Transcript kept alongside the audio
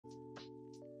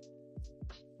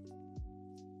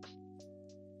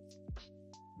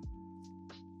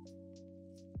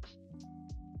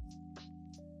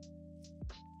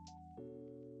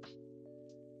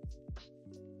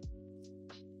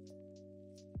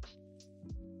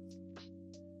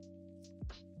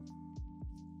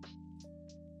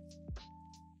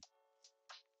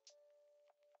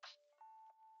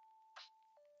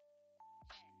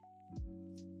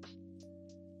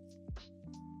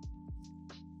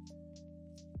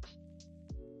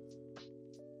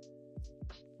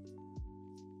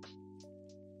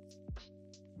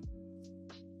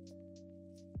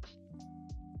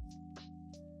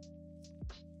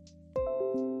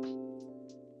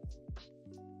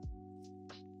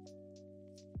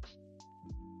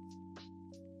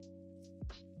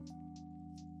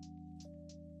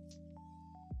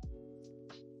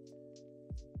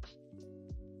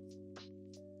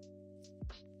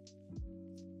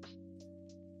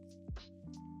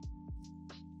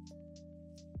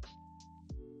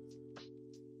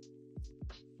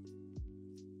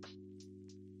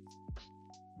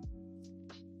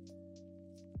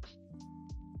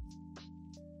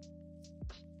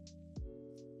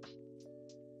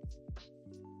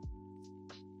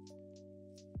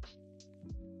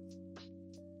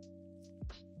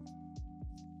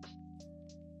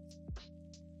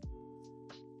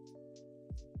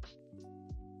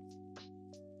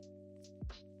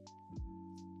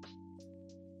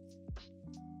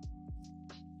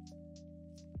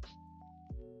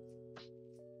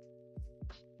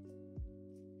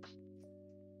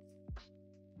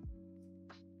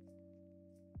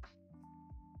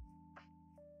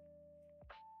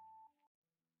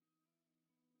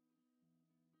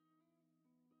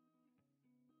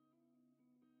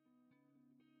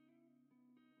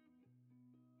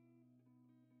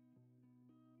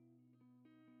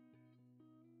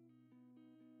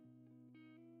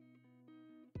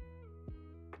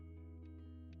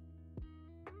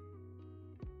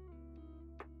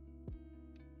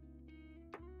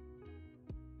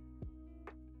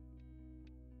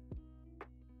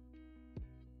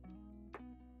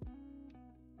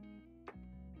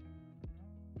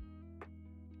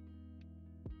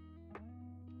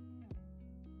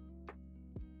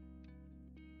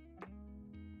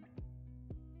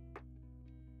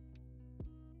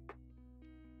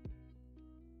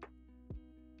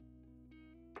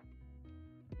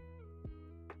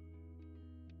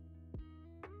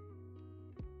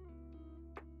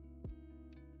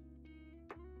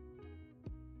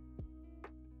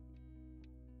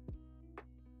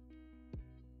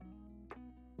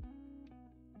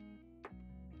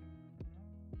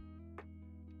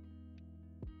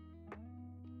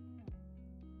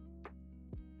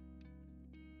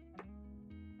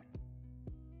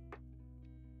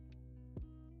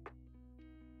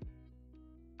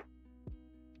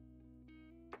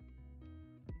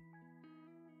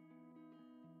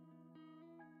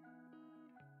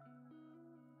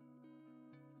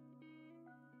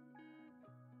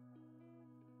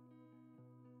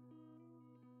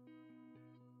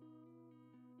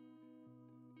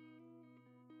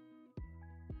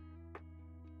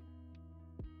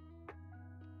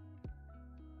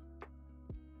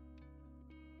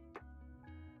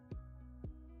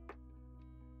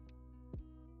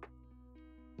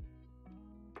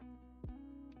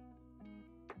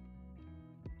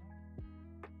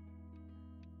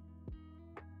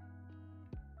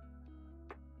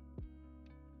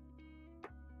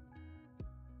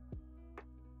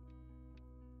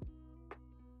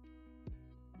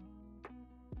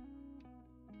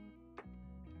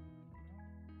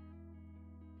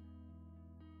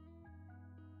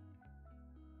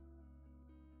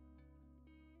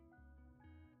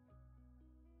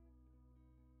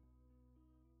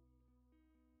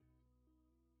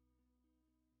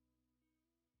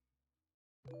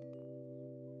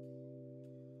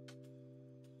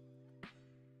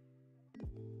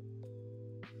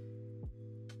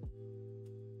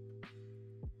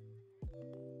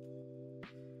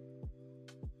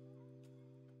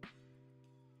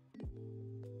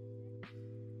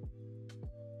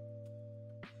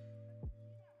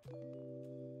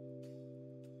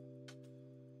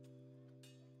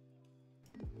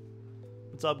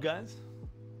What's up, guys?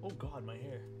 Oh God, my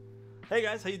hair. Hey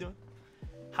guys, how you doing?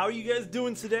 How are you guys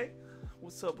doing today?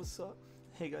 What's up? What's up?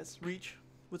 Hey guys, Reach.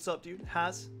 What's up, dude?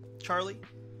 Has, Charlie,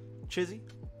 Chizzy,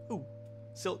 ooh,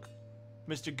 Silk,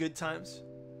 Mr. Good Times,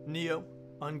 Neo,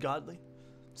 Ungodly,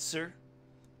 Sir,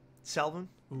 Salvin.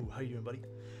 Ooh, how you doing, buddy?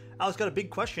 Alex got a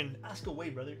big question. Ask away,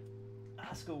 brother.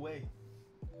 Ask away.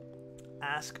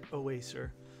 Ask away,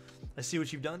 sir. I see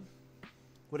what you've done.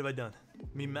 What have I done?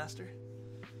 Meme master.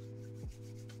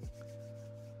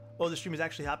 Oh, the stream is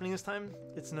actually happening this time?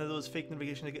 It's none of those fake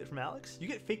notifications I get from Alex? You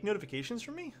get fake notifications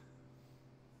from me?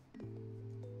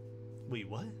 Wait,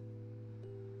 what?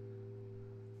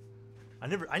 I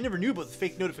never knew about the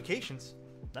fake notifications.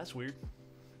 That's weird.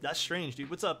 That's strange, dude.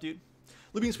 What's up, dude?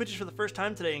 Lubed Switches for the first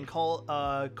time today and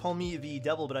call me the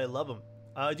devil, but I love him.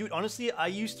 Dude, honestly, I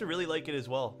used to really like it as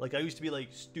well. Like, I used to be, like,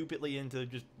 stupidly into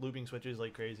just looping switches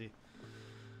like crazy.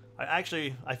 I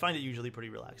find it usually pretty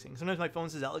relaxing. Sometimes my phone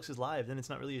says Alex is live, then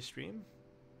it's not really a stream.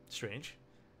 Strange.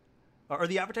 Are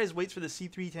the advertised weights for the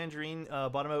C3 Tangerine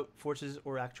bottom out forces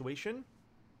or actuation?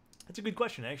 That's a good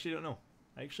question. I actually don't know.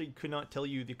 I actually could not tell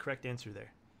you the correct answer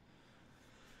there.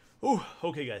 Oh,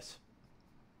 okay, guys.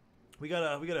 We got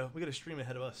a stream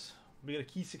ahead of us. We got a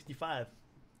Key65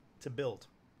 to build,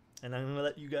 and I'm gonna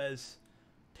let you guys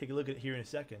take a look at it here in a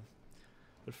second.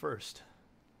 But first,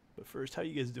 how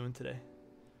you guys doing today?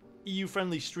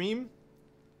 EU-friendly stream.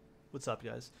 What's up,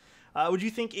 guys? Would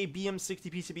you think a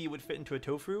BM60 PCB would fit into a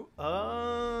tofu?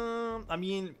 I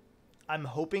mean, I'm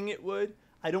hoping it would.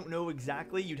 I don't know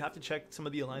exactly. You'd have to check some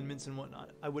of the alignments and whatnot.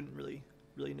 I wouldn't really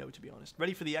know, to be honest.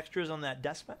 Ready for the extras on that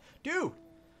desk mat? Dude!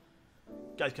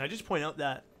 Guys, can I just point out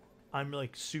that I'm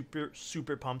like super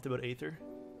pumped about Aether?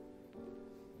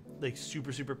 Like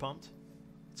super pumped.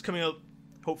 It's coming out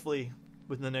hopefully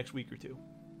within the next week or two.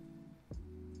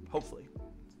 Hopefully.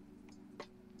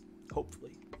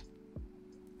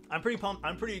 I'm pretty pumped.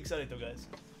 I'm pretty excited though, guys.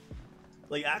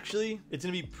 Like, actually, it's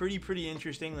gonna be pretty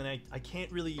interesting. Then I can't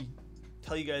really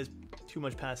tell you guys too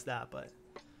much past that, but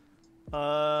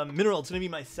Mineral, it's gonna be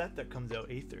my set that comes out.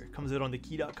 Aether comes out on the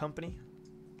Key.com company.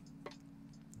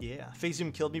 Yeah,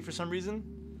 Facezoom killed me for some reason.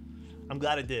 I'm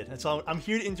glad it did. That's all. I'm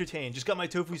here to entertain. Just got my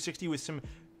Tofu 60 with some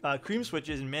cream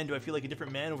switches, and man, do I feel like a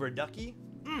different man over a ducky.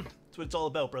 That's what it's all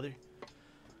about, brother.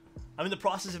 I'm in the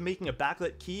process of making a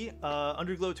backlit key,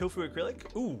 underglow tofu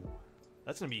acrylic. Ooh,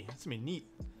 that's gonna be neat.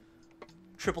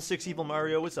 666 Evil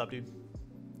Mario, what's up, dude?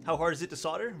 How hard is it to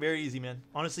solder? Very easy, man.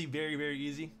 Honestly, very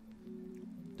easy.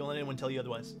 Don't let anyone tell you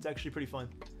otherwise. It's actually pretty fun.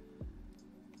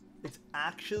 It's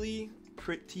actually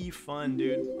pretty fun,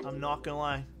 dude. I'm not gonna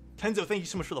lie. Tenzo, thank you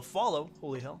so much for the follow.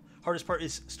 Holy hell. Hardest part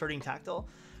is starting tactile.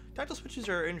 Tactile switches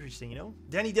are interesting, you know?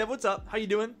 Danny Dev, what's up? How you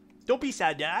doing? Don't be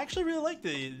sad, Dan. I actually really like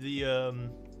the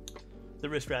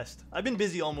wrist rest. I've been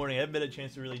busy all morning. I haven't had a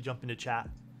chance to really jump into chat.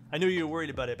 I know you're worried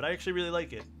about it, but I actually really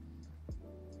like it.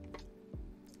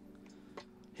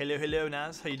 Hello,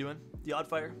 Naz. How you doing? The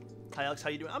Oddfire. Hi, Alex.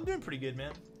 How you doing? I'm doing pretty good,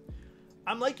 man.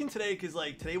 I'm liking today because,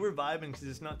 like, today we're vibing because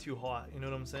it's not too hot. You know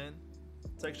what I'm saying?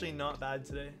 It's actually not bad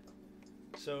today.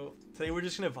 So today we're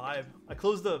just gonna vibe. I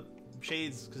closed the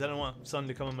shades because I don't want sun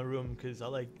to come in my room because I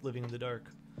like living in the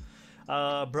dark.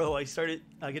 Bro, I started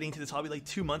getting into this hobby like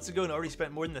 2 months ago and already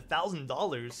spent more than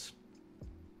 $1,000.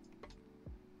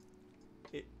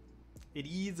 It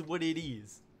is what it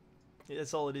is.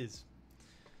 That's all it is.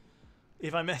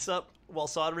 If I mess up while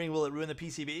soldering, will it ruin the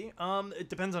PCB? It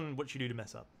depends on what you do to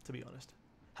mess up, to be honest.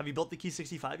 Have you built the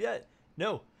Key65 yet?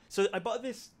 No. So I bought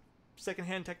this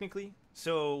secondhand technically.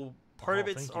 So part of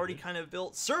it's already kind of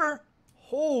built. Sir!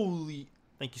 Holy...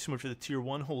 Thank you so much for the tier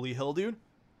 1. Holy hell, dude.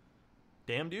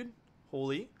 Damn, dude.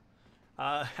 Holy.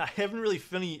 I haven't really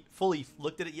fully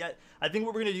looked at it yet. I think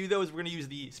what we're going to do, though, is we're going to use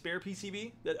the spare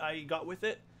PCB that I got with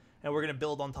it, and we're going to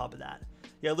build on top of that.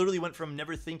 Yeah, I literally went from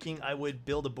never thinking I would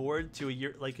build a board to a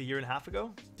year and a half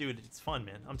ago. Dude, it's fun,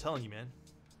 man. I'm telling you, man.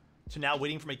 So now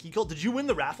waiting for my key code. Did you win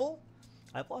the raffle?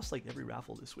 I've lost like every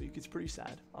raffle this week. It's pretty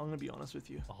sad. I'm going to be honest with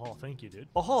you. Oh, thank you, dude.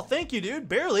 Oh, thank you, dude.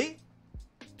 Barely.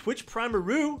 Twitch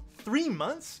Primaroo. 3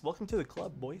 months. Welcome to the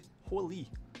club, boy. Holy.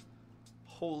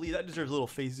 Holy, that deserves a little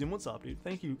face zoom. What's up, dude?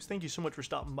 Thank you so much for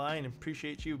stopping by and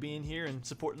appreciate you being here and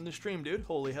supporting the stream, dude.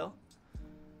 Holy hell.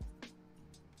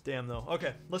 Damn, though.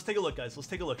 Okay, let's take a look, guys. Let's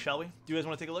take a look, shall we? Do you guys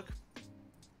want to take a look?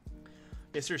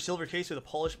 Yes, sir. Silver case with a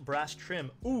polished brass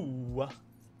trim. Ooh,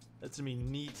 that's gonna be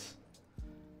neat.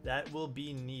 That will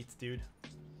be neat, dude.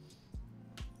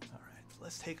 All right,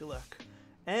 let's take a look.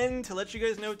 And to let you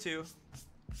guys know too,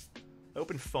 I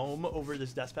opened foam over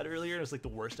this desk pad earlier. It was like the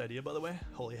worst idea, by the way.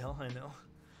 Holy hell, I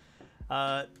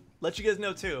know. Let you guys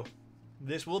know too,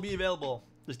 this will be available.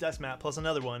 This desk mat plus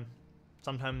another one,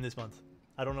 sometime this month.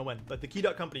 I don't know when, but the Key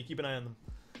Company, keep an eye on them.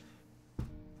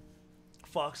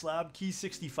 Fox Lab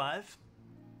Key65.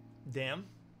 Damn.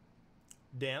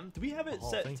 Do we have it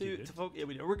set to focus? Yeah,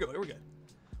 we do. We're good.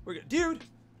 We're good. Dude!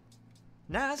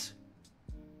 Naz!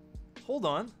 Hold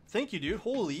on. Thank you, dude.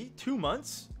 Holy, 2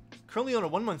 months. Currently on a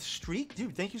 1 month streak.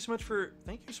 Dude, thank you so much for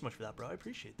that, bro. I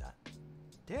appreciate that.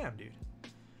 Damn, dude.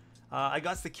 I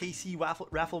got the KC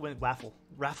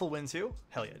raffle win too.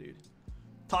 Hell yeah, dude.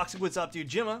 Toxic, what's up, dude?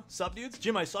 Jimma, sup, dudes?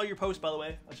 Jim, I saw your post, by the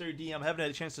way. I saw your DM. I haven't had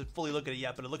a chance to fully look at it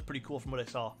yet, but it looked pretty cool from what I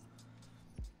saw.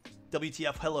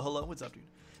 WTF, hello. What's up, dude?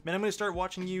 Man, I'm going to start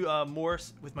watching you more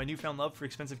with my newfound love for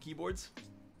expensive keyboards.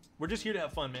 We're just here to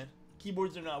have fun, man.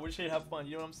 Keyboards or not, we're just here to have fun.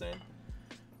 You know what I'm saying?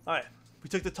 All right. We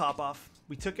took the top off.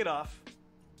 We took it off.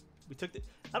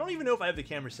 I don't even know if I have the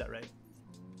camera set right,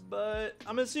 but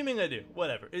I'm assuming I do.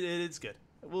 Whatever. It's good.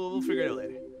 We'll figure it out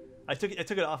later. I took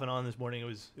it off and on this morning. It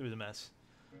was a mess.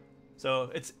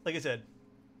 So it's like I said.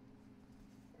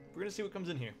 We're gonna see what comes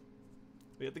in here.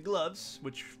 We got the gloves,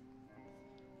 which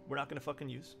we're not gonna fucking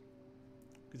use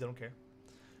because I don't care.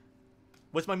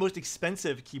 What's my most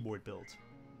expensive keyboard build?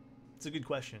 It's a good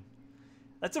question.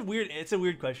 It's a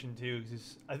weird question too,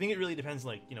 because I think it really depends,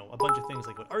 like, you know, a bunch of things,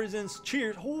 like what artisans.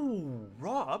 Cheers. Oh,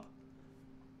 Rob,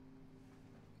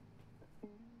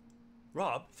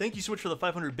 thank you so much for the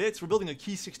 500 bits. We're building a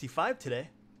Key65 today.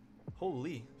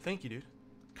 Holy, thank you, dude.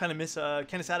 Kind of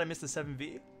sad I missed the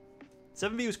 7V.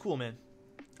 7V was cool, man.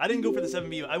 I didn't go for the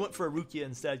 7V. I went for a Rukia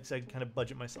instead because I kind of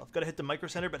budget myself. Gotta hit the micro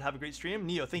center, but have a great stream.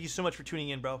 Neo, thank you so much for tuning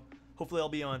in, bro. Hopefully I'll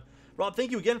be on. Rob, thank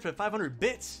you again for the 500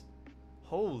 bits.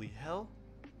 Holy hell.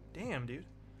 Damn, dude.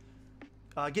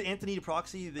 Get Anthony to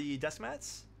proxy the desk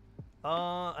mats.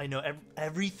 I know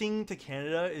everything to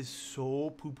Canada is so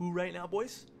poo-poo right now,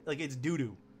 boys. Like, it's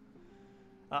doo-doo.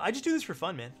 I just do this for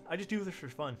fun, man. I just do this for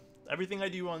fun. Everything I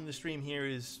do on the stream here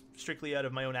is strictly out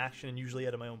of my own action and usually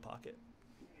out of my own pocket.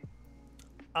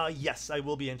 Yes, I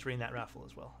will be entering that raffle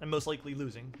as well. I'm most likely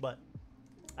losing, but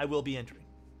I will be entering.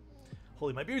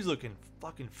 Holy, my beard's looking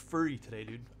fucking furry today,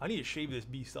 dude. I need to shave this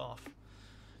beast off.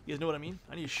 You guys know what I mean?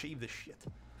 I need to shave this shit.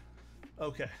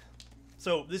 Okay.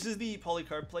 So, this is the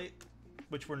polycarb plate,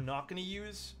 which we're not going to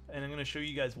use, and I'm going to show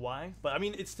you guys why. But, I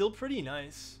mean, it's still pretty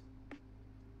nice.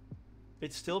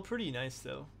 It's still pretty nice,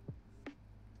 though.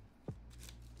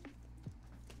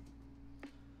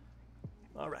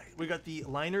 Alright, we got the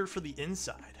liner for the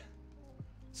inside.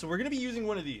 So, we're going to be using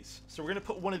one of these. So, we're going to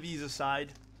put one of these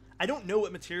aside. I don't know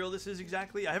what material this is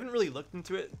exactly. I haven't really looked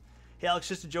into it. Hey, Alex,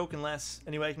 just a joke, unless...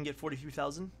 Anyway, I can get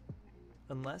 43,000.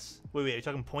 Unless... Wait, are you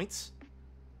talking points?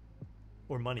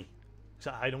 Or money?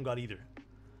 Because I don't got either.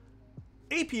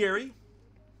 Apiary!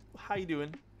 How you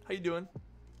doing? How you doing?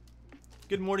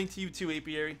 Good morning to you too,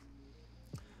 Apiary.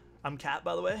 I'm Kat,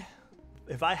 by the way.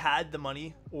 If I had the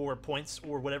money, or points,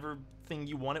 or whatever thing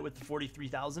you wanted with the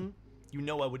 43,000, you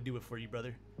know I would do it for you,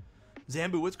 brother.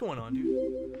 Zambu, what's going on,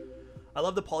 dude? I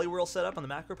love the Polywhirl setup on the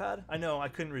macro pad. I know, I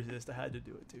couldn't resist. I had to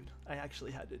do it, dude. I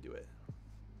actually had to do it.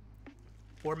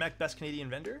 Ormec, best Canadian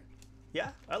vendor?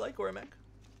 Yeah, I like Ormec.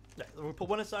 Yeah, we'll put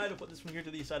one aside. I'll put this one here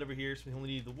to the side over here, so we only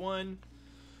need the one.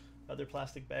 Other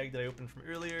plastic bag that I opened from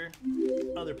earlier.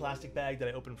 Other plastic bag that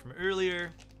I opened from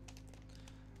earlier.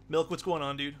 Milk, what's going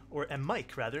on, dude? And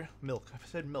Mike, rather. Milk. I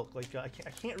said milk. Like, I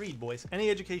can't read, boys. Any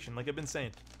education, like I've been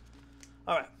saying.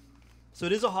 All right. So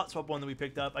it is a hot swap one that we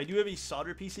picked up. I do have a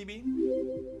solder PCB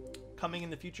coming in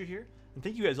the future here. And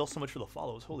thank you guys all so much for the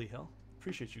follows. Holy hell.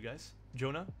 Appreciate you guys.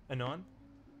 Jonah, Anon,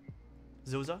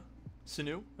 Zoza,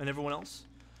 Sanu, and everyone else.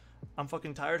 I'm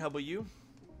fucking tired. How about you?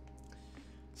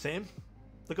 Same.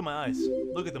 Look at my eyes.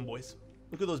 Look at them, boys.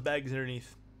 Look at those bags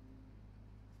underneath.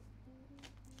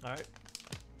 Alright.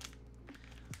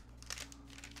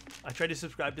 I tried to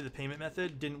subscribe to the payment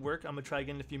method. Didn't work. I'm going to try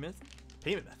again in a few minutes.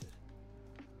 Payment method?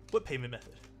 What payment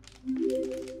method?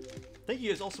 Thank you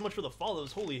guys all so much for the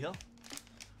follows. Holy hell.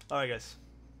 Alright, guys.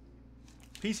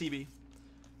 PCB.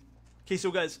 Okay,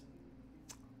 so guys,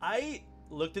 I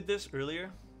looked at this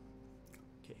earlier.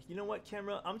 Okay, you know what,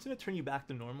 camera? I'm just going to turn you back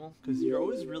to normal because you're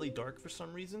always really dark for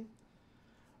some reason.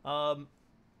 You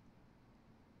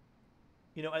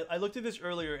know, I looked at this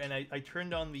earlier and I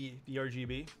turned on the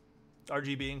RGB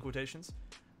in quotations,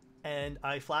 and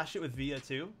I flashed it with VIA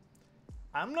too.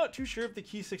 I'm not too sure if the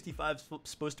Key65 is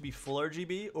supposed to be full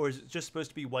RGB or is it just supposed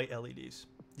to be white LEDs.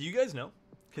 Do you guys know?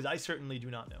 Because I certainly do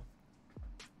not know.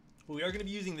 But we are going to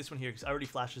be using this one here because I already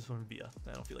flashed this one via.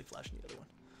 I don't feel like flashing the other one.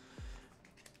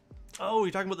 Oh,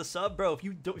 you're talking about the sub, bro. If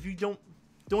you don't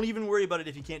even worry about it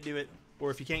if you can't do it,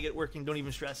 or if you can't get it working, don't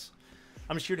even stress.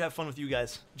 I'm just here to have fun with you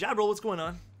guys. Jabroll, what's going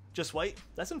on? Just white?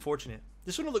 That's unfortunate.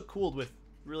 This one would look cool with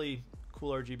really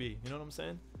cool RGB. You know what I'm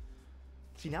saying?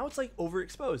 See, now it's like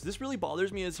overexposed. This really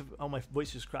bothers me as oh, my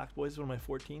voice just cracked, boys. What am I,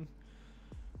 14?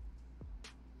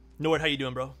 Nord, how you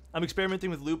doing, bro? I'm experimenting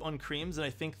with lube on creams, and I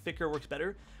think thicker works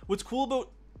better. What's cool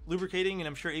about lubricating, and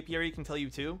I'm sure APRE can tell you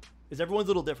too, is everyone's a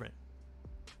little different.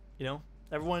 You know?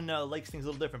 Everyone likes things a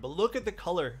little different. But look at the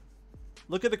color.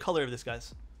 Look at the color of this,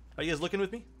 guys. Are you guys looking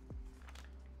with me?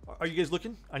 Are you guys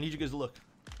looking? I need you guys to look.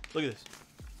 Look at this.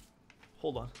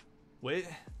 Hold on. Wait.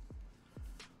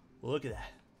 Look at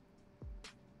that.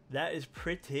 That is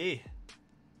pretty.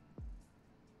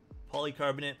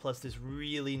 Polycarbonate plus this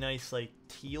really nice like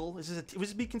teal. Is this would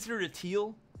this be considered a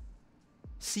teal?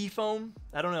 Seafoam?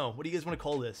 I don't know. What do you guys want to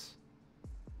call this?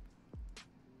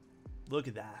 Look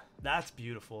at that. That's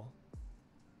beautiful.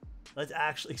 Let's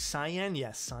actually cyan.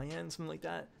 Yes, cyan, something like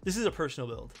that. This is a personal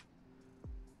build.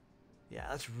 Yeah,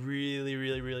 that's really,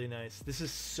 really, really nice. This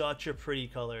is such a pretty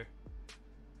color.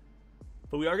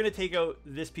 But we are going to take out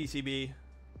this PCB.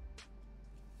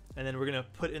 And then we're going to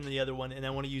put in the other one. And I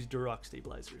want to use Durock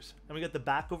stabilizers. And we got the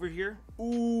back over here.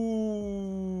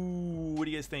 Ooh. What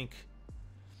do you guys think?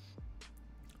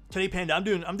 Today, Panda,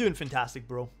 I'm doing fantastic,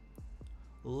 bro.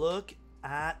 Look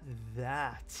at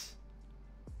that.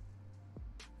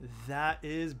 That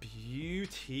is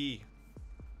beauty.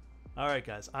 All right,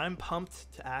 guys. I'm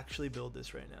pumped to actually build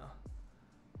this right now.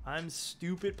 I'm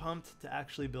stupid pumped to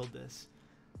actually build this.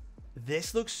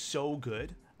 This looks so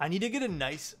good. I need to get a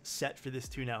nice set for this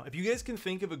too now. If you guys can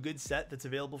think of a good set that's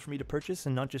available for me to purchase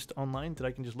and not just online that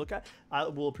I can just look at, I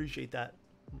will appreciate that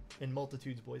in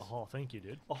multitudes, boys. Oh, thank you,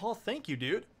 dude. Oh, thank you,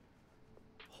 dude.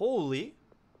 Holy.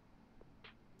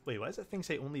 Wait, why does that thing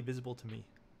say only visible to me?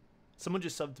 Someone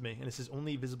just subbed to me and it says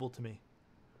only visible to me.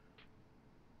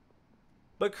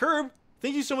 But Curb,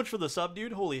 thank you so much for the sub,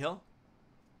 dude. Holy hell.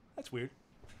 That's weird.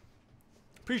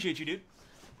 Appreciate you, dude.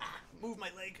 Move my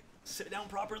leg. Sit down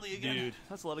properly again. Dude,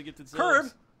 that's a lot of gifted subs.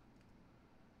 Curb!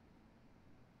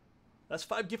 That's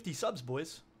 5 gifty subs,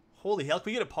 boys. Holy hell.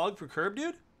 Can we get a pog for Curb,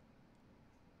 dude?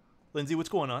 Lindsay, what's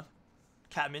going on?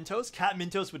 Cat Mintos? Cat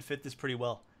Mintos would fit this pretty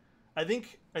well. I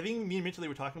think me and Mintley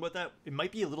were talking about that. It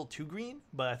might be a little too green,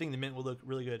 but I think the mint will look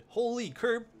really good. Holy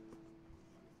Curb.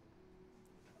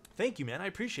 Thank you, man. I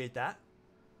appreciate that.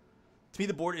 To me,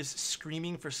 the board is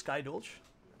screaming for Sky Dolge.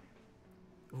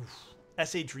 Oof.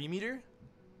 SA Dream Eater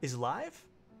is live?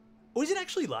 Oh, is it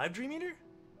actually live, Dream Eater?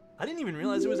 I didn't even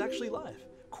realize it was actually live.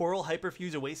 Coral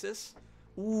Hyperfuse Oasis.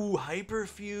 Ooh,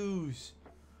 Hyperfuse.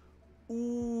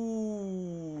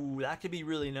 Ooh, that could be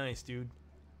really nice, dude.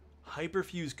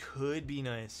 Hyperfuse could be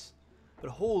nice. But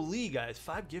holy, guys,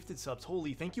 5 gifted subs.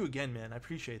 Holy, thank you again, man. I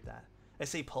appreciate that.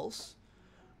 SA Pulse.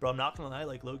 Bro, I'm not gonna lie,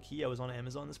 like low-key, I was on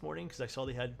Amazon this morning because I saw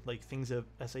they had like things of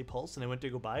SA Pulse and I went to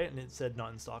go buy it and it said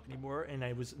not in stock anymore, and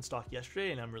I was in stock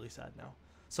yesterday and I'm really sad now.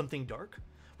 Something dark.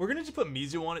 We're gonna just put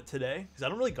Mizu on it today because I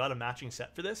don't really got a matching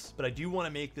set for this, but I do want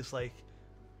to make this like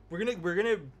we're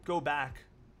gonna go back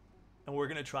and we're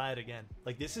gonna try it again.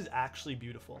 Like this is actually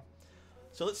beautiful.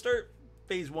 So let's start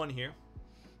phase 1 here.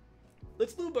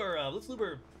 Let's lube our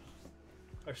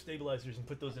stabilizers and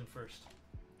put those in first.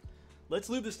 Let's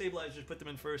lube the stabilizers, put them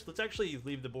in first. Let's actually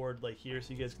leave the board like here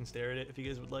so you guys can stare at it if you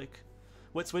guys would like.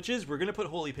 What switches? We're gonna put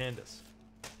Holy Pandas.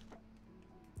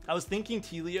 I was thinking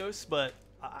Telios, but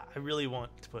I really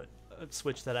want to put a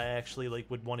switch that I actually like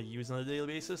would want to use on a daily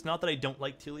basis. Not that I don't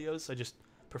like Telios, I just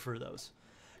prefer those.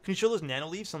 Can you show those nano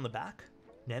leaves on the back?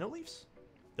 Nano leaves?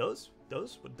 Those?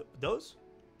 Those?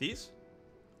 These?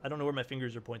 I don't know where my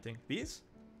fingers are pointing. These?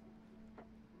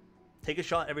 Take a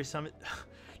shot every time.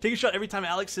 Take a shot every time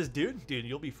Alex says, dude,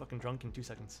 you'll be fucking drunk in 2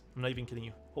 seconds. I'm not even kidding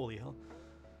you. Holy hell.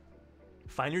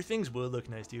 Finer things would look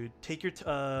nice, dude. Take your,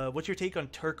 what's your take on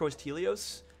turquoise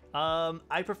Telios?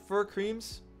 I prefer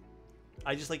creams.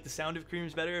 I just like the sound of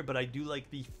creams better, but I do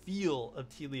like the feel of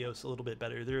Telios a little bit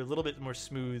better. They're a little bit more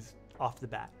smooth off the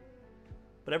bat.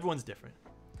 But everyone's different.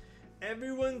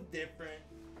 Everyone's different.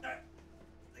 Alright.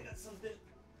 I got something.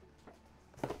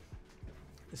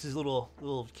 This is a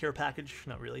little care package.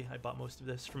 Not really. I bought most of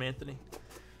this from Anthony.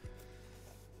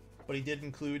 But he did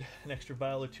include an extra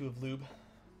vial or 2 of lube.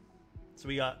 So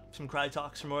we got some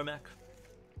Krytox from Ormac.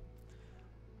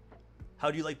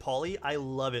 How do you like Poly? I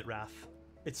love it, Raph.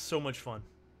 It's so much fun.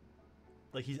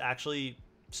 Like, he's actually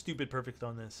stupid perfect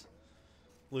on this.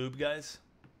 lube, guys.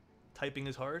 Typing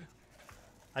is hard.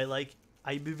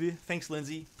 Thanks,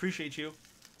 Lindsay. Appreciate you.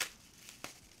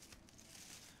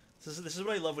 This is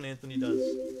what I love when Anthony does.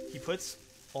 He puts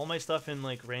all my stuff in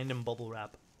like random bubble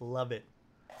wrap. Love it.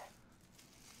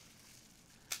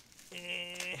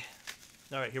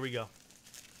 All right, here we go.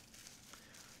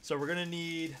 So we're gonna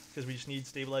need, because we just need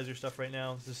stabilizer stuff right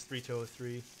now. This is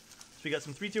 3203. So we got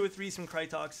some 3203, some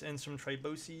Krytox, and some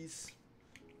Tribosys.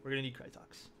 We're gonna need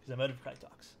Krytox because I'm out of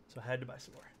Krytox, so I had to buy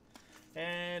some more.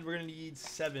 And we're gonna need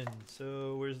 7.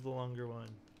 So where's the longer one?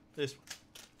 This one.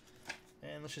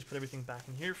 And let's just put everything back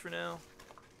in here for now.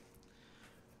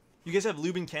 You guys have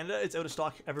lube in Canada. It's out of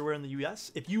stock everywhere in the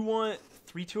US. If you want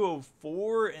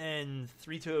 3204 and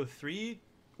 3203,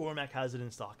 Ormac has it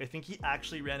in stock. I think he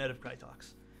actually ran out of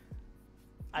Krytox.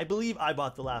 I believe I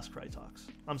bought the last Krytox.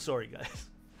 I'm sorry, guys.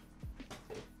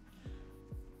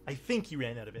 I think he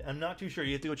ran out of it. I'm not too sure.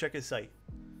 You have to go check his site.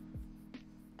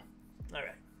 All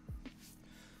right.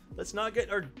 Let's not get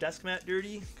our desk mat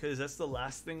dirty because that's the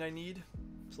last thing I need.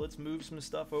 So let's move some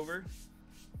stuff over.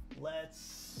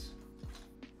 Let's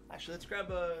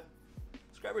grab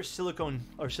our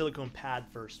silicone pad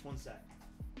first. One sec.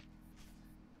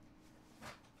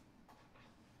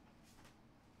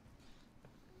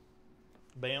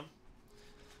 Bam.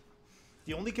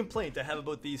 The only complaint I have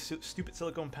about these stupid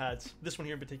silicone pads, this one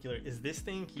here in particular, is this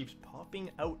thing keeps popping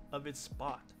out of its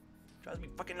spot. Drives me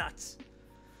fucking nuts.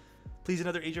 Please,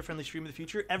 another Asia-friendly stream in the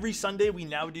future. Every Sunday we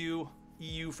now do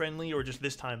EU-friendly, or just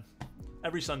this time.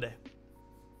 Every Sunday.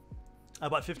 I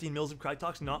bought 15 mils of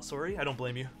Krytox. Not sorry. I don't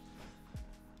blame you.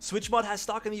 SwitchMod has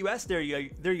stock in the US. There you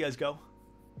guys go.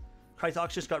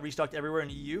 Krytox just got restocked everywhere in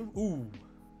the EU. Ooh.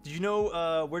 Did you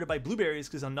know where to buy blueberries?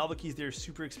 Because on novel keys they're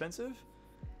super expensive.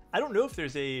 I don't know if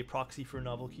there's a proxy for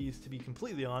novel keys, to be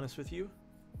completely honest with you.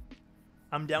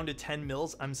 I'm down to 10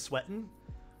 mils. I'm sweating.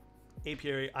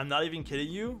 Apiary, I'm not even kidding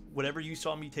you. Whatever you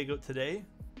saw me take out today,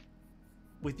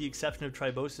 with the exception of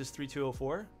Tribosys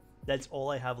 3204, that's all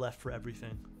I have left for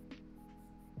everything.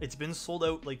 It's been sold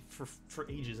out like for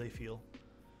ages, I feel.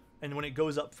 And when it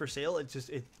goes up for sale,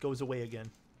 it goes away again.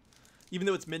 Even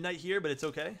though it's midnight here, but it's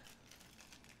okay.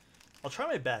 I'll try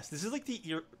my best. This is like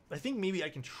I think maybe I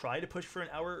can try to push for an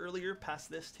hour earlier past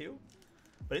this too.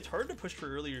 But it's hard to push for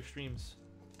earlier streams.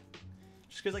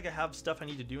 Just because like I have stuff I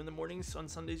need to do in the mornings on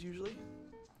Sundays usually.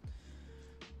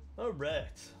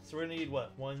 Alright. So we're gonna need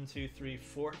what? 1, 2, 3,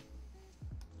 4.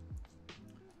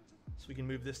 So we can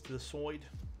move this to the side.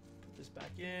 Put this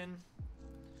back in.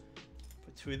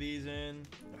 Put 2 of these in.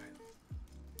 Alright.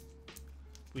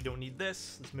 We don't need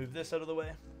this. Let's move this out of the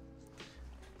way.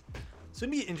 It's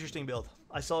gonna be an interesting build.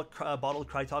 I saw a bottle of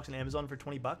Krytox on Amazon for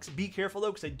 20 bucks. Be careful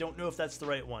though, because I don't know if that's the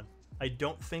right one. I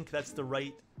don't think that's the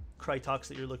right Krytox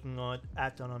that you're looking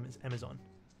at on Amazon.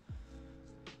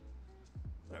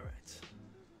 All right.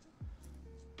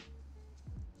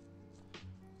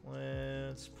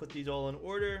 Let's put these all in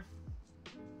order.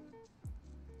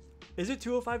 Is it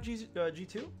 205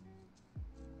 G2?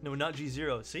 No, not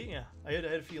G0. See, yeah, I had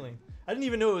a feeling. I didn't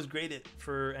even know it was graded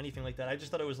for anything like that. I just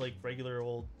thought it was like regular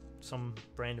old some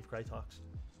brand of Krytox.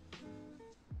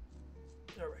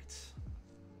 All right.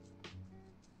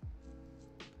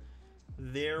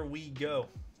 There we go.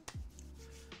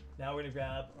 Now we're gonna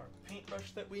grab our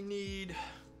paintbrush that we need.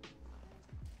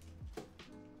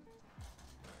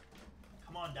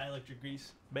 Come on, dielectric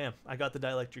grease. Bam, I got the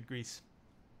dielectric grease.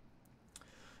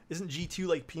 Isn't G2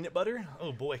 like peanut butter?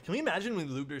 Oh boy, can we imagine when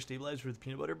lubed or stabilized with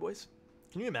peanut butter, boys?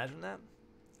 Can you imagine that?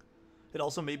 It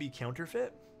also may be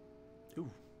counterfeit.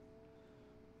 Ooh.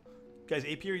 Guys,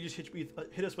 Apiary just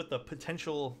hit us with the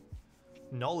potential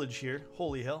knowledge here.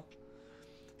 Holy hell.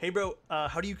 Hey bro,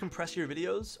 how do you compress your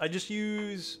videos? I just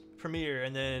use Premiere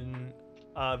and then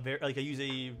I use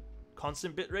a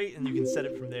constant bitrate and you can set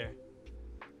it from there.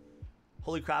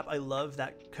 Holy crap, I love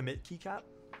that commit keycap.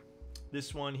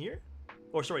 This one here.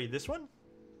 Or sorry, this one?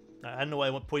 I don't know why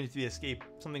I pointed to the escape.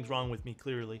 Something's wrong with me,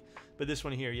 clearly. But this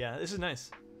one here, yeah, this is nice.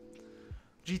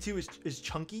 G2 is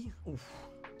chunky. Oof.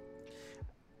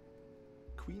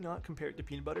 Can we not compare it to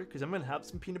peanut butter? Because I'm going to have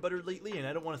some peanut butter lately, and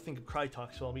I don't want to think of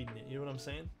Krytox while I'm eating it. You know what I'm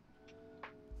saying?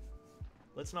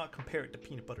 Let's not compare it to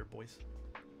peanut butter, boys.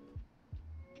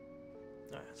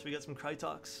 Alright, so we got some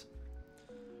Krytox.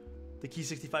 The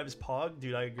Key65 is Pog.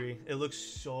 Dude, I agree. It looks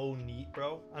so neat,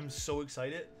 bro. I'm so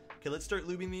excited. Okay, let's start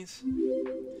lubing these.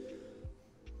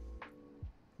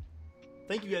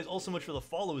 Thank you guys all so much for the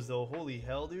follows, though. Holy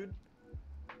hell, dude.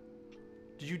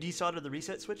 Did you desolder the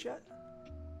reset switch yet?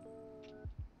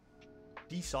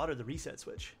 Desolder the reset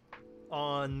switch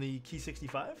on the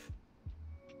Key65?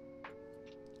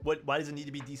 Why does it need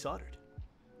to be desoldered?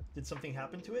 Did something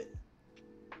happen to it?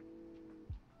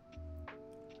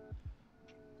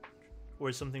 Or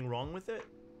is something wrong with it?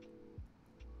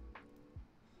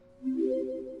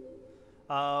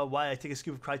 Why I take a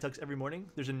scoop of Krytox every morning?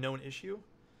 There's a known issue.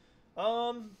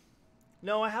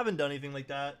 No, I haven't done anything like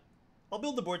that. I'll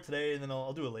build the board today and then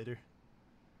I'll do it later.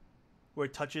 Where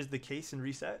it touches the case and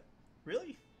reset?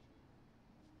 Really?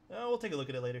 We'll take a look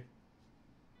at it later.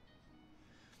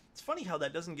 It's funny how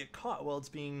that doesn't get caught while it's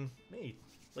being made.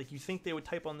 Like you think they would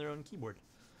type on their own keyboard.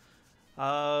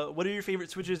 What are your favorite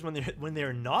switches when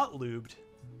they're not lubed?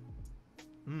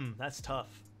 That's tough.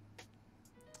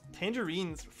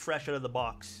 Tangerines fresh out of the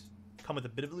box come with a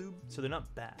bit of lube, so they're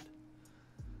not bad.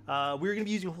 We're gonna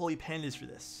be using Holy Pandas for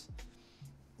this.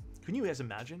 Can you guys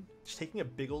imagine just taking a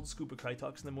big old scoop of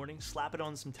Krytox in the morning, slap it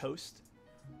on some toast,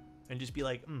 and just be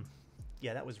like,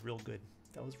 yeah, that was real good.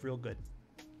 That was real good.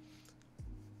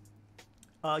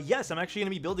 Yes, I'm actually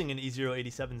gonna be building an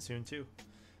E087 soon too,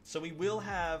 so we will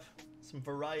have some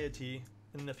variety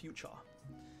in the future.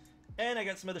 And I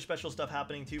got some other special stuff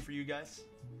happening too for you guys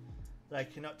that I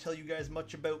cannot tell you guys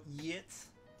much about yet,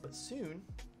 but soon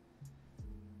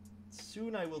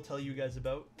I will tell you guys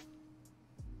about.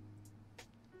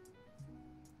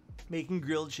 Making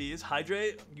grilled cheese.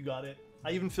 Hydrate, you got it.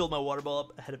 I even filled my water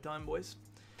bottle up ahead of time, boys.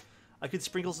 I could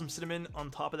sprinkle some cinnamon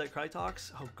on top of that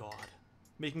Krytox. Oh god.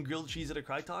 Making grilled cheese out of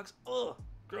Krytox? Ugh,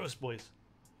 gross, boys.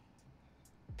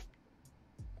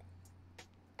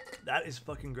 That is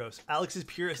fucking gross. Alex's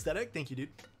pure aesthetic. Thank you, dude.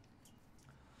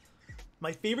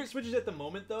 My favorite switches at the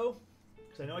moment, though,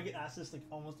 because I know I get asked this like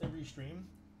almost every stream,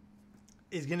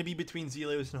 is going to be between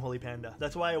Zelios and Holy Panda.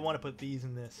 That's why I want to put these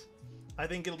in this. I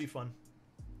think it'll be fun.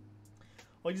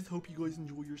 I just hope you guys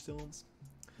enjoy yourselves.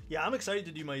 Yeah, I'm excited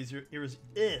to do my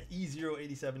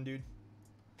E087, dude.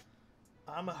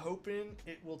 I'm hoping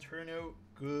it will turn out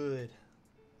good.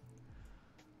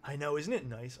 I know, isn't it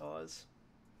nice, Oz?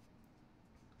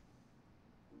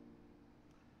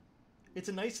 It's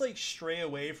a nice, like, stray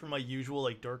away from my usual,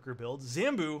 like, darker builds.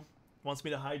 Zambu wants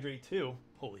me to hydrate, too.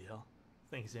 Holy hell.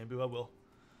 Thanks, Zambu. I will.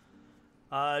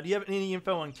 Do you have any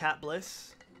info on Cat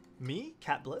Bliss? Me?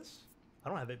 Cat Bliss? I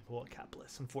don't have info on Cat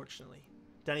Bliss, unfortunately.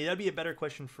 Danny, that'd be a better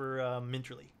question for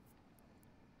Minterly.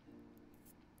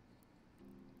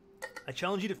 I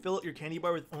challenge you to fill out your candy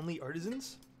bar with only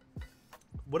artisans.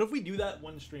 What if we do that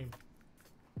one stream?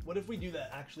 What if we do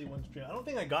that actually one stream? I don't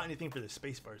think I got anything for the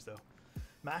space bars, though.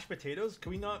 Mashed potatoes?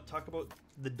 Can we not talk about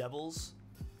the devil's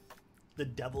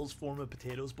form of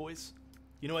potatoes, boys?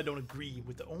 You know I don't agree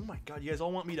with the... Oh my god, you guys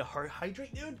all want me to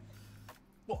hydrate, dude?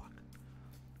 Fuck.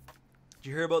 Did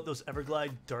you hear about those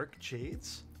Everglide dark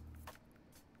jades?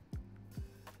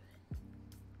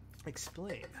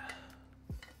 Explain.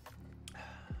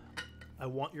 I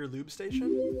want your lube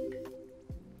station?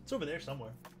 It's over there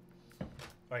somewhere.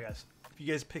 Alright guys, if you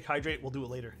guys pick hydrate, we'll do it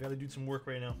later. I gotta do some work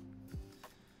right now.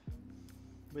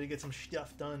 Way to get some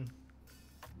stuff done.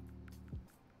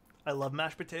 I love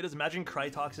mashed potatoes. Imagine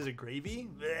Krytox as a gravy.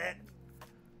 Blech.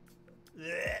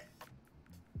 Blech.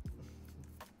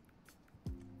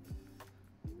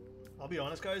 I'll be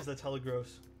honest, guys, that's hella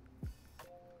gross.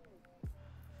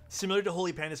 Similar to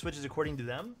Holy Panda Switches, according to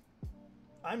them.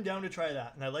 I'm down to try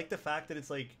that, and I like the fact that it's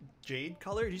like jade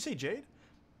color. Did you say jade?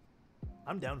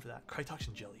 I'm down for that. Krytox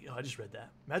and jelly. Oh, I just read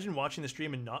that. Imagine watching the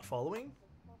stream and not following.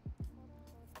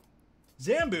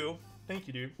 Zambu, thank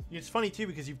you, dude. It's funny too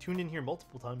because you've tuned in here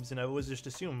multiple times, and I always just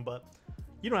assume, but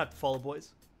you don't have to follow,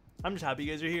 boys. I'm just happy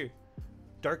you guys are here.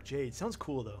 Dark jade sounds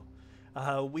cool though.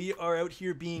 We are out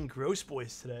here being gross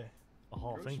boys today.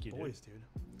 Oh, gross thank you, boys, dude.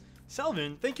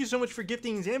 Salvin, thank you so much for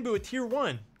gifting Zambu a tier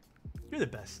 1. You're the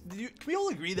best. Can we all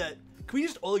agree that? Can we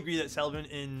just all agree that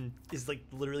Salvin is like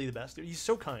literally the best, dude? He's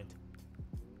so kind.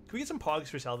 Can we get some pogs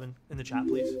for Salvin in the chat,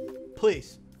 please?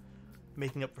 Please.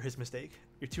 Making up for his mistake.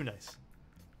 You're too nice.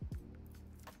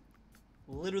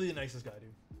 Literally the nicest guy,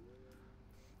 dude.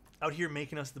 Out here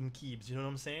making us them keebs, you know what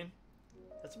I'm saying?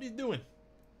 That's what he's doing.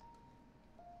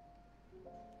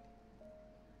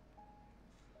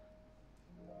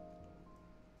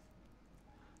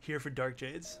 Here for Dark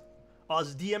Jades.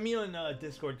 Oz, DM me on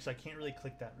Discord because I can't really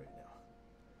click that right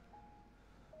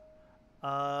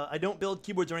now. I don't build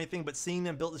keyboards or anything, but seeing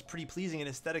them built is pretty pleasing and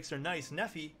aesthetics are nice.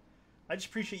 Neffy, I just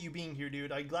appreciate you being here,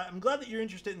 dude. I'm glad that you're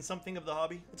interested in something of the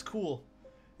hobby. It's cool.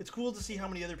 It's cool to see how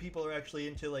many other people are actually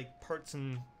into like parts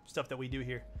and stuff that we do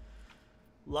here.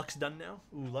 Lux done now?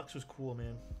 Ooh, Lux was cool,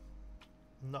 man.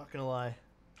 I'm not gonna lie.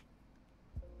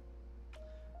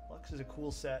 Lux is a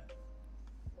cool set.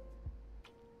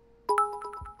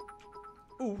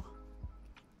 Ooh.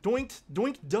 Doinked,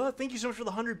 doinked, duh. Thank you so much for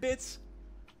the 100 bits.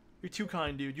 You're too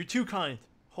kind, dude. You're too kind.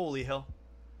 Holy hell.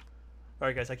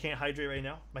 Alright, guys, I can't hydrate right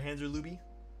now. My hands are lubey.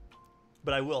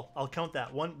 But I will. I'll count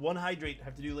that. One hydrate I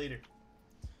have to do later.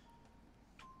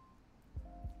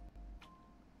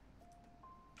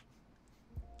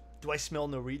 Do I smell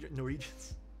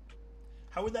Norwegians?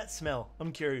 How would that smell?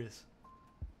 I'm curious.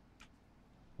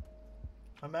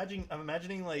 I'm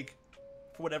imagining like,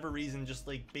 for whatever reason, just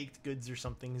like baked goods or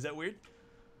something. Is that weird?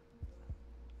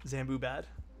 Zambu bad.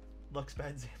 Lux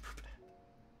bad, Zambu bad.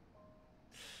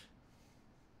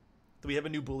 Do we have a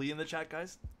new bully in the chat,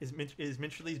 guys? Is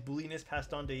Minstrelly's bulliness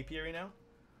passed on to AP right now?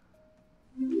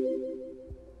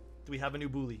 Do we have a new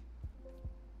bully?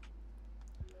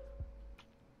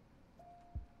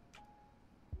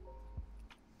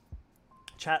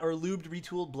 Chat, are lubed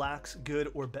retooled blacks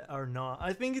good or not?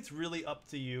 I think it's really up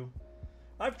to you.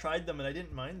 I've tried them and I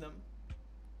didn't mind them.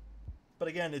 But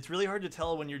again, it's really hard to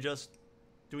tell when you're just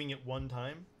doing it one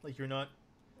time. Like you're not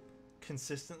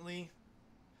consistently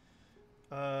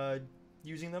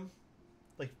using them.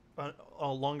 Like a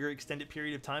longer extended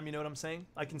period of time, you know what I'm saying?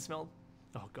 I can smell.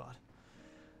 Oh god.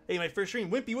 Hey, my first stream.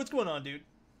 Wimpy, what's going on, dude?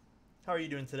 How are you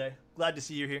doing today? Glad to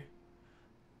see you here.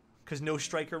 Because no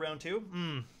striker round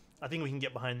 2? I think we can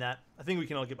get behind that. I think we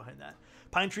can all get behind that.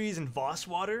 Pine trees and Voss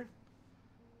water?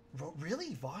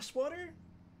 Really? Voss water?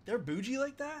 They're bougie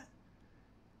like that?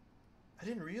 I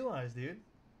didn't realize, dude.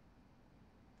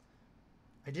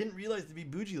 I didn't realize to be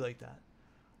bougie like that.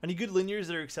 Any good linears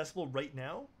that are accessible right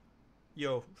now?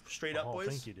 Yo, straight up, boys.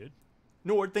 Thank you, dude.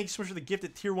 Nord, thank you so much for the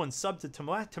gifted tier 1 sub to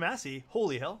Tomasi.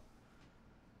 Holy hell.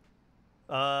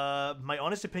 My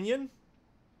honest opinion,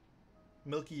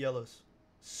 Milky Yellows.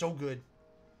 So good.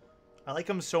 I like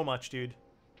them so much, dude.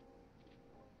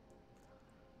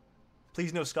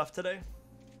 Please no scuff today.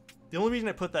 The only reason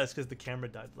I put that is because the camera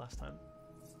died last time.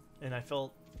 And I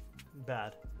felt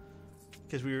bad.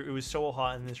 Because it was so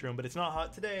hot in this room. But it's not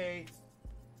hot today.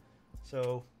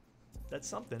 So, that's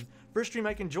something. First stream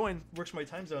I can join. Works for my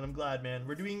time zone. I'm glad, man.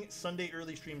 We're doing Sunday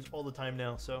early streams all the time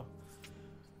now, so.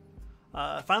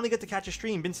 Finally got to catch a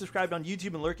stream. Been subscribed on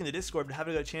YouTube and lurking the Discord, but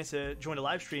haven't got a chance to join a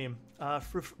live stream.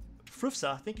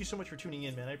 Frufsa, thank you so much for tuning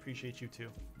in, man. I appreciate you too.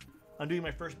 I'm doing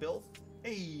my first build.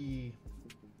 Hey!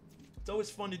 It's always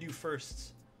fun to do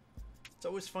firsts. It's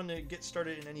always fun to get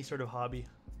started in any sort of hobby.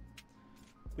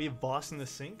 We have Boss in the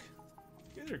sink.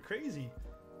 You guys are crazy.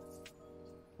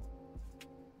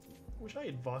 Wish I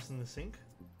had Voss in the sink.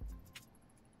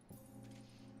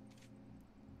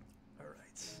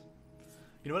 Alright.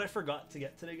 You know what I forgot to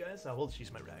get today, guys? I will just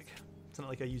use my rag. It's not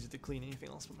like I use it to clean anything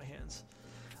else with my hands.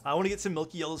 I want to get some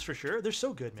Milky Yellows for sure. They're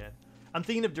so good, man. I'm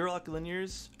thinking of Durock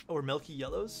Linears or Milky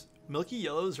Yellows. Milky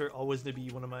Yellows are always going to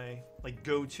be one of my like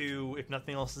go-to, if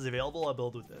nothing else is available, I'll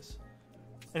build with this.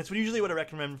 And it's usually what I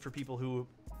recommend for people who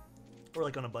are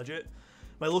like on a budget.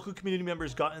 My local community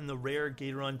members gotten the rare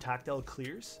Gatoron Tactile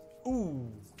Clears.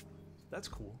 Ooh, that's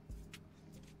cool.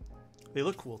 They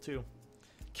look cool too.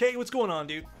 Okay, what's going on,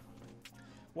 dude?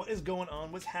 What is going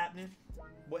on? What's happening?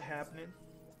 What happening?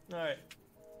 All right.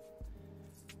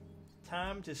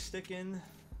 Time to stick in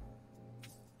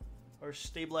our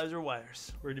stabilizer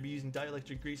wires. We're going to be using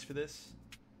dielectric grease for this.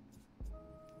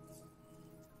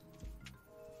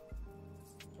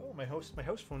 Oh, my host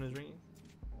phone is ringing.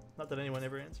 Not that anyone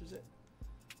ever answers it.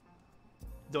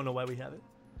 Don't know why we have it.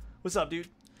 What's up, dude?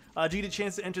 Did you get a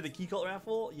chance to enter the key cult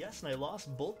raffle? Yes, and I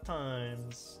lost both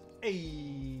times.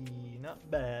 Hey,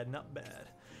 not bad, not bad.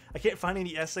 I can't find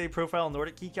any SA profile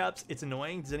Nordic keycaps. It's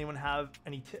annoying. Does anyone have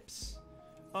any tips?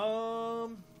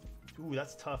 Ooh,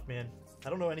 that's tough, man. I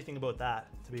don't know anything about that,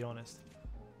 to be honest.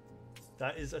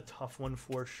 That is a tough one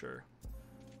for sure.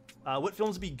 What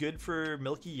films would be good for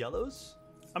Milky Yellows?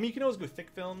 I mean, you can always go thick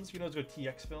films. You can always go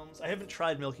TX films. I haven't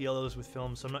tried Milky Yellows with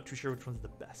films, so I'm not too sure which one's the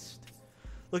best.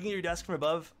 Looking at your desk from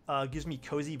above gives me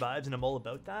cozy vibes, and I'm all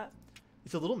about that.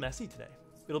 It's a little messy today.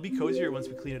 It'll be cozier once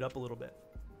we clean it up a little bit.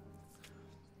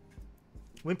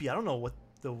 Wimpy, I don't know what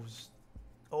those...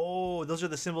 Oh, those are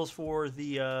the symbols for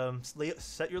the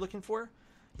set you're looking for?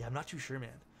 Yeah, I'm not too sure, man.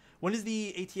 When does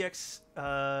the ATX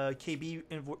KB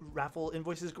raffle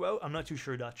invoices go out? I'm not too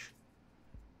sure, Dutch.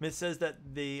 Myth says that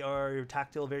they are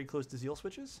tactile, very close to Zeal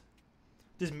switches.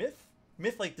 Does Myth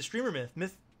like the streamer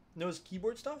Myth knows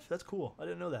keyboard stuff? That's cool. I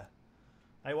didn't know that.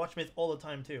 I watch Myth all the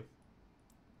time too.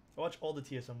 I watch all the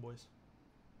TSM boys.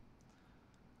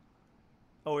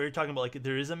 Oh, you're talking about like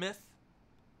there is a Myth?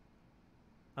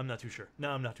 I'm not too sure.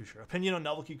 No, I'm not too sure. Opinion on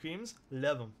novelty creams?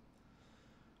 Love them.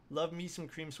 Love me some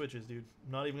cream switches, dude.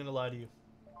 I'm not even gonna lie to you.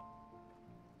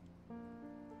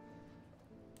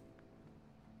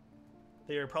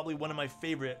 They are probably one of my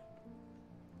favorite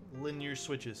linear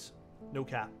switches. No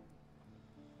cap.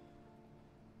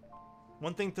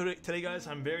 One thing today, guys,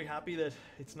 I'm very happy that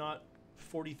it's not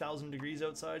 40,000 degrees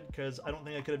outside, because I don't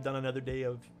think I could have done another day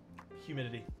of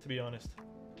humidity, to be honest.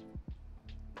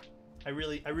 I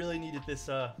really needed this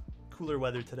cooler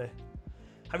weather today.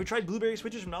 Have you tried blueberry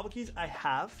switches from Novelkeys? I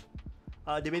have.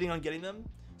 Debating on getting them.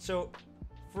 So,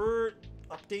 for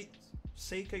update's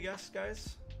sake, I guess,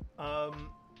 guys, I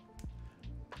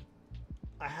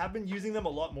have been using them a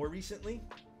lot more recently,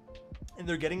 and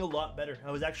they're getting a lot better.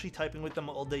 I was actually typing with them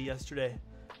all day yesterday,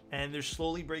 and they're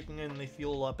slowly breaking in, and they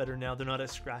feel a lot better now. They're not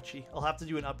as scratchy. I'll have to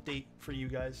do an update for you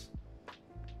guys.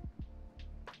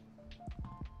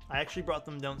 I actually brought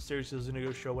them downstairs because I was going to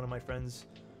go show one of my friends.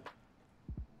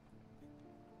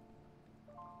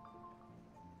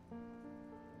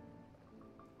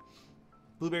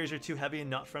 Blueberries are too heavy and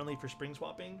not friendly for spring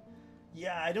swapping.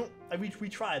 Yeah, we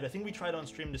tried. I think we tried on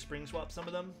stream to spring swap some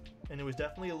of them, and it was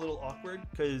definitely a little awkward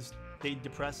because they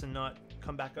depress and not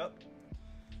come back up.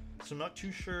 So I'm not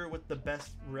too sure what the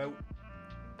best route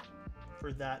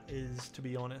for that is, to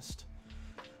be honest.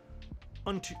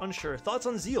 Unsure. Thoughts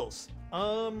on Zeals?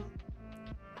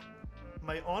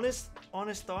 My honest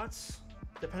thoughts,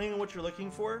 depending on what you're looking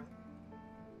for,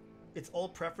 it's all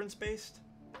preference based.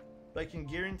 But I can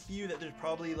guarantee you that there's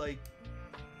probably like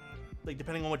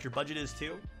depending on what your budget is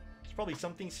too, it's probably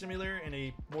something similar in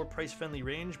a more price-friendly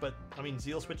range. But I mean,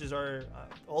 Zeal switches are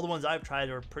all the ones I've tried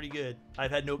are pretty good. I've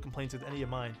had no complaints with any of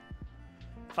mine.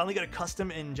 Finally got a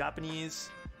custom in Japanese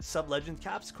sub-legend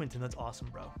caps. Quentin, that's awesome,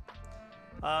 bro.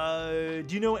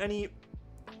 Do you know any,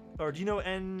 or do you know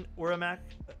when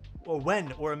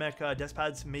Oramek desk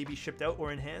pads may be shipped out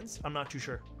or in hands? I'm not too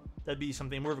sure. That'd be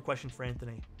something more of a question for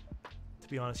Anthony, to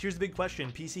be honest. Here's the big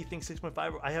question: PC thinks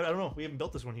 6.5. I don't know. We haven't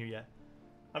built this one here yet.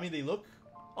 I mean, they look.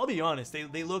 I'll be honest.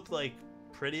 They look like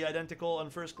pretty identical on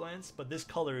first glance, but this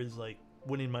color is like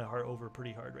winning my heart over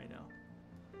pretty hard right now.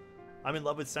 I'm in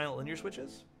love with silent linear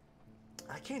switches.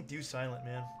 I can't do silent,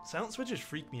 man. Silent switches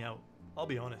freak me out. I'll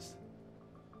be honest.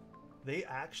 They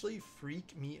actually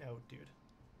freak me out, dude.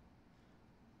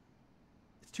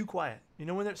 It's too quiet. You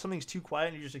know when something's too quiet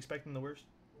and you're just expecting the worst?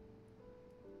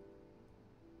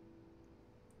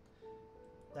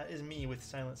 That is me with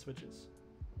silent switches.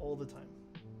 All the time.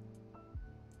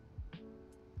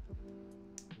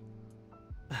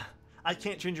 I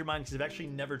can't change your mind because I've actually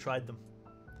never tried them.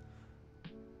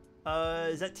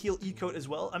 Is that teal E-coat as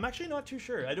well? I'm actually not too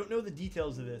sure. I don't know the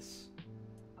details of this.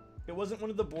 It wasn't one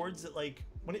of the boards that, like,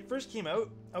 when it first came out,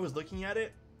 I was looking at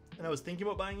it and I was thinking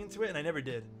about buying into it and I never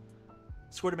did.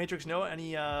 Square to Matrix, no?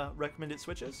 Any recommended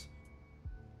switches?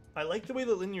 I like the way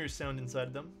the linears sound inside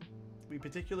of them. We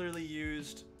particularly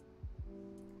used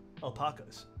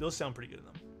alpacas. Those sound pretty good in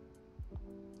them.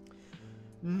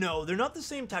 No, they're not the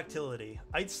same tactility.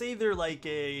 I'd say they're like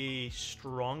a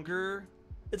stronger...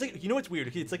 It's like, you know what's weird?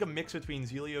 Okay, it's like a mix between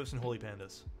Zelios and Holy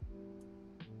Pandas.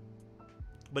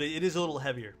 But it is a little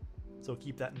heavier. So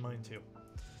keep that in mind too.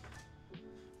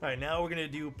 Alright, now we're going to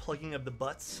do plugging of the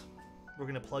butts. We're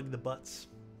going to plug the butts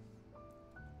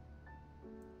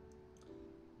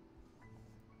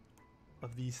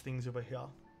of these things over here.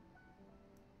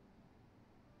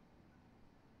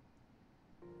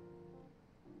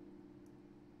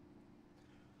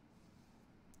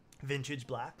 Vintage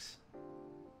blacks.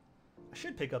 I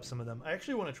should pick up some of them. I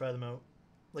actually want to try them out,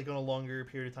 like on a longer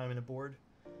period of time in a board.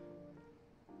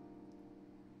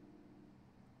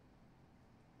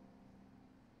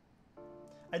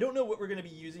 I don't know what we're going to be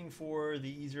using for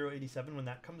the E087 when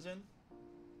that comes in.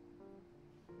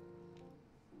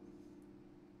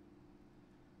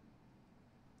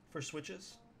 For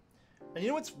switches. And you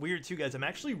know what's weird too, guys? I'm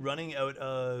actually running out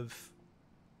of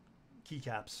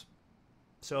keycaps.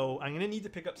 So I'm going to need to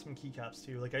pick up some keycaps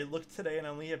too. Like I looked today and I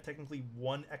only have technically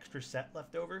one extra set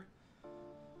left over.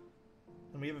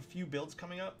 And we have a few builds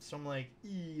coming up. So I'm like,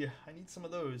 I need some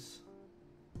of those.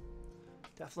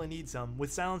 Definitely need some.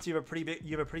 With silence, you have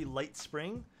a pretty light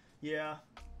spring. Yeah.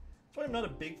 That's why I'm not a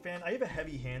big fan. I have a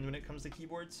heavy hand when it comes to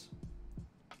keyboards.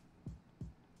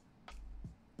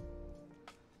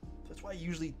 That's why I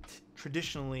usually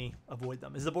traditionally avoid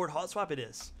them. Is the board hot swap? It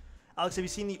is. Alex, have you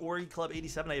seen the Ori Club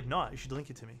 87? I have not. You should link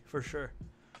it to me, for sure.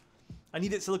 I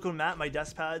need it silicone matte. My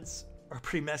desk pads are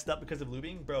pretty messed up because of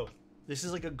lubing. Bro, this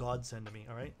is like a godsend to me,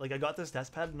 alright? Like, I got this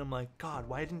desk pad, and I'm like, God,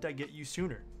 why didn't I get you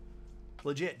sooner?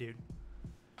 Legit, dude.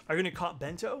 Are you going to cop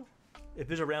Bento? If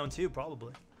there's a round two,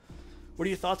 probably. What are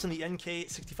your thoughts on the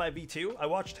Key65 V2? I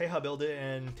watched Teja build it,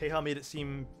 and Teja made it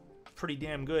seem pretty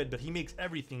damn good, but he makes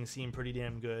everything seem pretty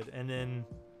damn good, and then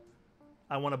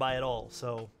I want to buy it all,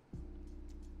 so...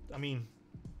 I mean,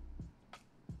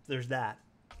 there's that.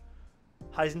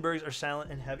 Heisenbergs are silent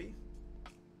and heavy.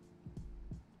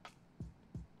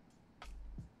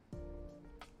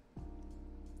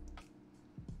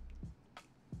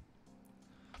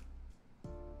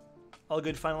 All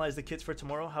good. Finalize the kits for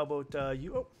tomorrow. How about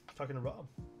you? Oh, talking to Rob.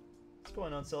 What's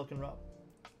going on, Silicon Rob?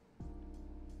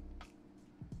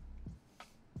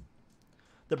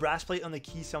 The brass plate on the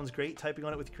key sounds great. Typing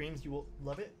on it with creams, you will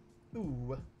love it.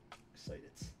 Ooh,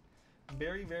 excited.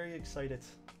 Very, very excited.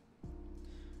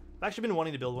 I've actually been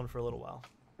wanting to build one for a little while.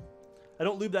 I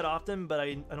don't lube that often, but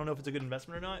I don't know if it's a good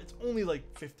investment or not. It's only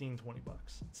like 15, 20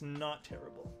 bucks. It's not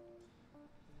terrible.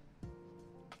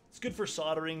 It's good for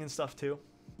soldering and stuff too.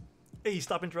 Hey,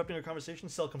 stop interrupting our conversation.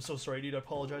 Silk, I'm so sorry, dude. I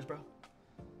apologize, bro.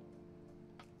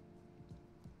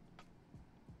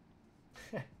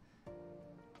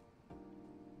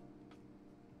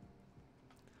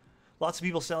 Lots of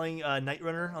people selling Night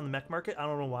Runner on the mech market. I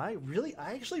don't know why. Really?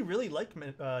 I actually really like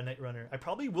Night Runner. I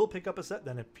probably will pick up a set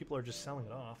then if people are just selling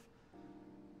it off.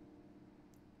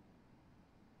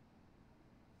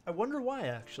 I wonder why,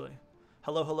 actually.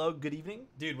 Hello, hello. Good evening.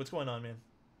 Dude, what's going on, man?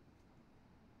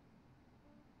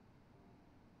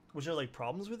 Was there, like,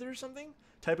 problems with it or something?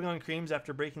 Typing on creams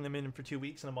after breaking them in for 2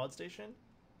 weeks in a mod station?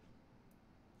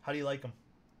 How do you like them?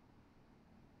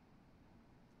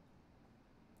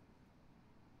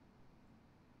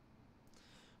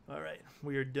 Alright,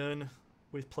 we are done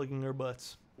with plugging our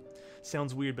butts.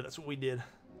 Sounds weird, but that's what we did.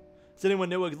 Does anyone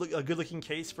know a good-looking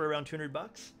case for around 200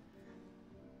 bucks?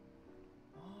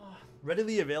 Oh,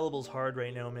 readily available is hard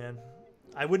right now, man.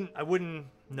 I wouldn't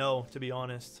know, to be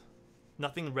honest.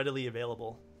 Nothing readily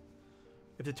available.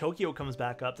 If the Tokyo comes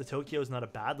back up, the Tokyo is not a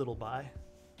bad little buy,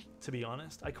 to be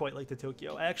honest. I quite like the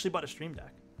Tokyo. I actually bought a Stream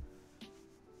Deck.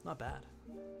 Not bad.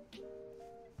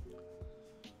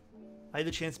 I had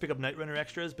the chance to pick up Night Runner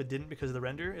extras, but didn't because of the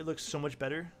render. It looks so much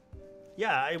better.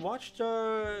 Yeah, I watched,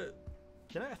 I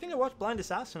think I watched Blind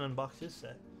Assassin unbox his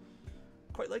set.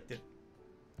 Quite liked it.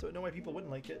 Don't know why people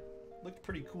wouldn't like it. Looked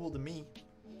pretty cool to me.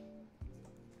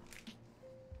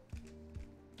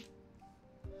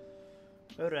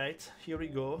 Alright, here we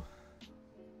go.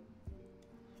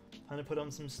 Time to put on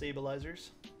some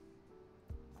stabilizers.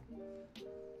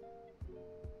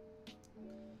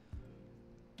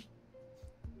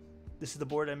 This is the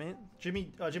board I'm in.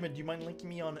 Jimmy, do you mind linking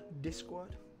me on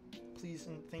Discord? Please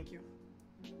and thank you.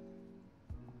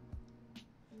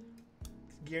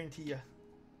 Guarantee ya,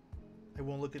 I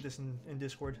won't look at this in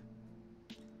Discord.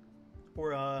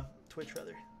 Or Twitch,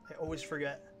 rather. I always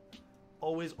forget.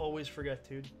 Always forget,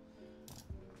 dude.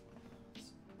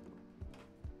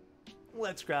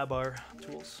 Let's grab our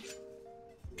tools.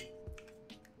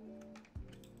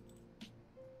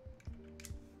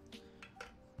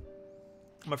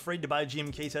 I'm afraid to buy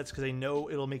GMK sets because I know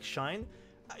it'll make shine.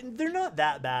 They're not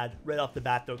that bad right off the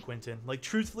bat though, Quentin. Like,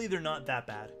 truthfully, they're not that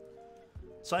bad.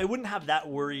 So I wouldn't have that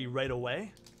worry right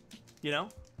away, you know?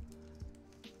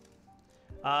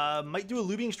 Might do a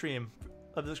lubing stream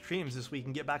of those creams this week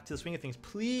and get back to the swing of things.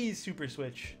 Please, Super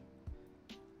Switch.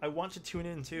 I want to tune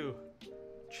in too.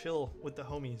 Chill with the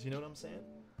homies, you know what I'm saying?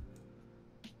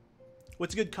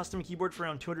 What's a good custom keyboard for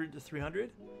around 200 to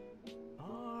 300?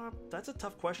 That's a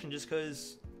tough question just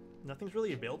because nothing's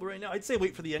really available right now. I'd say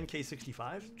wait for the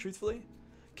Key65, truthfully.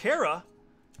 Kara,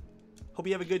 hope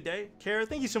you have a good day. Kara,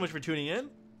 thank you so much for tuning in.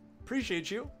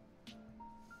 Appreciate you.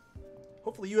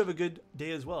 Hopefully you have a good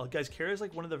day as well. Guys, Kara's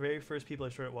like one of the very first people I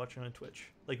started watching on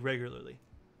Twitch, like regularly.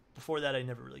 Before that, I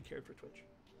never really cared for Twitch.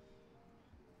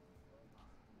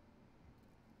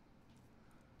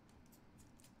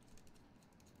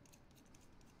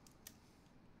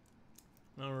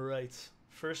 All right.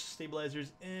 First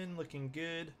stabilizers in, looking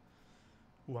good.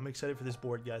 Ooh, I'm excited for this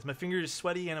board, guys. My finger is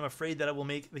sweaty, and I'm afraid that I will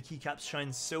make the keycaps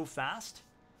shine so fast.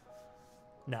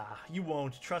 Nah, you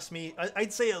won't. Trust me.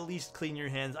 I'd say at least clean your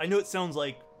hands. I know it sounds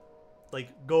like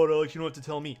go to, like, you don't have to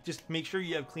tell me. Just make sure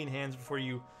you have clean hands before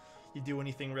you do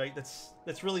anything, right?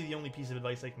 That's really the only piece of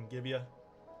advice I can give you.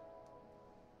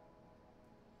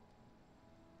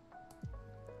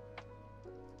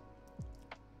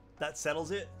 That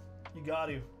settles it. You got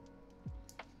to.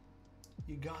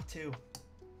 You got to.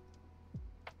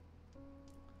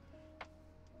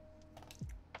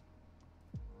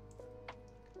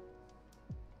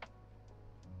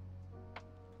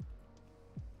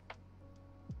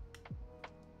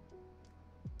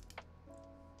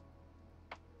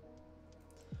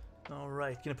 All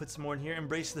right, gonna put some more in here.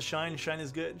 Embrace the shine. Shine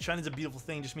is good. Shine is a beautiful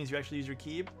thing. Just means you actually use your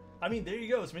key. I mean, there you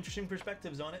go. Some interesting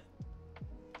perspectives on it.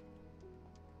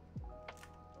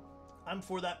 I'm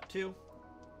for that too.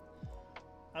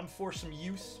 I'm for some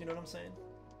use, you know what I'm saying?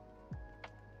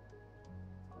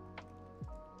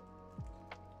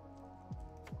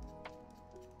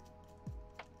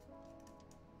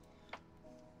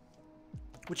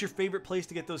 What's your favorite place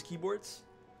to get those keyboards?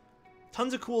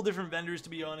 Tons of cool different vendors, to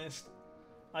be honest.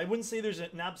 I wouldn't say there's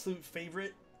an absolute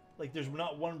favorite. Like, there's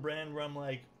not one brand where I'm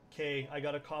like, okay, I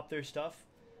gotta cop their stuff.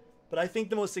 But I think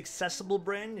the most accessible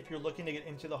brand, if you're looking to get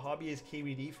into the hobby, is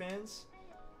KVD fans.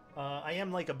 I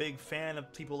am like a big fan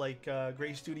of people like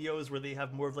Gray Studios, where they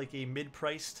have more of like a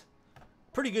mid-priced,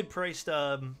 pretty good priced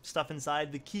stuff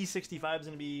inside. The Key65 is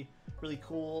going to be really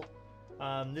cool.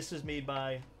 This is made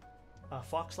by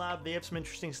Fox Lab. They have some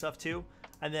interesting stuff too.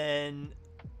 And then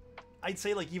I'd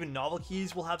say like even Novel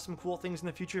Keys will have some cool things in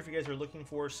the future if you guys are looking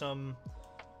for some,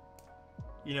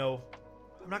 you know,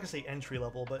 I'm not gonna say entry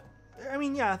level, but I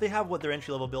mean, yeah, they have what their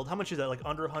entry level build. How much is that? Like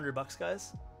under $100,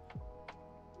 guys,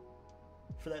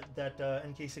 for that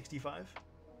NK65.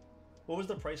 What was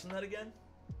the price on that again?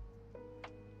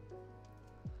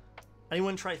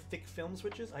 Anyone try thick film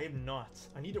switches? I have not.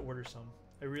 I need to order some.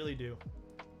 I really do.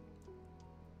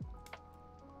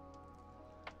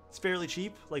 It's fairly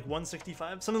cheap, like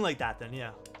 $165, something like that. Then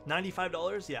yeah,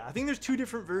 $95. Yeah, I think there's two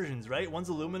different versions, right? One's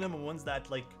aluminum and one's that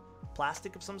like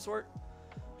plastic of some sort.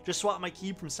 Just swapped my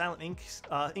key from Silent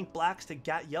Ink Blacks to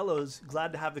Gat Yellows.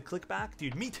 Glad to have the click back.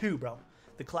 Dude, me too, bro.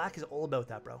 The clack is all about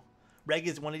that, bro. Reg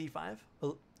is 185.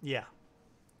 Yeah.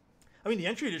 I mean, the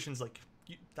entry edition's like,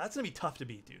 that's going to be tough to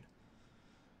beat, dude.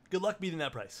 Good luck beating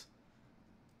that price.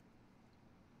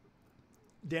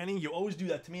 Danny, you always do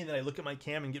that to me, and then I look at my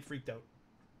cam and get freaked out.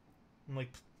 I'm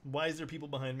like, why is there people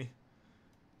behind me?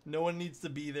 No one needs to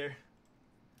be there.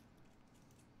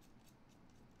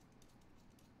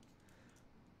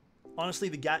 Honestly,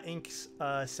 the Gat inks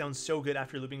sound so good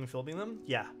after looping and filming them.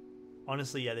 Yeah.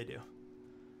 Honestly, yeah, they do.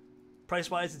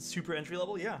 Price-wise, it's super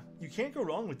entry-level. Yeah, you can't go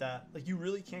wrong with that. Like, you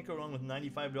really can't go wrong with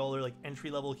 $95, like,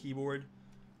 entry-level keyboard.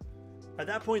 At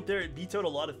that point there, it beats out a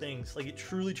lot of things. Like, it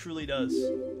truly, truly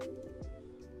does.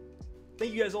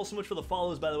 Thank you guys all so much for the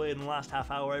follows, by the way, in the last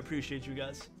half hour. I appreciate you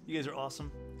guys. You guys are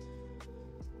awesome.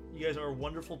 You guys are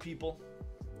wonderful people.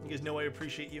 You guys know I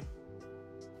appreciate you.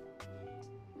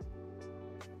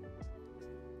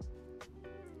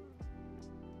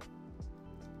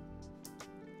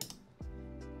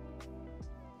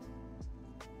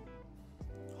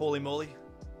 Holy moly.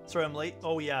 Sorry I'm late.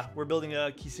 Oh yeah, we're building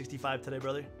a Key65 today,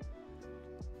 brother.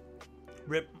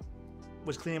 Rip.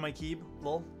 Was cleaning my key.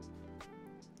 Lol.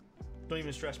 Don't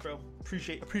even stress, bro.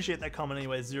 Appreciate that comment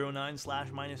anyway.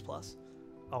 09/-.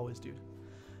 Always, dude.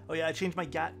 Oh yeah, I changed my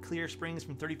GAT clear springs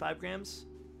from 35 grams.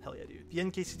 Hell yeah, dude. The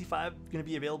NK65 gonna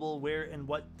be available where and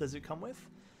what does it come with?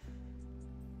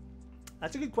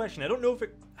 That's a good question. I don't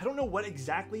know what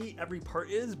exactly every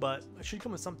part is, but it should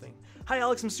come with something. Hi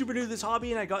Alex, I'm super new to this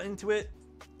hobby and I got into it.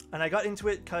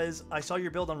 Because I saw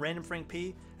your build on Random Frank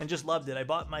P and just loved it. I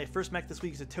bought my first mech this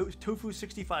week. It's a Tofu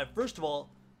 65. First of all,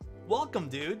 welcome,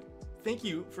 dude. Thank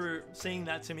you for saying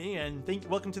that to me, and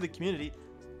welcome to the community.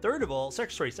 Second of all,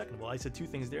 I said two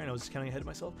things there and I was just counting ahead of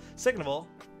myself. Second of all,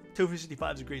 Tofu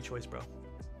 65 is a great choice, bro.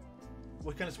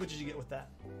 What kind of switches you get with that?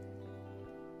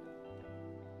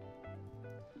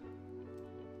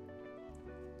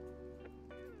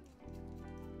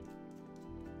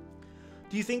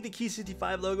 Do you think the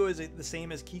Key65 logo is the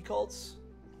same as key cults?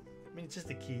 I mean, it's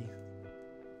just a key.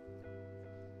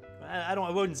 I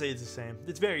wouldn't say it's the same.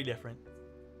 It's very different.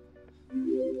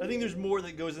 I think there's more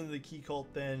that goes into the key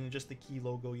cult than just the key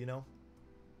logo, you know?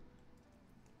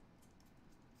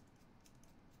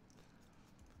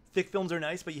 Thick films are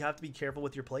nice, but you have to be careful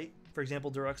with your plate. For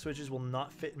example, Durock switches will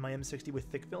not fit in my M60 with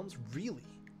thick films. Really?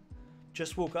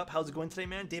 Just woke up. How's it going today,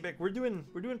 man? Daybeck, we're doing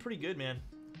pretty good, man.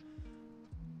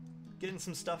 Getting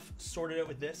some stuff sorted out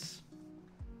with this.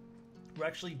 We're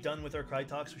actually done with our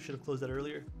Krytox. We should have closed that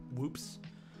earlier. Whoops.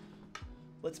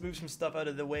 Let's move some stuff out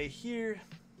of the way here.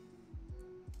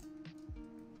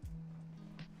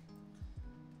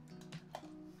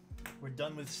 We're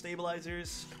done with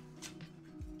stabilizers.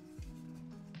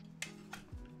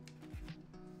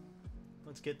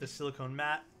 Let's get the silicone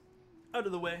mat out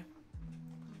of the way.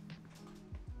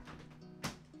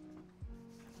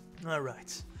 All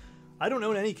right. I don't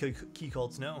own any key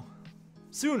cults, no.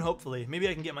 Soon, hopefully. Maybe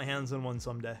I can get my hands on one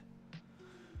someday.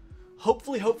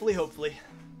 Hopefully, hopefully, hopefully.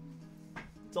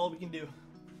 That's all we can do.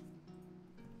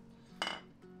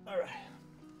 All right.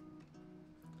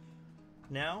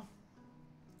 Now,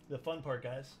 the fun part,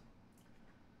 guys.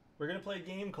 We're going to play a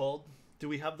game called Do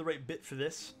We Have the Right Bit for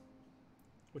This?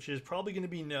 Which is probably going to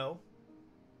be no.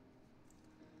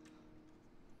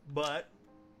 But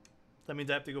that means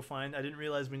I have to go find. I didn't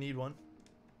realize we need one.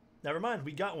 Never mind,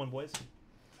 we got one, boys.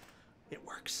 It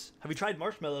works. Have you tried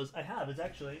marshmallows? I have. It's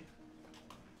actually...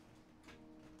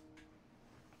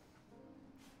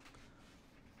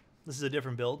 This is a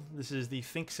different build. This is the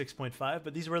Think 6.5,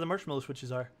 but these are where the marshmallow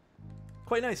switches are.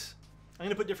 Quite nice. I'm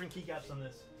going to put different keycaps on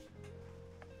this.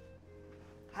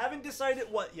 Haven't decided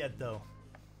what yet, though.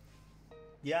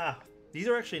 Yeah, these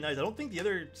are actually nice. I don't think the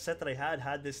other set that I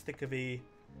had this thick of a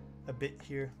bit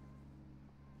here.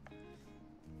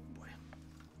 Boy.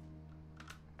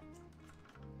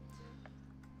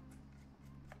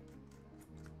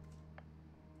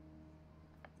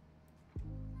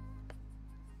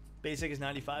 Basic is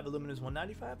 95, aluminum is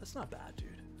 195. That's not bad, dude.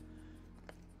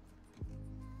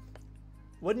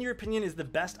 What, in your opinion, is the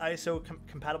best ISO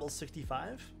compatible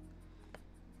 65?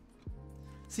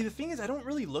 See, the thing is, I don't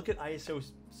really look at ISO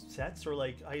sets or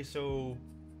like ISO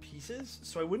pieces,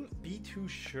 so I wouldn't be too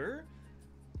sure.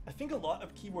 I think a lot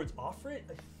of keyboards offer it.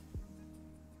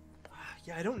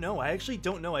 Yeah, I don't know. I actually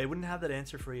don't know. I wouldn't have that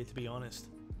answer for you, to be honest.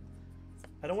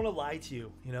 I don't want to lie to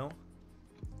you, you know?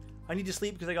 I need to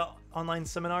sleep because I got online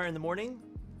seminar in the morning.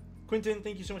 Quentin,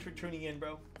 thank you so much for tuning in,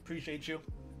 bro. Appreciate you.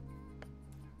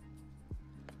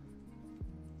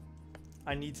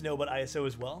 I need to know about ISO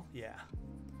as well. Yeah.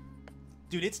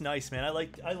 Dude, it's nice, man. I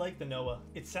like the Noah.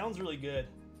 It sounds really good.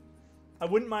 I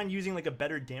wouldn't mind using like a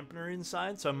better dampener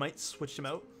inside, so I might switch them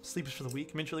out. Sleepers for the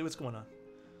week. Mintrily, what's going on?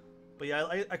 But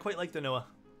yeah, I quite like the Noah.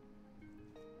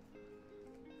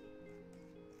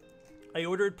 I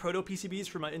ordered proto PCBs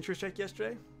for my interest check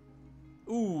yesterday.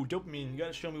 Ooh, dopamine. You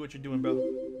gotta show me what you're doing, bro.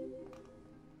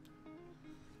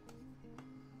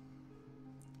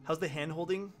 How's the hand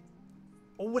holding?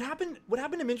 Oh, what happened? What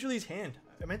happened to Mintrely's hand?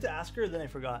 I meant to ask her, then I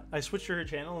forgot. I switched to her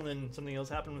channel, and then something else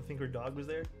happened. I think her dog was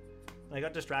there. And I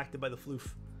got distracted by the floof.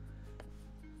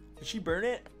 Did she burn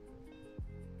it?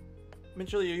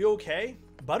 Mintrely, are you okay?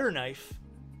 Butter knife?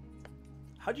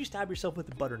 How'd you stab yourself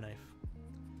with a butter knife?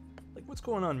 Like, what's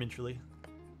going on, Mintrely?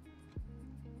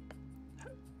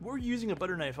 We're using a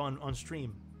butter knife on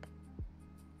stream.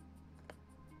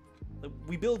 Like,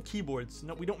 we build keyboards.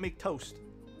 No, we don't make toast.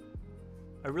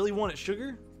 I really wanted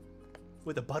sugar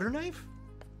with a butter knife?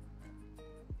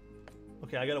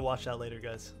 Okay, I gotta watch that later,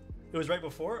 guys. It was right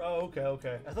before? Oh,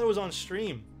 okay. I thought it was on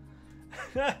stream.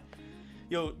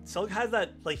 Yo, Selk has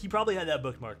that, like, he probably had that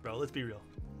bookmark, bro. Let's be real.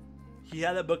 He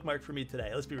had that bookmark for me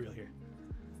today. Let's be real here.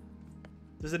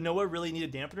 Does the Noah really need a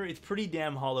dampener? It's pretty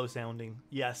damn hollow sounding.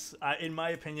 Yes, in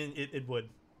my opinion, it would.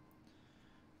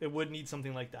 It would need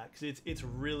something like that, because it's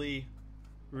really,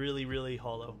 really, really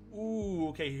hollow. Ooh,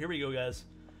 okay, here we go, guys.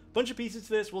 Bunch of pieces to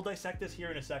this. We'll dissect this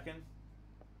here in a second.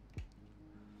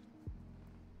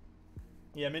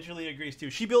 Yeah, Mintrely agrees too.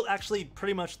 She built actually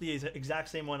pretty much the exact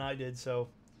same one I did, so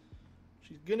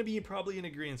she's gonna be probably in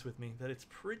agreement with me that it's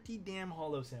pretty damn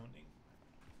hollow sounding.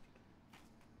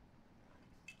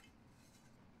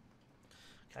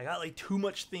 I got like too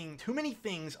many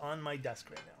things on my desk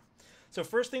right now. So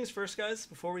first things first, guys,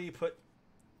 before we put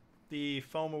the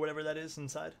foam or whatever that is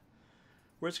inside,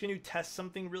 we're just going to test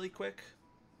something really quick.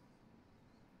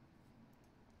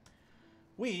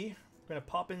 We are going to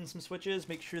pop in some switches,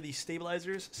 make sure these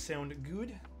stabilizers sound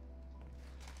good.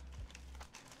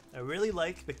 I really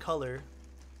like the color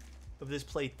of this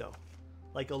plate though,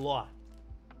 like a lot.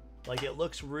 Like it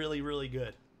looks really, really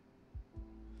good.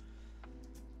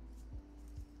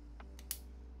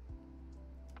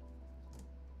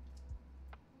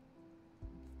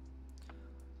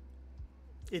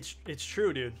 It's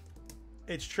true, dude.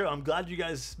 It's true. I'm glad you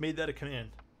guys made that a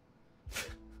command.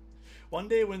 One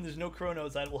day when there's no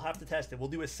chronos, I will have to test it. We'll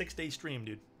do a 6-day stream,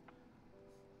 dude.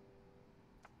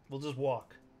 We'll just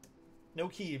walk. No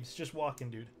keeps, just walking,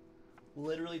 dude.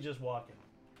 Literally just walking.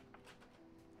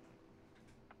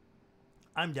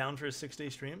 I'm down for a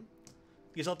 6-day stream.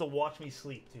 You guys have to watch me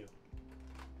sleep, too.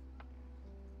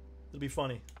 It'll be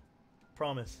funny.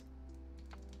 Promise.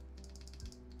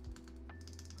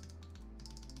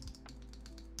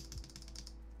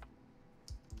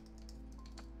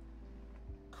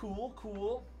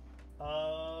 Cool.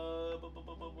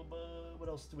 What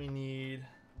else do we need?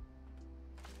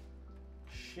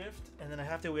 Shift, and then I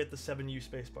have to wait the 7U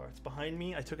spacebar. It's behind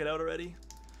me. I took it out already.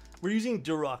 We're using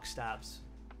Durock Stabs.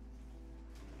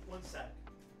 One sec.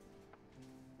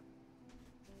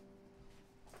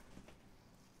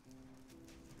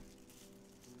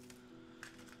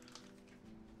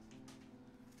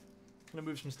 I'm gonna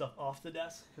move some stuff off the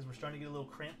desk because we're starting to get a little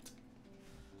cramped.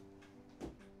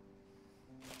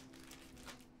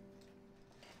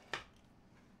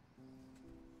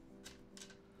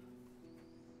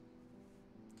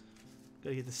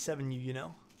 Gotta get the 7U, you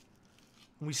know?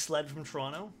 When we sled from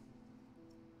Toronto.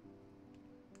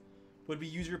 Would we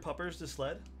use your puppers to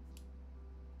sled?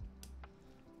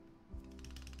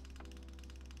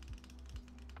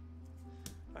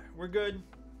 Alright, we're good.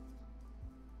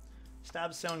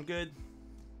 Stabs sound good.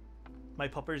 My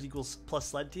puppers equals plus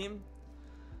sled team.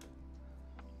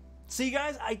 See,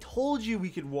 guys, I told you we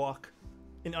could walk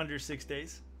in under 6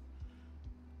 days.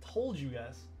 Told you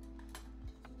guys.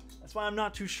 That's why I'm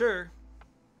not too sure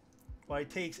why it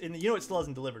takes, and you know it still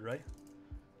hasn't delivered, right?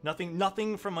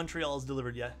 Nothing from Montreal is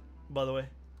delivered yet, by the way.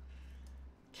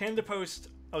 Canada Post,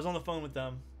 I was on the phone with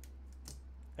them,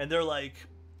 and they're like,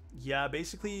 Yeah,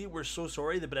 basically, we're so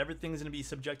sorry, but everything's going to be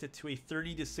subjected to a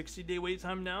 30 to 60 day wait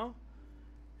time now.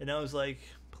 And I was like,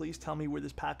 please tell me where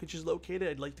this package is located.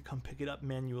 I'd like to come pick it up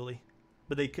manually.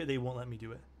 But they won't let me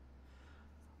do it.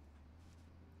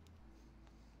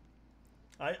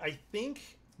 I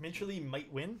think Minterly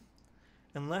might win.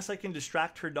 Unless I can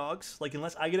distract her dogs. Like,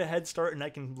 unless I get a head start and I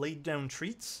can lay down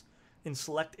treats in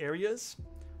select areas.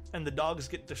 And the dogs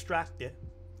get distracted.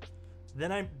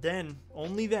 Then,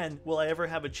 only then, will I ever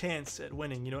have a chance at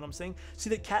winning. You know what I'm saying? See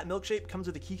that cat milkshake comes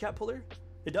with a keycap puller?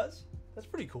 It does? That's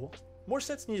pretty cool. More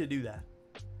sets need to do that.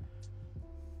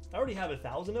 I already have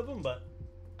 1,000 of them, but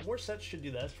more sets should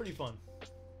do that. It's pretty fun.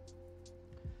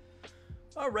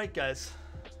 Alright, guys.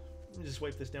 Let me just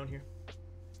wipe this down here.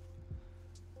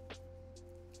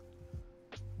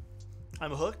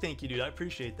 I'm hooked. Thank you, dude. I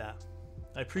appreciate that.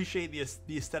 I appreciate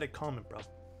the aesthetic comment, bro.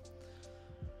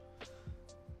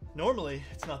 Normally,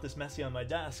 it's not this messy on my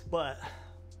desk, but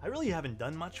I really haven't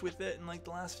done much with it in like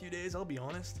the last few days, I'll be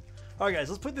honest. Alright guys,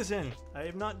 let's put this in. I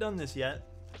have not done this yet.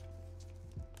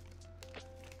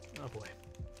 Oh boy.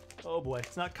 Oh boy,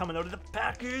 it's not coming out of the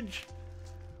package.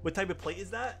 What type of plate is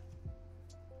that?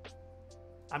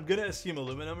 I'm gonna assume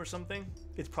aluminum or something.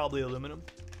 It's probably aluminum.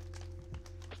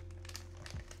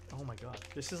 Oh my god,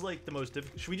 this is like the most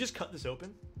difficult. Should we just cut this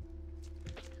open?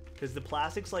 Because the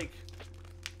plastic's like...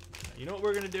 You know what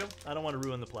we're gonna do? I don't want to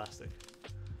ruin the plastic.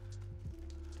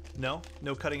 No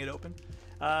cutting it open.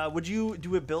 Would you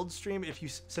do a build stream if you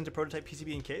sent a prototype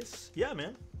PCB in case? Yeah,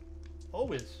 man.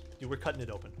 Always. Dude, we're cutting it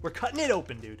open. We're cutting it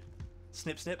open, dude.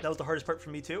 Snip, snip. That was the hardest part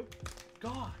for me too.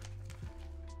 God.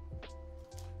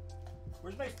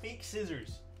 Where's my fake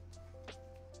scissors?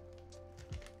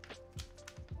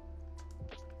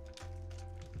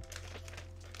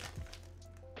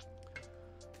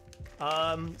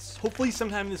 Hopefully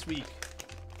sometime this week.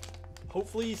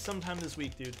 Hopefully sometime this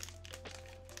week, dude.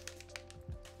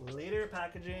 Later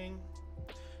packaging.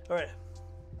 All right.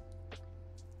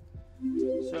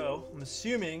 So I'm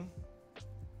assuming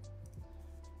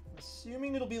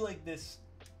it'll be like this,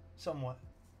 somewhat.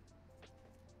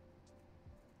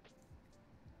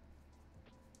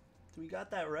 Do we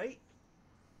got that right?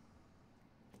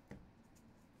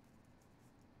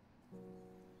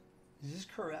 Is this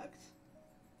correct?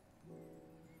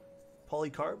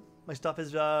 Polycarb. My stuff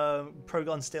is probably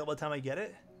gone stale by the time I get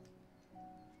it.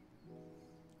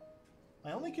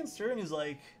 My only concern is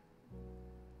like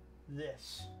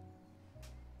this.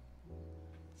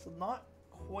 It's not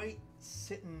quite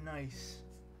sitting nice.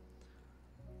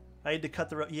 I had to cut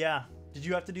the yeah. Did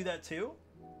you have to do that too?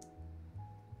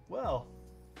 Well,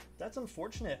 that's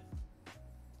unfortunate.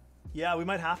 Yeah, we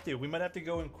might have to. We might have to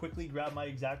go and quickly grab my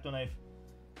X-Acto knife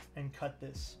and cut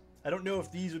this. I don't know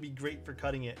if these would be great for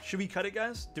cutting it. Should we cut it,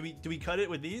 guys? Do we cut it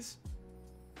with these?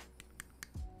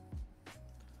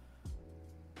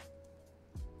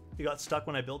 It got stuck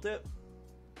when I built it.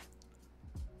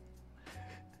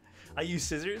 I use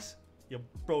scissors. Yo,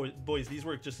 bro, boys, these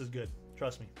work just as good.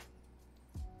 Trust me.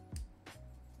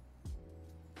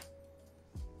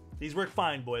 These work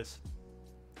fine, boys.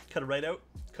 Cut it right out.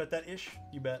 Cut that ish.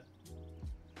 You bet.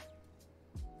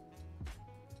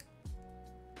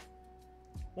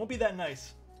 Won't be that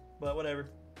nice, but whatever.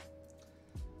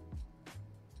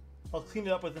 I'll clean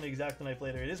it up with an X-Acto knife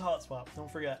later. It is hot swap,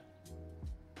 don't forget.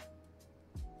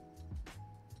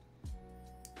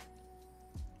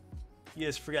 You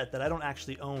guys forget that I don't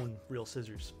actually own real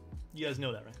scissors. You guys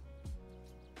know that, right?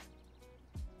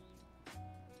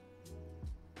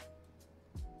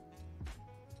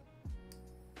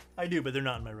 I do, but they're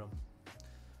not in my room.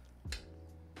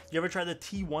 You ever try the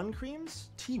T1 creams?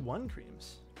 T1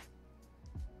 creams?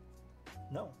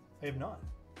 No, I have not.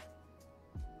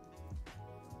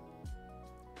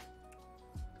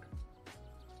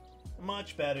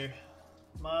 Much better.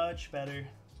 Much better.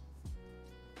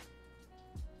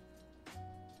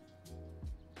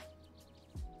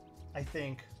 I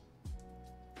think.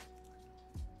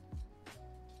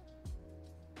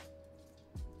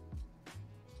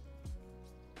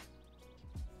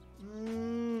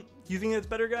 Do you think that's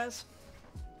better, guys?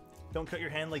 Don't cut your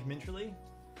hand like Minterly.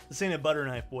 This ain't a butter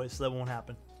knife, boys, so that won't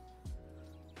happen.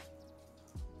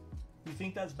 You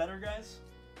think that's better, guys?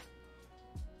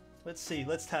 Let's see.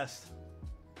 Let's test.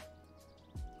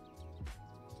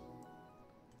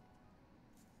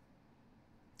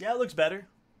 Yeah, it looks better.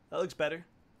 That looks better.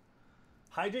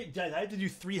 Hydrate, guys. I had to do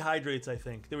 3 hydrates, I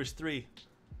think. There was 3.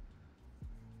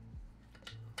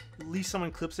 At least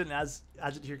someone clips it and adds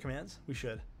it to your commands. We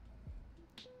should.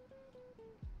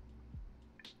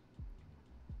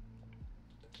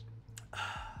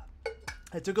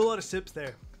 I took a lot of sips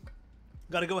there.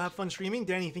 Gotta go have fun streaming.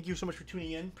 Danny, thank you so much for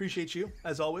tuning in. Appreciate you,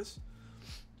 as always.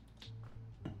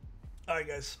 All right,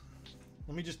 guys.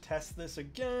 Let me just test this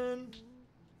again.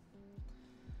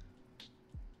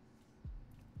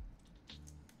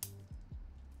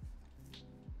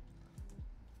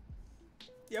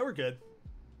 Yeah, we're good.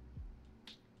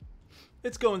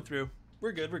 It's going through.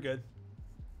 We're good. We're good.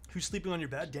 Who's sleeping on your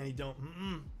bed? Danny, don't.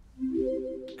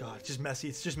 God, it's just messy.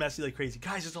 It's just messy like crazy.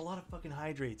 Guys, there's a lot of fucking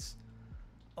hydrates.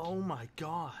 Oh my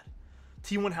god.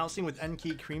 T1 housing with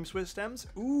NK cream Swiss stems.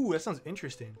 Ooh, that sounds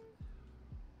interesting.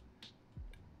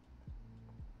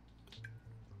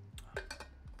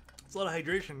 It's a lot of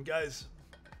hydration, guys.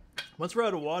 Once we're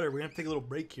out of water, we're gonna have to take a little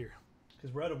break here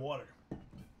because we're out of water.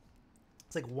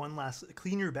 It's like one last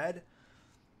clean your bed.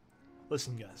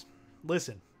 Listen, guys.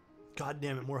 Listen. God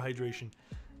damn it, more hydration.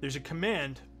 There's a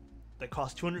command that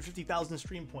costs 250,000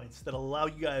 stream points that'll allow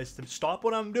you guys to stop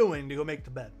what I'm doing to go make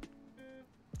the bed.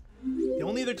 The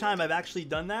only other time I've actually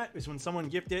done that is when someone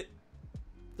gifted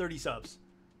 30 subs.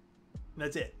 And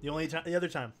that's it. The other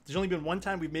time. There's only been one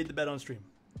time we've made the bed on stream.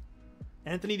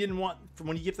 Anthony didn't want, from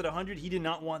when he gifted 100, he did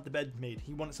not want the bed made.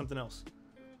 He wanted something else.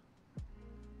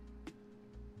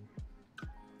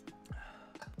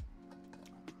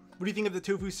 What do you think of the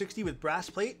Tofu 60 with brass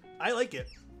plate? I like it.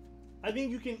 I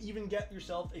think you can even get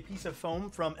yourself a piece of foam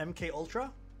from MK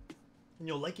Ultra and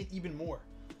you'll like it even more.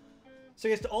 So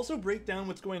I guess to also break down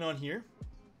what's going on here,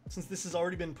 since this has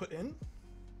already been put in,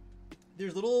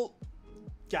 there's little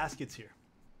gaskets here.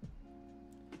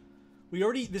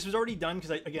 This was already done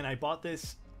because I bought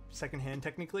this secondhand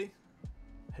technically.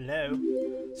 Hello.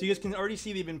 So you guys can already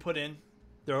see they've been put in.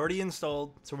 They're already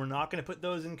installed, so we're not going to put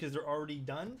those in because they're already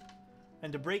done.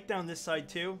 And to break down this side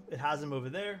too, it has them over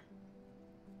there.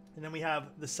 And then we have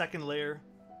the second layer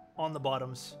on the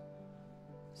bottoms.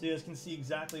 So you guys can see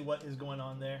exactly what is going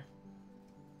on there.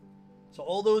 So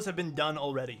all those have been done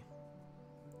already.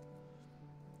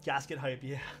 Gasket hype,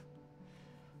 yeah.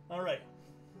 All right.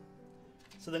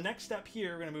 So the next step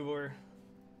here, we're going to move over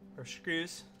our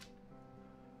screws.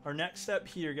 Our next step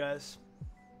here, guys,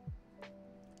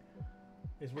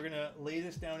 is we're going to lay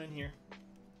this down in here.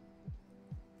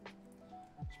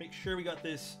 Just make sure we got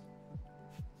this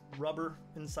rubber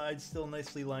inside still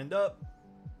nicely lined up.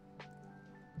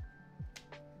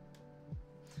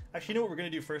 Actually, you know what we're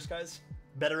going to do first, guys?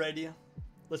 Better idea.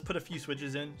 Let's put a few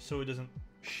switches in so it doesn't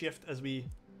shift as we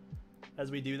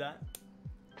do that.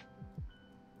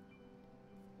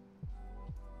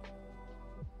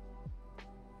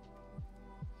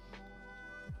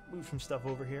 Move some stuff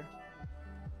over here.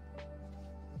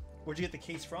 Where'd you get the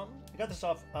case from? I got this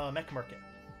off Mech Market.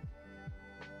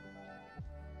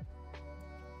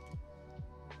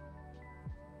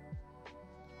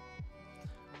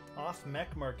 Off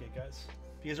Mech Market, guys.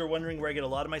 If you guys are wondering where I get a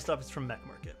lot of my stuff, it's from Mech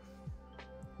Market.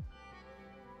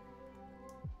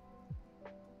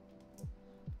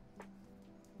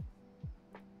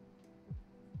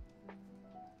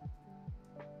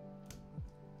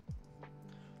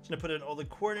 Just gonna put it in all the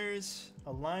corners,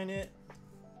 align it,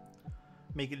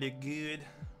 make it look good.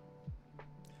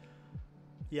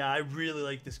 Yeah, I really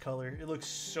like this color. It looks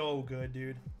so good,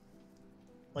 dude.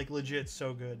 Like legit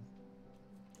so good.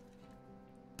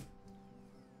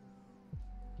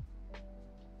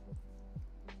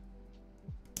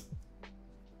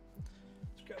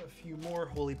 Let's grab a few more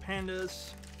Holy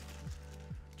Pandas.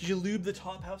 Did you lube the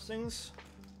top housings?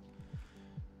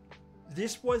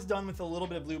 This was done with a little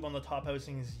bit of lube on the top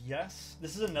housings, yes.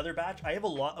 This is another batch. I have a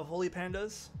lot of Holy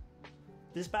Pandas.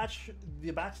 This batch,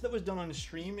 the batch that was done on the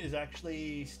stream is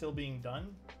actually still being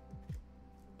done.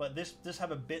 But this does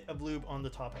have a bit of lube on the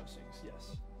top housings,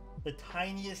 yes. The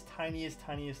tiniest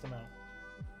amount.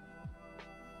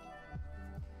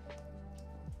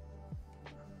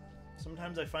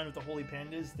 Sometimes I find with the Holy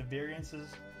Pandas, the variances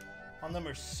on them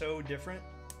are so different.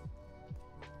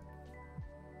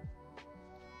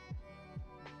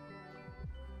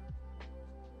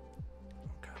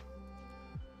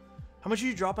 How much did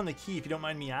you drop on the key, if you don't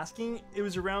mind me asking? It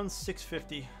was around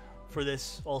 $650 for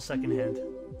this, all secondhand.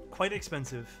 Quite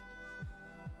expensive.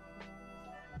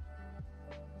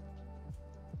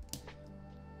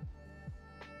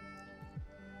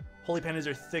 Holy Pandas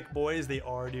are thick boys. They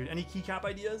are, dude. Any keycap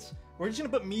ideas? We're just going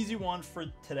to put Mizu on for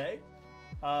today.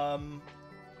 But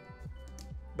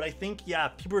I think, yeah,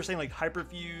 people are saying like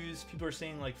hyperfuse. People are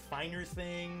saying like finer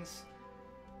things.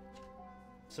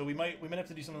 So we might have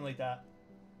to do something like that.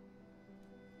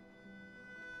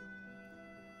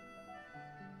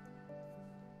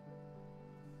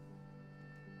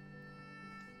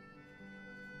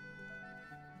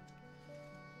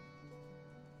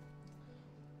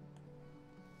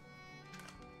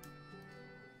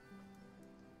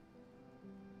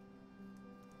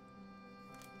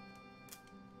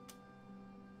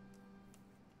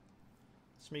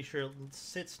 Just make sure it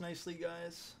sits nicely,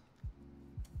 guys.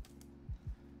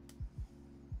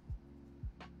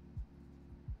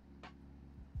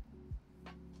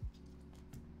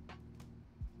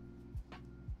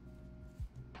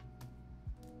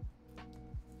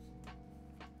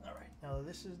 All right, now that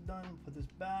this is done, put this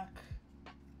back.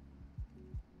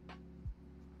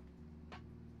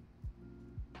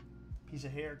 Piece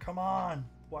of hair, come on.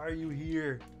 Why are you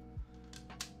here?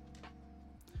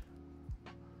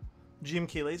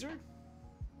 GMK laser?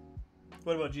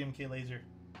 What about GMK laser?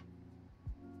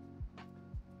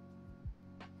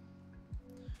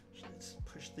 Let's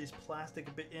push this plastic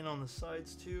a bit in on the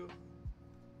sides too.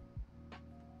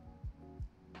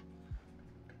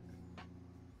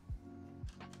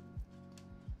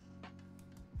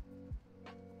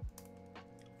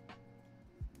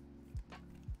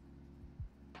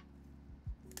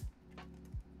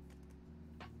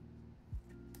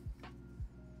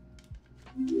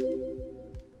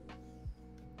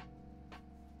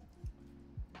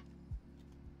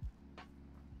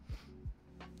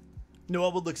 Noah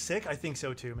would look sick? I think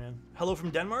so too, man. Hello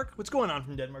from Denmark? What's going on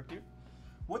from Denmark, dude?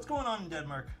 What's going on in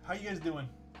Denmark? How you guys doing?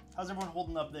 How's everyone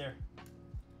holding up there?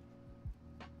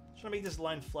 Trying to make this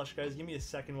line flush, guys. Give me a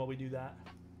second while we do that.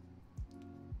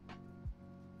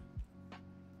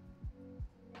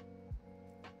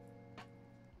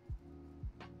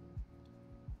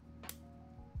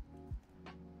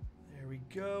 There we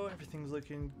go. Everything's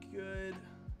looking good.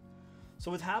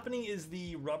 So what's happening is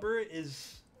the rubber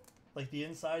is... like the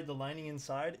inside, the lining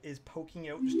inside is poking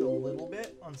out just a little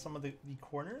bit on some of the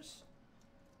corners.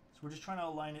 So we're just trying to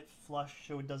align it flush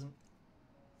so it doesn't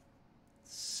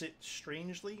sit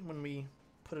strangely when we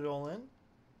put it all in.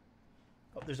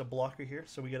 Oh, there's a blocker here,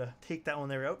 so we gotta take that one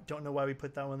there out. Don't know why we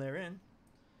put that one there in.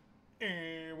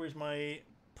 Where's my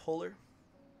puller?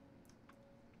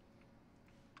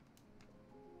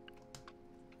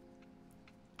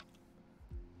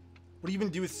 What do you even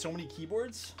do with so many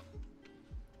keyboards?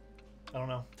 I don't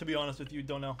know. To be honest with you,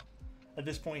 don't know. At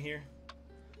this point here,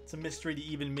 it's a mystery to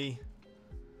even me.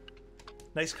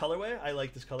 Nice colorway. I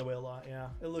like this colorway a lot. Yeah,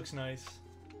 it looks nice.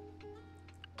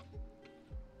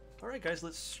 All right, guys,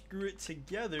 let's screw it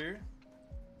together.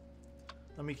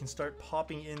 Then we can start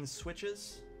popping in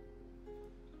switches.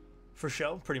 For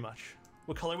show, pretty much.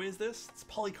 What colorway is this? It's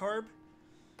polycarb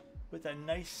with that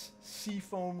nice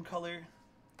seafoam color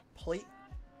plate.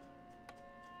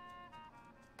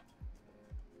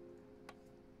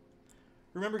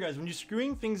 Remember, guys, when you're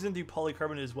screwing things into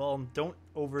polycarbonate as well, don't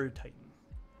over tighten.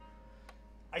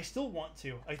 I still want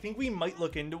to. I think we might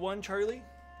look into one, Charlie.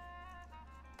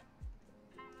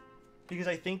 Because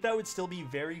I think that would still be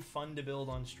very fun to build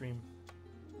on stream.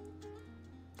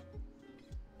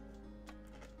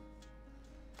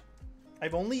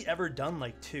 I've only ever done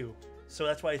like 2. So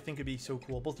that's why I think it'd be so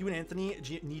cool. Both you and Anthony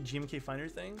need GMK Finder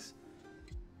things.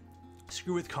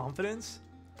 Screw with confidence.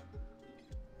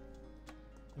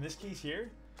 In this case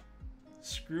here,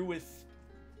 screw with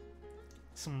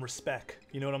some respect.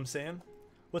 You know what I'm saying?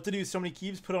 What to do? So many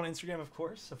keeps put on Instagram, of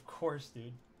course. Of course,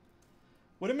 dude.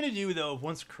 What I'm going to do, though,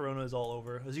 once Corona is all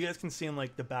over, as you guys can see in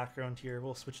like the background here,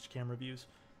 we'll switch to camera views.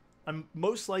 I'm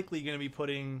most likely going to be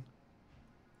putting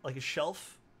like a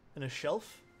shelf and a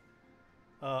shelf.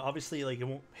 Obviously, like it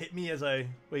won't hit me as I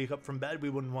wake up from bed. We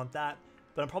wouldn't want that.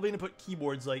 But I'm probably going to put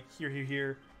keyboards like here, here,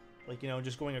 here. Like, you know,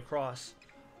 just going across.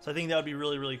 So I think that would be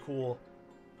really, really cool.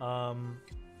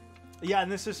 Yeah,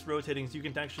 and this is rotating, so you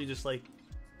can actually just like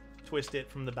twist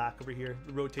it from the back over here.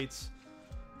 It rotates.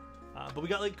 But we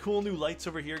got like cool new lights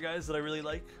over here, guys, that I really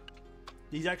like.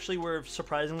 These actually were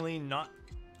surprisingly not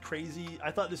crazy. I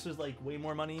thought this was like way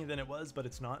more money than it was, but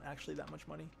it's not actually that much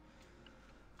money.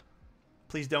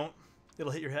 Please don't.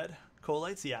 It'll hit your head. Coal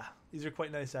lights, yeah. These are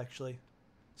quite nice, actually.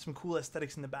 Some cool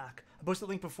aesthetics in the back. I posted a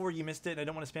link before, you missed it, and I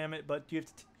don't want to spam it, but you have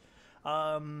to...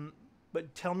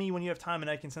 but tell me when you have time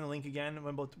and I can send a link again. What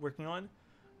I'm both working on.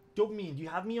 Dopamine, do you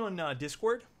have me on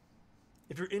Discord?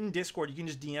 If you're in Discord, you can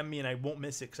just DM me and I won't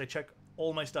miss it because I check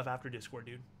all my stuff after Discord,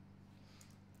 dude.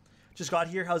 Just got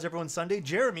here. How's everyone's Sunday?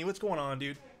 Jeremy, what's going on,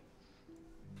 dude?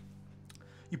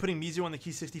 You putting Mizu on the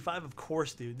Key65? Of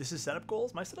course, dude. This is setup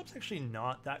goals. My setup's actually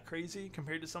not that crazy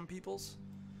compared to some people's.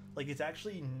 Like, it's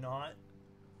actually not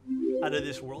out of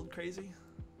this world crazy.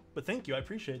 But thank you. I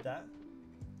appreciate that.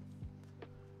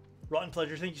 Rotten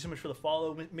Pleasure, thank you so much for the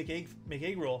follow.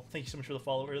 McEgg Roll, thank you so much for the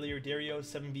follow earlier. Dario,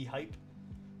 7B Hype.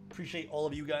 Appreciate all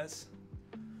of you guys.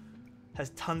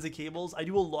 Has tons of cables. I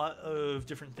do a lot of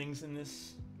different things in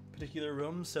this particular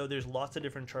room, so there's lots of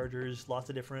different chargers, lots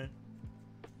of different...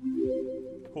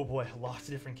 Oh boy, lots of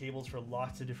different cables for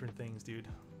lots of different things, dude.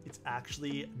 It's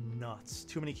actually nuts.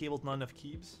 Too many cables, not enough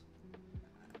keys.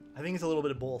 I think it's a little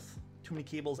bit of both. Too many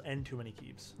cables and too many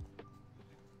keys.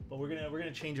 But we're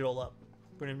gonna change it all up.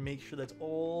 We're gonna make sure that's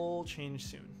all changed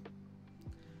soon.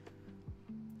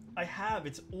 I have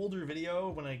its older video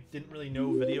when I didn't really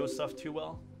know video stuff too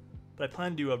well, but I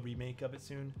plan to do a remake of it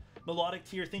soon. Melodic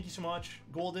Tier, thank you so much.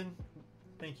 Golden,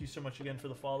 thank you so much again for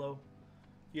the follow.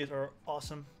 You guys are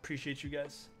awesome. Appreciate you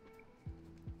guys.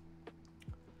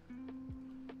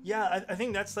 Yeah, I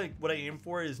think that's like what I aim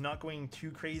for, is not going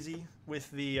too crazy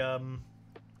with the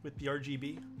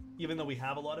RGB. Even though we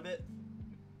have a lot of it,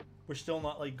 we're still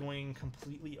not like going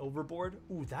completely overboard.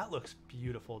 Ooh, that looks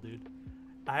beautiful, dude.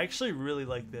 I actually really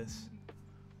like this.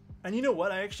 And you know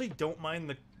what? I actually don't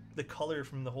mind the color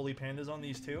from the Holy Pandas on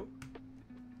these too.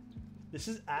 This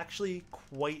is actually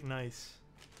quite nice.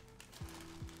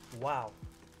 Wow.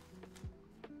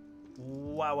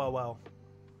 Wow, wow, wow.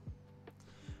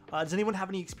 Does anyone have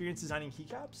any experience designing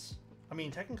keycaps? I mean,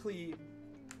 technically,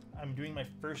 I'm doing my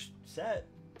first set,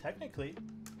 technically.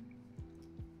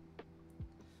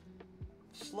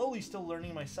 Slowly still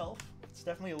learning myself. It's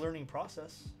definitely a learning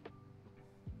process.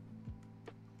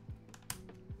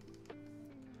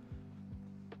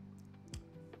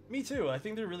 Me too. I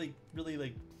think they're really, really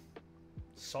like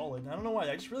solid. I don't know why.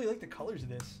 I just really like the colors of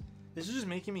this. This is just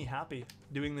making me happy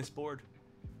doing this board.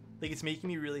 Like, it's making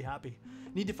me really happy.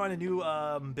 Need to find a new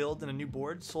build and a new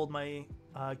board. Sold my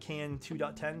KN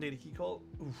 2.10 data key cult.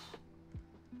 Oof.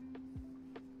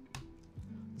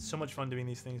 So much fun doing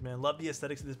these things, man. Love the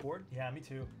aesthetics of this board. Yeah, me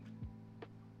too.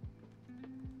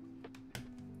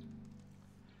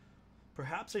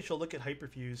 Perhaps I shall look at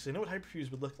Hyperfuse. I know what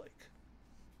Hyperfuse would look like.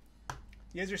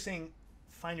 You guys are saying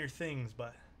finer things,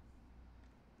 but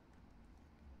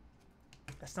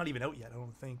that's not even out yet, I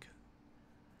don't think.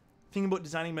 Thinking about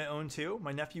designing my own too.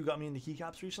 My nephew got me into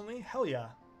keycaps recently. Hell yeah,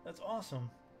 that's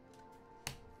awesome.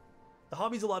 The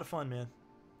hobby's a lot of fun, man.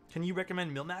 Can you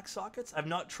recommend Milmax sockets? I've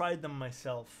not tried them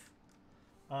myself,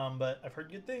 but I've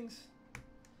heard good things.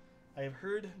 I have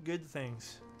heard good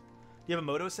things. Do you have a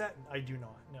Moto set? I do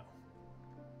not, no.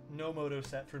 No Moto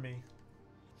set for me.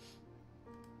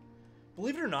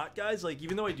 Believe it or not, guys, like,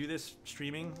 even though I do this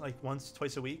streaming like once,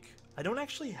 twice a week, I don't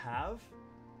actually have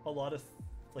a lot of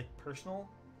like personal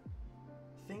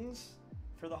things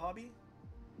for the hobby.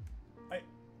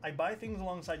 I buy things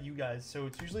alongside you guys, so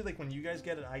it's usually like when you guys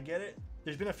get it, I get it.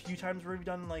 There's been a few times where we've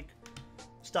done like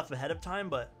stuff ahead of time,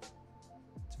 but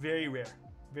it's very rare,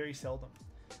 very seldom.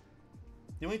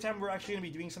 The only time we're actually going to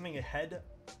be doing something ahead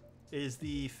is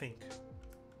the Think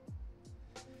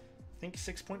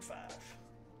 6.5.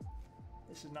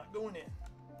 This is not going in.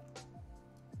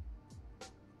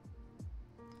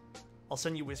 I'll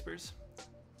send you whispers.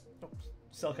 Oh,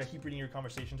 Selk, I keep reading your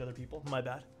conversations to other people. My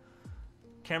bad.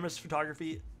 Cameras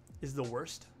photography is the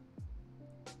worst.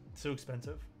 It's so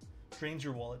expensive. Drains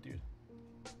your wallet, dude.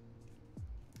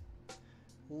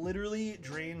 Literally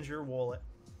drains your wallet.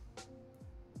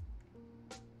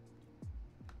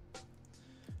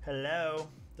 Hello.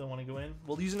 Don't want to go in.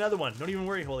 We'll use another one. Don't even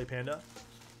worry, Holy Panda.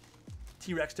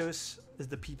 T-Rextos is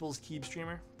the people's Keeb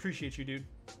streamer. Appreciate you, dude.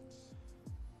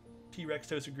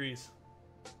 T-Rextos agrees.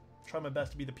 Try my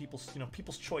best to be the people's,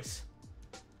 people's choice.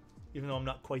 Even though I'm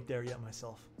not quite there yet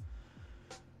myself.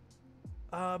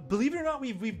 Believe it or not,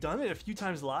 we've done it a few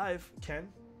times live, Ken.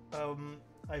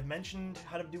 I've mentioned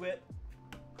how to do it.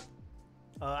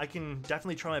 I can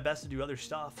definitely try my best to do other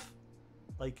stuff,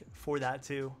 like for that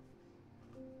too.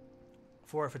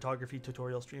 For a photography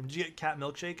tutorial stream. Did you get Cat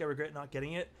Milkshake? I regret not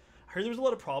getting it. I heard there was a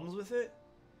lot of problems with it.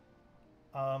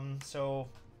 So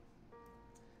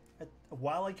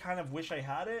while I kind of wish I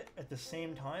had it, at the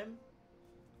same time,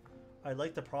 I'd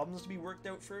like the problems to be worked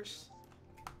out first.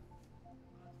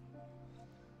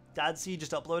 Dad C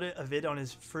just uploaded a vid on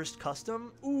his first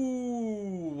custom.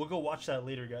 Ooh, we'll go watch that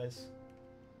later, guys.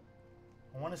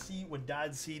 I want to see what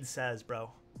Dad Seed says, bro.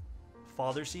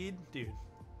 Father Seed, dude.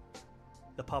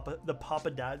 The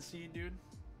Papa Dad Seed, dude.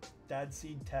 Dad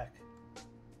Seed Tech.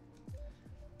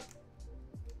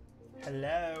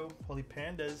 Hello, Holy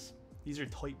Pandas. These are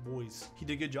tight boys. He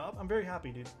did a good job. I'm very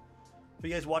happy, dude. Have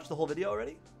you guys watched the whole video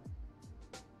already?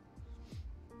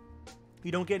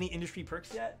 You don't get any industry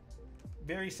perks yet?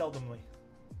 Very seldomly.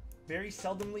 Very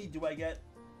seldomly do I get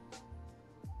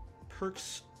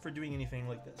perks for doing anything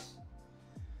like this.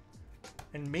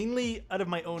 And mainly out of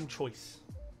my own choice.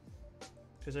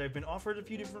 Because I've been offered a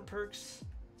few different perks.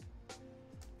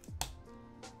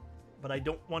 But I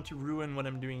don't want to ruin what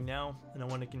I'm doing now. And I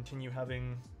want to continue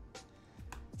having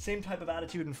the same type of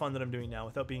attitude and fun that I'm doing now.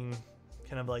 Without being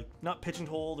kind of like, not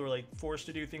pigeonholed or like forced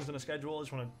to do things on a schedule. I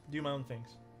just want to do my own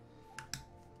things.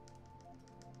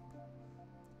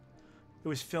 It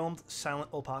was filmed Silent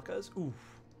Alpacas. Oof.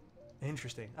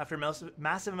 Interesting. After a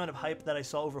massive amount of hype that I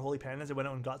saw over Holy Pandas, I went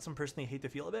out and got some. Personally, hate the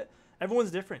feel of it. Everyone's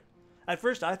different. At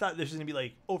first, I thought this was gonna be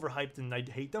like overhyped and I'd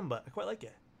hate them, but I quite like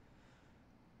it.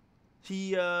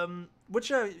 He got a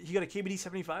KBD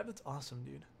 75. That's awesome,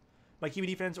 dude. My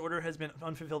KBD fans order has been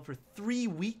unfulfilled for 3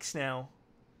 weeks now.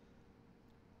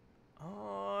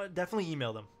 Definitely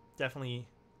email them. Definitely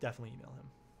email him.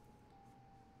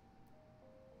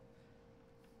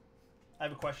 I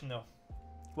have a question though.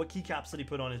 What keycaps did he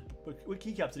put on his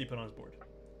board?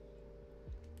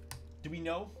 Do we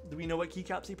know? Do we know what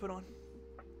keycaps he put on?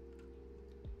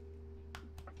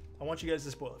 I want you guys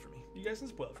to spoil it for me. You guys can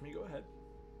spoil it for me. Go ahead.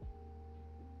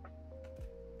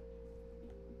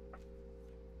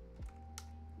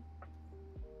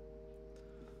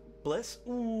 Bliss?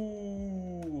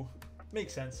 Ooh.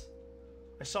 Makes sense.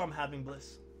 I saw him having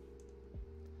Bliss.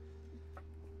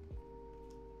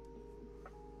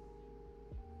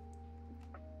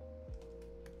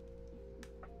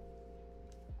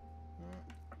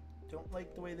 Don't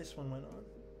like the way this one went on.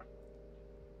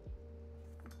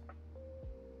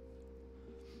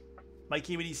 My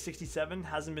KBD 67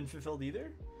 hasn't been fulfilled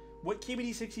either. What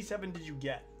KBD 67 did you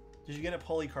get? Did you get a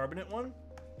polycarbonate one?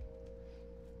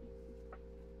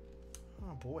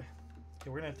 Oh boy. Okay,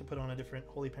 we're gonna have to put on a different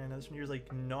Holy Panda. This one here's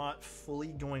like not fully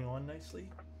going on nicely.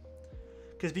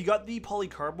 Because if you got the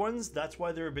polycarb ones, that's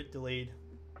why they're a bit delayed.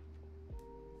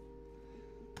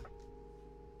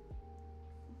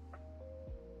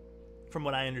 From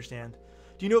what I understand.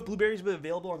 Do you know if blueberries will be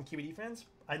available on KBD fans?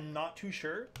 I'm not too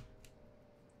sure.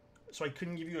 So I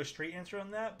couldn't give you a straight answer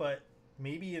on that, but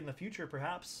maybe in the future,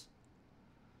 perhaps.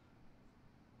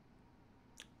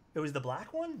 It was the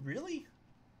black one? Really?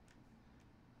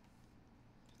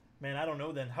 Man, I don't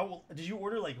know then. How did you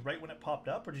order like right when it popped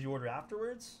up or did you order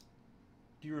afterwards?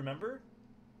 Do you remember?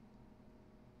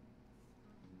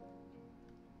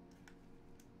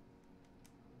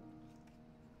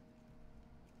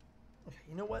 Okay,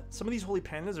 you know what? Some of these Holy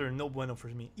Pandas are no bueno for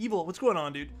me. Evil, what's going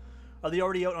on, dude? Are they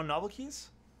already out on novel keys?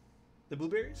 The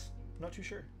blueberries? I'm not too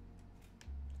sure.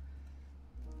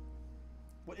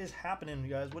 What is happening,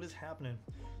 guys? What is happening?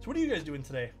 So what are you guys doing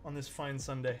today on this fine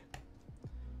Sunday?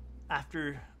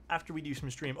 After we do some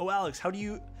stream. Oh, Alex, how do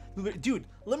you... Dude,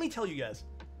 let me tell you guys.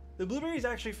 The blueberries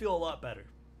actually feel a lot better.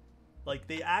 Like,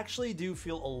 they actually do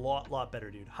feel a lot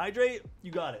better, dude. Hydrate,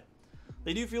 you got it.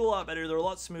 They do feel a lot better. They're a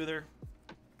lot smoother.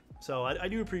 So I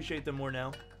do appreciate them more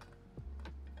now.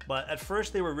 But at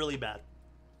first, they were really bad.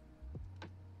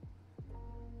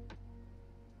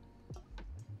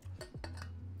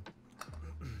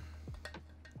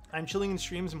 I'm chilling in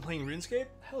streams and playing RuneScape?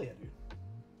 Hell yeah, dude.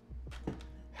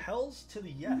 Hells to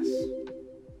the yes.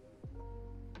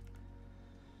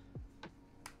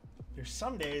 There's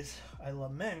some days I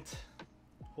lament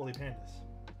Holy Pandas.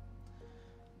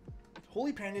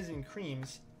 Holy Pandas and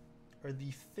creams are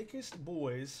the thickest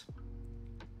boys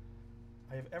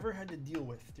I have ever had to deal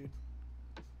with, dude.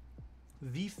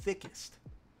 The thickest.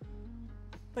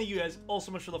 Thank you guys all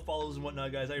so much for the follows and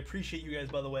whatnot, guys. I appreciate you guys,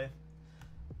 by the way.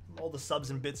 All the subs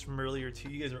and bits from earlier, too.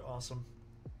 You guys are awesome.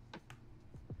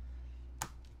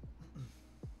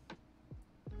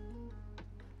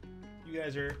 You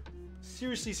guys are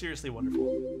seriously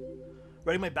wonderful.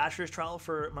 Writing my bachelor's trial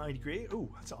for my degree.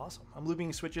 Ooh, that's awesome. I'm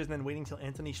looping switches and then waiting till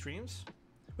Anthony streams.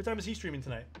 What time is he streaming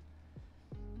tonight?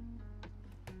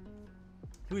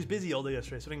 He was busy all day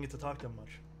yesterday, so I didn't get to talk to him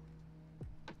much.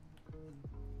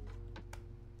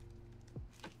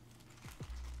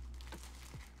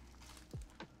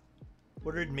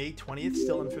 Ordered May 20th,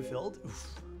 still unfulfilled.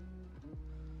 Oof.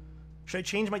 Should I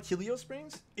change my Kilio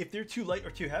springs? If they're too light or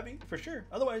too heavy, for sure.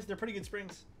 Otherwise, they're pretty good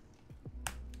springs.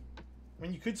 I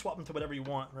mean, you could swap them to whatever you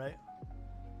want, right?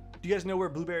 Do you guys know where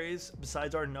blueberries,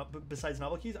 besides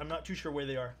novel keys? I'm not too sure where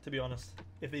they are, to be honest.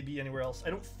 If they be anywhere else. I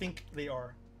don't think they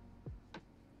are.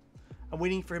 I'm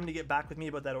waiting for him to get back with me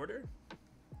about that order.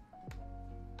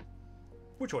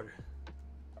 Which order?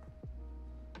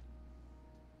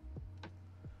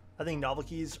 I think novel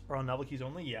keys are on novel keys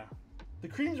only. Yeah. The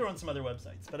creams are on some other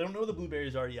websites, but I don't know the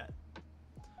blueberries are yet.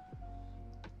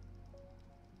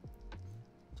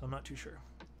 So I'm not too sure.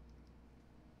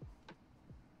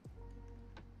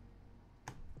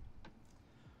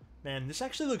 Man, this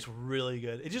actually looks really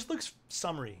good. It just looks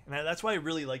summery, and that's why I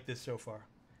really like this so far.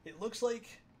 It looks like...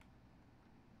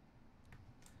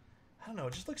 I don't know,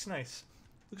 it just looks nice.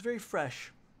 Looks very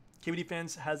fresh. KBD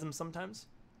fans has them sometimes.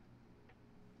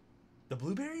 The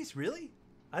blueberries? Really?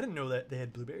 I didn't know that they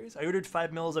had blueberries. I ordered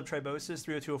 5 mils of Tribosys,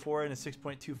 30204, and a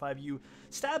 6.25U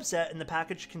stab set, and the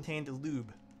package contained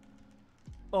lube.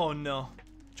 Oh no.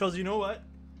 Charles, you know what?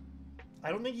 I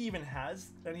don't think he even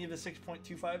has any of the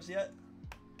 6.25s yet.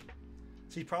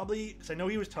 So he probably, because I know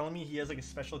he was telling me he has like a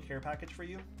special care package for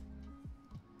you.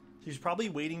 So he's probably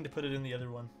waiting to put it in the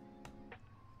other one.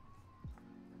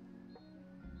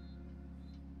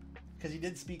 Because he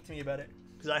did speak to me about it.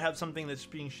 Because I have something that's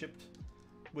being shipped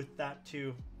with that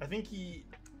too. I think he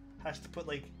has to put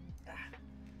like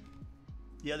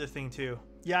the other thing too.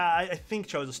 Yeah, I think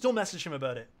Chose. I'll still message him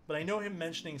about it. But I know him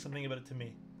mentioning something about it to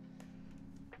me.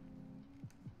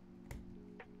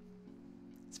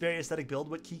 It's very aesthetic build.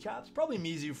 What keycaps? Probably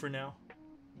Mizu for now.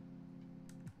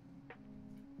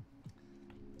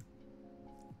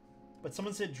 But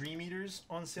someone said Dream Eater's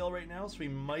on sale right now, so we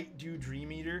might do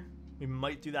Dream Eater. We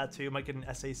might do that too. Might get an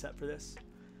SA set for this.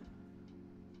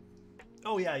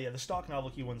 Oh yeah, the stock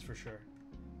novelty ones for sure.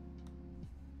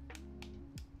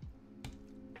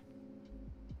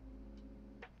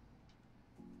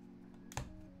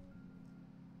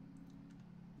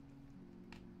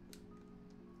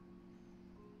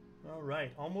 All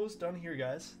right, almost done here,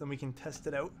 guys. Then we can test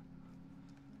it out.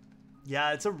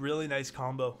 Yeah, it's a really nice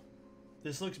combo.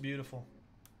 This looks beautiful.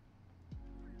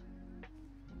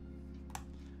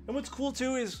 And what's cool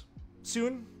too is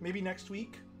soon, maybe next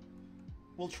week,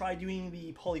 we'll try doing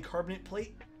the polycarbonate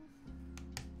plate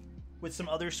with some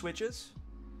other switches.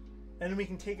 And then we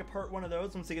can take apart one of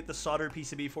those once they get the solder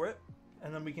PCB for it.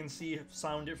 And then we can see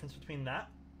sound difference between that.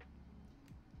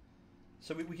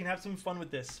 So we can have some fun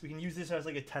with this. We can use this as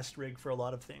like a test rig for a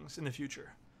lot of things in the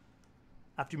future.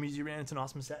 After Mizu ran, it's an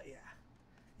awesome set. Yeah,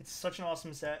 it's such an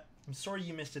awesome set. I'm sorry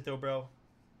you missed it though, bro.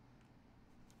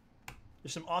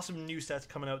 There's some awesome new sets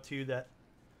coming out too that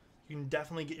you can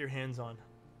definitely get your hands on.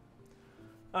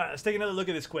 All right, let's take another look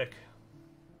at this quick.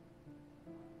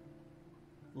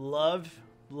 Love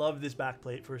this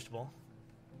backplate, first of all.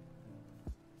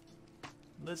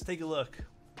 Let's take a look.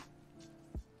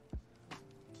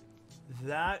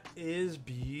 That is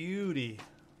beauty.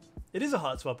 It is a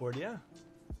hot swap board, yeah.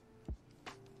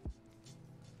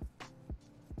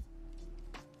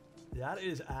 That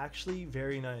is actually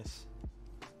very nice.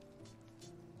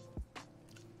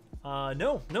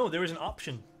 No, there was an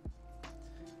option.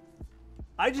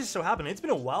 I just so happened, it's been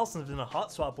a while since I've done a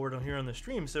hot swap board on here on the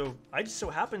stream, so I just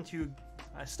so happened to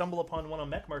stumble upon one on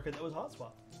Mech Market that was hot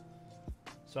swap.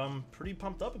 So I'm pretty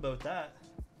pumped up about that.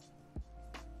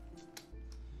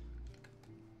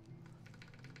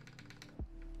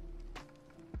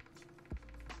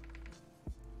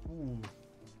 Ooh.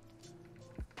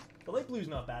 The light blue's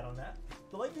not bad on that.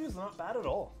 The light blue is not bad at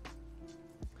all.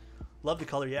 Love the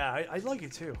color. Yeah, I like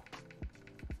it too.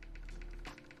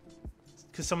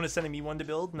 Because someone is sending me one to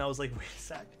build, and I was like, wait a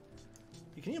sec.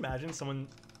 Can you imagine someone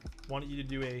wanted you to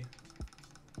do a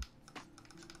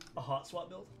hot swap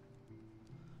build?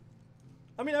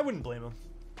 I mean, I wouldn't blame him.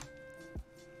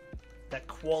 That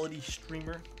quality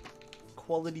streamer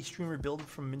build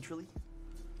from Mintrally.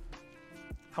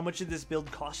 How much did this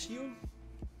build cost you?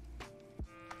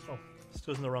 Oh, this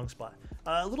goes in the wrong spot.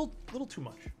 A little too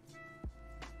much.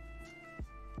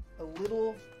 A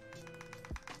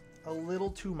little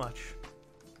too much.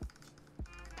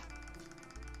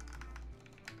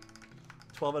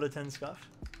 12 out of 10 scuff.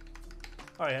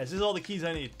 All right, guys, this is all the keys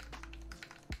I need.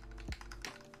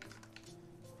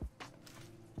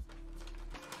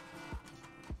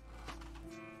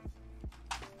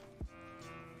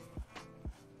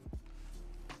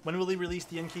 When will he release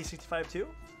the Key65 too?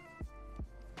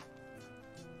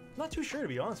 Not too sure, to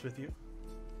be honest with you.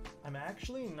 I'm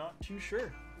actually not too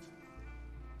sure.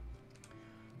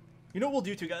 You know what we'll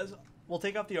do too, guys? We'll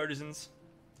take off the artisans.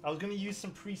 I was going to use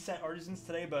some preset artisans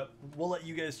today, but we'll let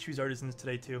you guys choose artisans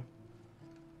today too.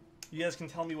 You guys can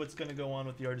tell me what's going to go on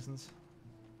with the artisans.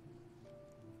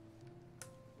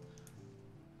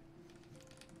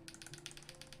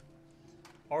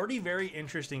 Already very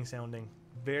interesting sounding.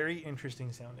 Very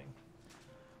interesting sounding.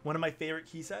 One of my favorite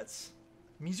key sets.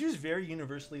 Mizu is very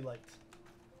universally liked.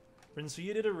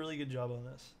 Rinsuya did a really good job on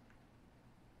this.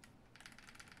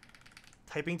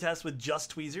 Typing test with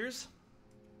just tweezers.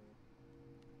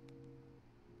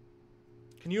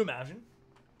 Can you imagine?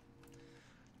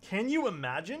 Can you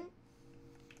imagine?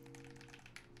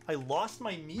 I lost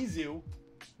my Mizu.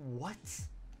 What?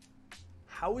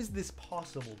 How is this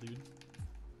possible, dude?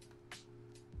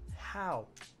 How?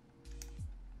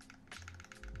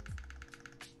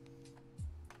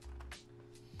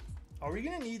 Are we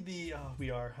gonna need the? Oh, we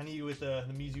are. I need you with the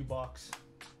Mizu box.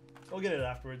 I'll get it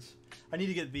afterwards. I need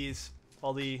to get these.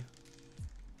 All the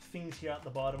things here at the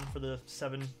bottom for the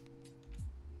 7U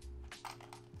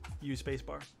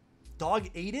spacebar. Dog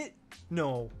ate it?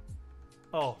 No.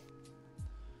 Oh.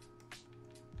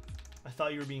 I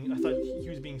thought he was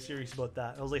being serious about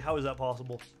that. I was like, how is that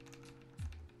possible?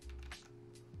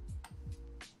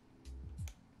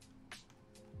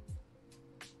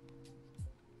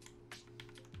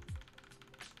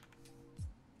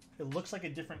 It looks like a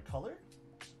different color.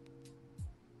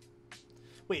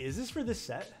 Wait, is this for this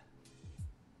set?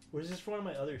 Or is this for one of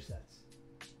my other sets?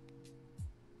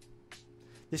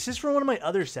 This is for one of my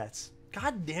other sets.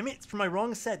 God damn it, it's for my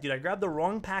wrong set, dude. I grabbed the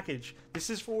wrong package. This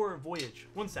is for Voyage.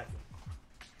 1 second.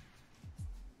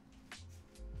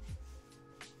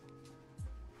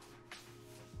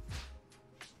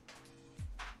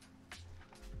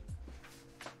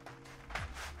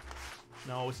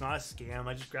 No, it's not a scam.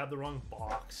 I just grabbed the wrong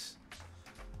box.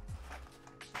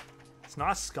 It's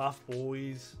not scuffed,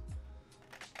 boys.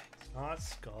 It's not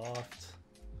scuffed.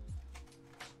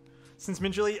 Since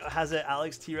Mintrally has an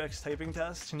Alex T-Rex typing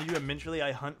test, can you do a Mintrally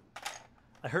I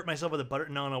hurt myself with a butter?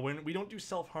 No, we don't do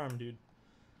self-harm, dude.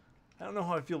 I don't know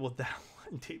how I feel about that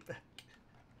one. Tape back.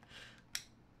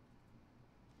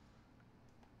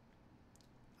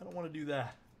 I don't want to do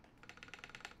that.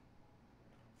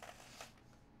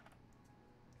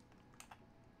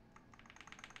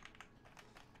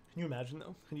 Can you imagine,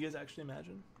 though? Can you guys actually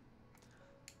imagine?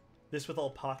 This with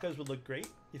alpacas would look great.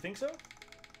 You think so?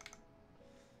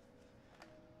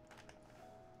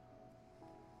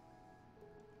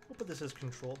 We'll put this as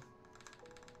control.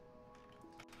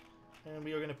 And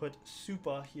we are going to put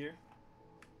Supa here.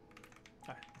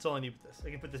 Alright, that's all I need with this. I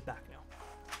can put this back now.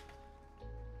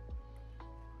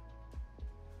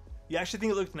 You actually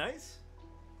think it looked nice?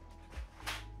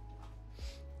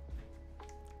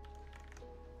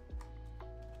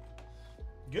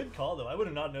 Good call, though. I would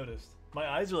have not noticed. My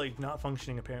eyes are like not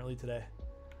functioning apparently today.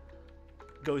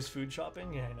 Goes food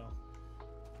shopping? Yeah, I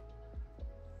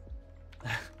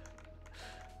know.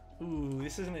 Ooh,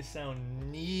 this is gonna sound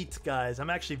neat, guys. I'm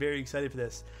actually very excited for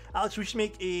this. Alex, we should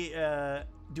make a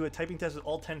do a typing test with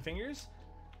all 10 fingers.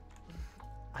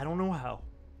 I don't know how.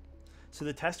 So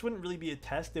the test wouldn't really be a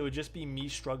test. It would just be me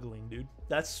struggling, dude.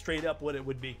 That's straight up what it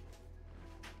would be.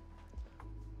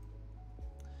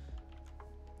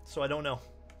 So I don't know.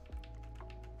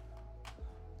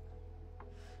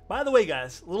 By the way,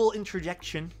 guys, little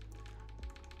interjection.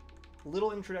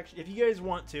 If you guys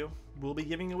want to, we'll be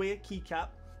giving away a keycap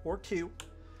or 2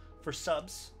 for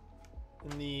subs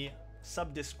in the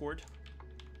sub Discord.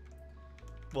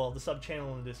 Well, the sub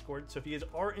channel in the Discord. So if you guys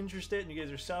are interested and you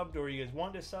guys are subbed or you guys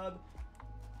want to sub,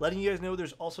 letting you guys know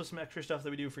there's also some extra stuff that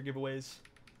we do for giveaways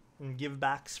and give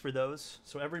backs for those.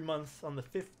 So every month on the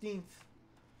 15th,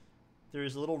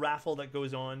 there's a little raffle that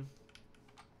goes on.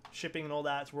 Shipping and all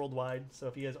that's worldwide. So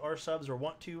if you guys are subs or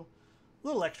want to, a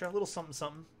little extra, a little something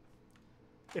something.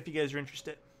 If you guys are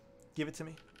interested, give it to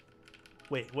me.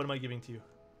 Wait, what am I giving to you?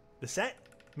 The set?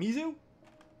 Mizu?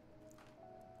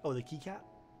 Oh, the keycap?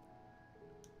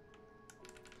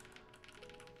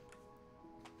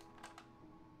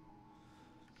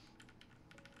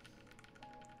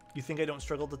 You think I don't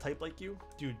struggle to type like you?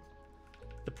 Dude,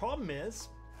 the problem is,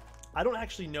 I don't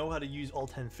actually know how to use all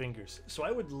 10 fingers. So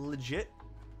I would legit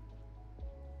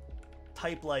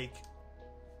type like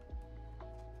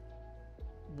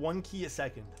 1 key a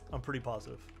second. I'm pretty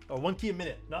positive. Or 1 key a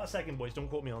minute. Not a second, boys. Don't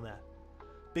quote me on that.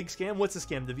 Big scam? What's the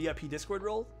scam? The VIP Discord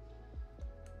role?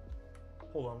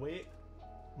 Hold on, wait.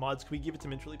 Mods, can we give it to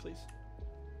Mintrally, please?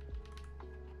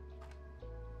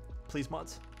 Please,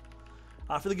 mods.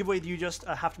 For the giveaway, do you just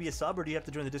have to be a sub, or do you have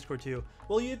to join the Discord too?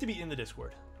 Well, you have to be in the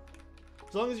Discord.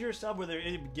 As long as you're a sub, whether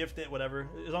gift it, whatever.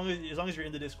 As long as you're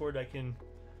in the Discord, I can.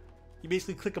 You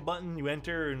basically click a button, you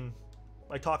enter, and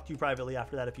I talk to you privately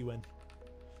after that if you win.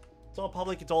 It's all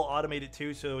public, it's all automated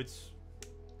too, so it's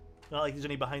not like there's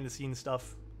any behind the scenes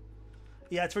stuff.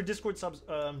 Yeah, it's for Discord subs,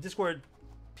 Discord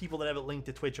people that have it linked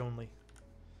to Twitch only.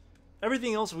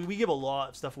 Everything else, we give a lot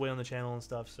of stuff away on the channel and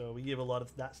stuff, so we give a lot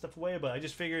of that stuff away, but I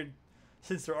just figured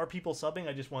since there are people subbing,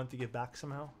 I just wanted to give back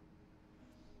somehow.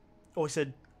 Oh, I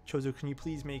said, Chozo, can you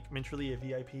please make Mintrally a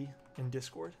VIP in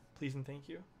Discord? Please and thank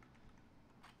you.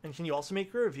 And can you also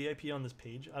make her a VIP on this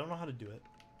page? I don't know how to do it.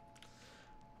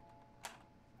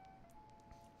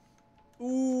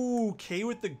 Ooh, K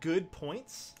with the good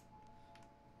points.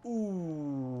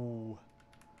 Ooh.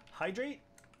 Hydrate?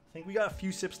 I think we got a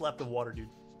few sips left of water, dude.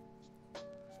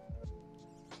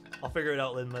 I'll figure it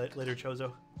out later,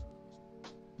 Chozo.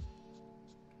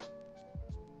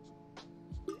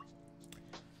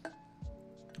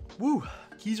 Woo.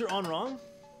 Keys are on wrong?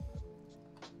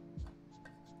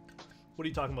 What are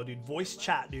you talking about, dude? Voice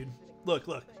chat, dude. Look,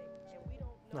 look.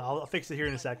 No, I'll fix it here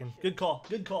in a second. Good call.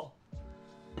 Good call.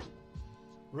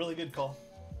 Really good call.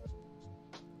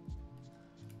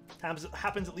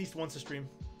 Happens at least once a stream.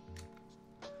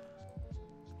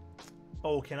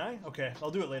 Oh, can I? Okay, I'll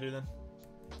do it later then.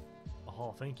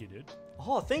 Oh, thank you, dude.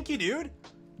 Oh, thank you, dude.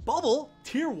 Bubble,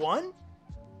 tier 1.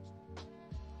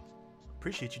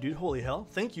 Appreciate you, dude. Holy hell.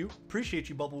 Thank you. Appreciate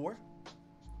you, Bubble War.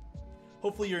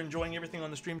 Hopefully you're enjoying everything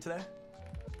on the stream today.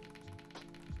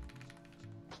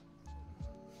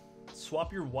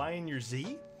 Swap your Y and your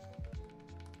Z?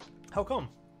 How come?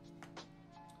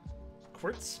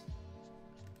 Quartz?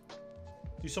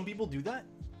 Do some people do that?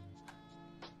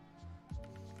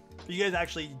 You guys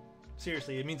actually,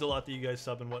 seriously, it means a lot that you guys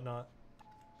sub and whatnot.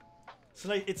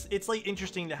 So it's like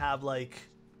interesting to have like,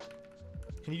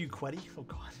 can you do Quetty? Oh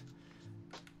god.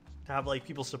 To have like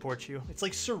people support you. It's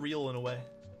like surreal in a way.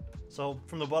 So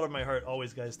from the bottom of my heart,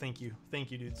 always guys, thank you.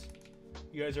 Thank you, dudes.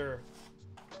 You guys are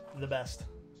the best.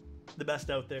 The best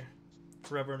out there.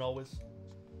 Forever and always.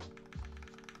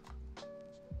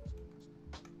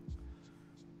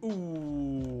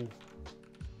 Ooh.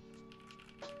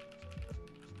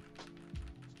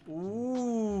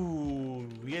 Ooh.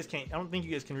 You guys can't, I don't think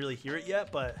you guys can really hear it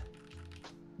yet, but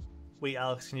wait,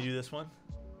 Alex, can you do this one?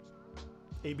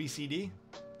 A, B, C, D?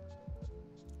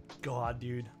 God,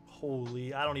 dude.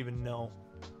 Holy, I don't even know.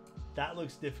 That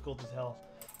looks difficult as hell.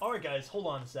 All right, guys, hold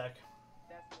on a sec.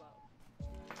 That's low.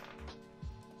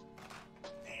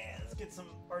 Man, let's get some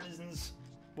artisans.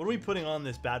 What are we putting on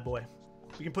this bad boy?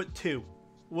 We can put 2.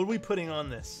 What are we putting on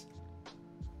this?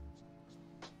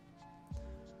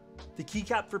 The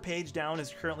keycap for page down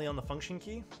is currently on the function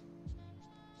key.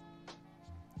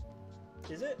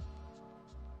 Is it?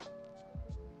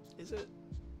 Is it?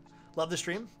 Love the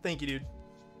stream. Thank you, dude.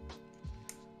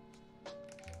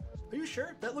 Are you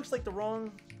sure? That looks like the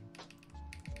wrong...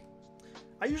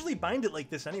 I usually bind it like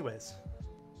this anyways.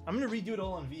 I'm going to redo it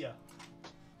all on VIA.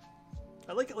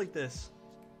 I like it like this.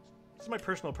 This is my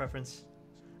personal preference.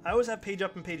 I always have page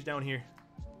up and page down here.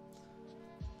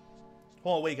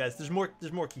 Oh wait, guys, there's more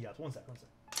keycaps. One sec.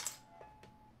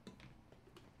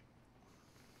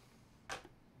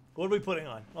 What are we putting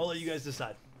on? I'll let you guys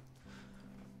decide.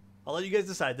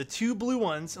 The 2 blue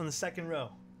ones on the second row.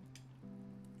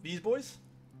 These boys?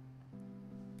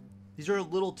 These are a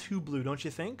little too blue, don't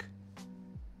you think?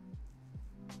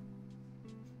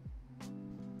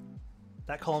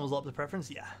 That column was up to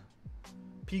preference? Yeah.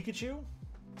 Pikachu?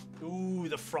 Ooh,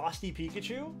 the frosty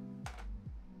Pikachu?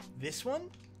 This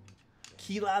one?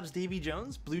 Key Labs Davy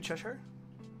Jones, Blue Cheshire.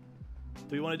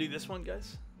 Do we want to do this one,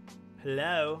 guys?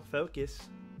 Hello, focus.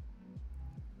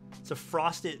 It's a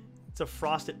frosted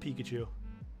Pikachu.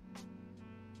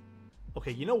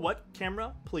 Okay, you know what,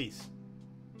 camera? Please.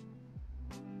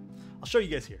 I'll show you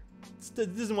guys here.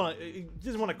 It doesn't want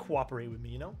to cooperate with me,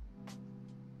 you know?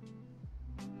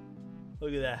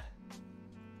 Look at that.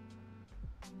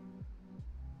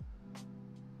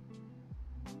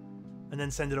 And then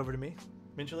send it over to me.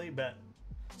 Eventually, bet.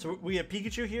 So we have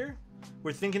Pikachu here.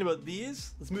 We're thinking about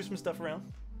these. Let's move some stuff around.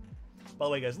 By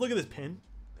the way, guys, look at this pin.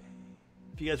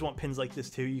 If you guys want pins like this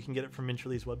too, you can get it from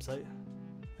Mintrely's website.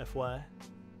 FYI.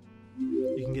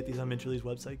 You can get these on Mintrely's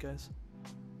website, guys.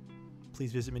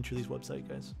 Please visit Mintrely's website,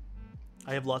 guys.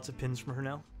 I have lots of pins from her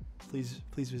now. Please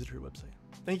visit her website.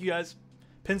 Thank you, guys.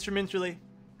 Pins from Mintrely.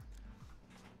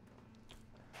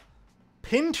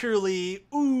 Pinterly.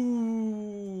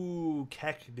 Ooh.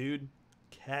 Keck, dude.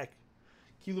 Keck.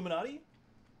 Key Illuminati.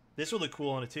 This will look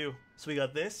cool on it too. So we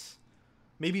got this.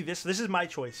 Maybe this. This is my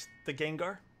choice. The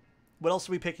Gengar. What else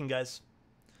are we picking, guys?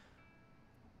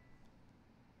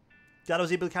 Glad I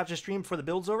was able to capture stream before the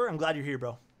build's over. I'm glad you're here,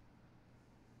 bro.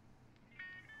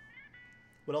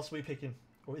 What else are we picking?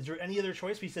 Or is there any other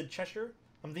choice? We said Cheshire.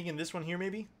 I'm thinking this one here,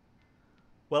 maybe.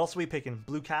 What else are we picking?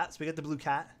 Blue cat. So we got the blue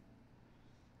cat.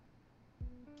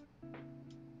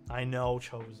 I know,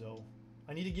 Chozo.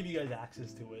 I need to give you guys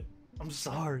access to it. I'm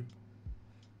sorry.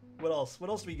 What else? What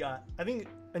else we got? I think,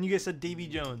 and you guys said Davy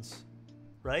Jones,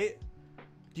 right?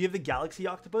 Do you have the Galaxy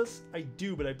Octopus? I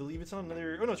do, but I believe it's on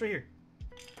another... Oh, no, it's right here.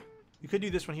 You could do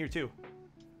this one here, too.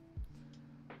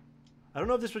 I don't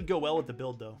know if this would go well with the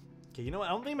build, though. Okay, you know what?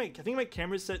 I think my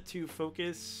camera's set to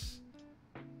focus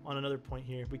on another point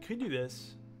here. We could do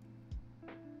this.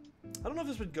 I don't know if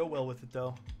this would go well with it,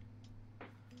 though.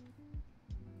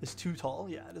 It's too tall?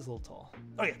 Yeah, it is a little tall.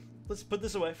 Okay, let's put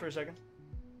this away for a second.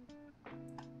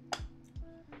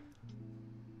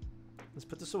 Let's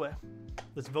put this away.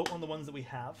 Let's vote on the ones that we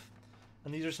have.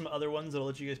 And these are some other ones that I'll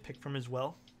let you guys pick from as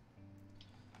well.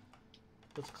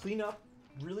 Let's clean up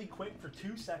really quick for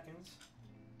 2 seconds.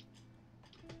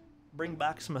 Bring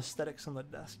back some aesthetics on the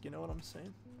desk, you know what I'm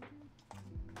saying?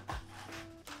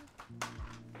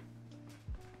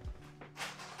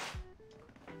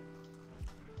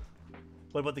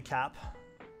 What about the cap?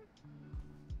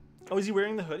 Oh, is he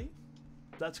wearing the hoodie?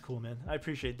 That's cool, man. I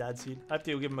appreciate that, Seed. I have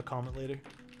to go give him a comment later.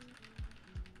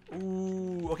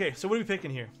 Ooh, okay, so what are we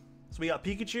picking here? So we got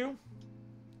Pikachu.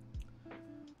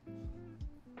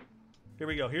 Here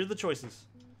we go. Here's the choices.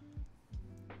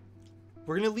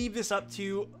 We're going to leave this up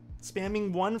to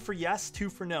spamming 1 for yes, 2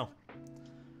 for no. All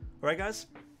right, guys?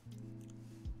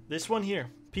 This one here,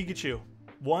 Pikachu.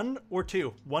 1 or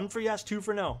 2. 1 for yes, 2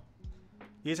 for no.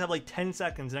 You guys have like 10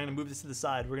 seconds, and I'm going to move this to the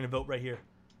side. We're going to vote right here.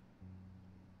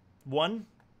 1.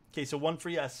 Okay, so 1 for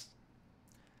yes.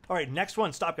 All right, next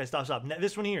one. Stop, guys. Stop, stop.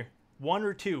 This one here. 1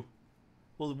 or 2.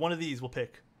 Well, one of these we'll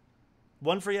pick.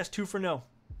 1 for yes, 2 for no.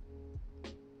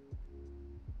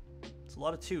 It's a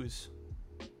lot of 2s.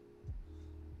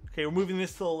 Okay, we're moving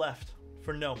this to the left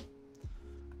for no.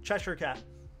 Cheshire Cat.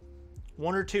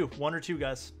 1 or 2. 1 or 2,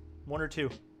 guys. 1 or 2.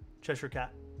 Cheshire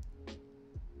Cat.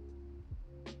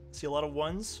 See a lot of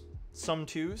 1s. Some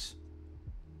 2s.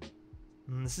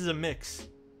 This is a mix.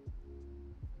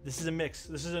 This is a mix.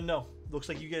 This is a no. Looks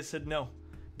like you guys said no.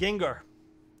 Gengar.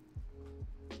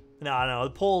 No, the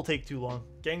poll will take too long.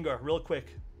 Gengar, real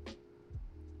quick.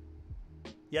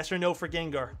 Yes or no for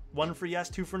Gengar. 1 for yes,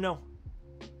 2 for no.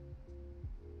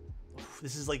 Oof,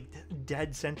 this is like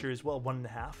dead center as well.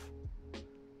 1.5.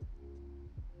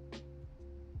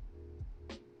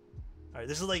 Alright,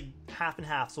 this is like half and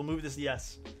half, so we'll move this to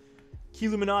yes. Key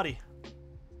Illuminati.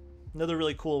 Another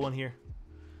really cool one here.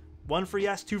 1 for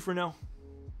yes, 2 for no.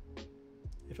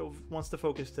 If it wants to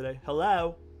focus today.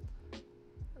 Hello. There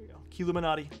we go. Key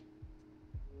Illuminati.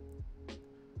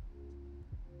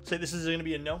 Say this is going to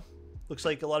be a no. Looks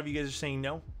like a lot of you guys are saying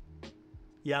no.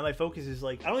 Yeah, my focus is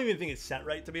like, I don't even think it's set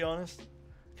right, to be honest.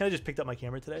 Kind of just picked up my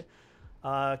camera today.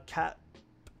 Cat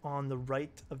on the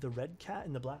right of the red cat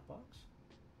in the black box.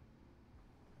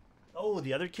 Oh,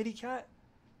 the other kitty cat?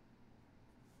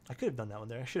 I could have done that one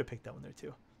there. I should have picked that one there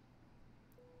too.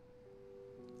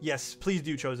 Yes, please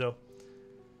do, Chozo.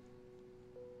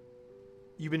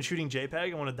 You've been shooting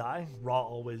JPEG? I want to die? Raw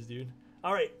always, dude.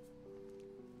 All right.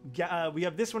 We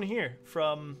have this one here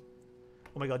from,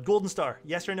 oh my god, Golden Star.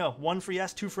 Yes or no? 1 for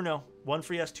yes, 2 for no. 1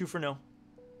 for yes, 2 for no.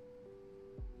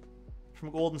 From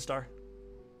Golden Star.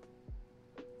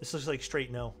 This looks like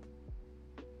straight no.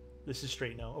 This is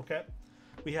straight no. Okay.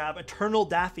 We have Eternal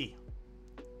Daffy.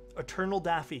 Eternal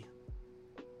Daffy.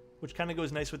 Which kind of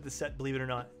goes nice with the set, believe it or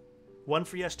not. 1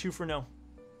 for yes, 2 for no.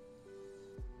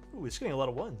 Ooh, it's getting a lot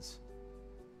of 1s.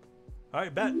 All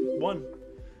right, bet. 1.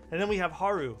 And then we have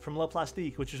Haru from La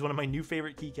Plastique, which is one of my new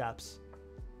favorite keycaps.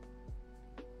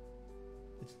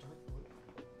 It's dark blue.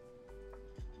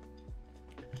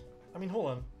 I mean, hold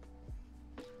on.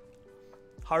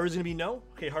 Haru's gonna be no?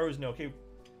 Okay, Haru's no. Okay,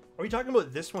 are we talking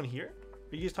about this one here?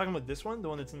 Are you guys talking about this one? The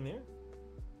one that's in there?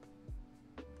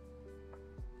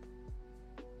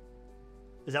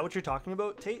 Is that what you're talking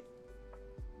about, Tate?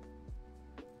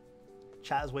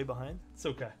 Chat is way behind. It's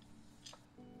okay.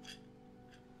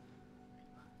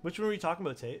 Which one are we talking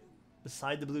about, Tate?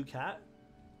 Beside the blue cat?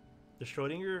 The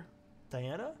Schrodinger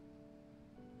Diana?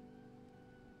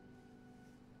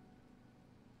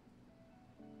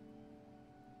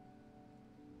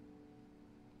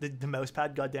 The mouse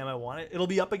pad, goddamn, I want it. It'll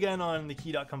be up again on the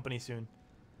Key.company soon.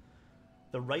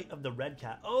 The right of the red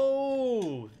cat.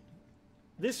 Oh!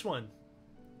 This one.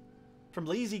 From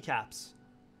Lazy Caps.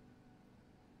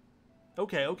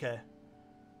 Okay, okay.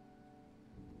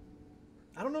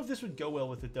 I don't know if this would go well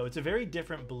with it, though. It's a very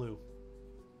different blue.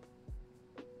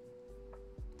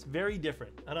 It's very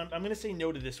different. I'm going to say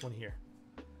no to this one here.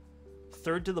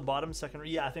 Third to the bottom, second row.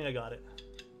 Yeah, I think I got it.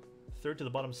 Third to the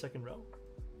bottom, second row.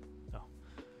 No.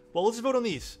 Well, let's vote on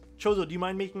these. Chozo, do you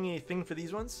mind making a thing for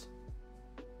these ones?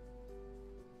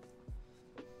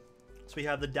 So we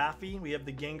have the Daffy, we have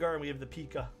the Gengar, and we have the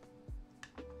Pika.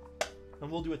 And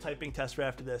we'll do a typing test right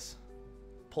after this.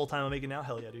 Poll time, I'll make it now?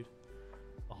 Hell yeah, dude.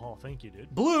 Oh, thank you,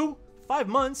 dude. Blue, 5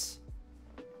 months.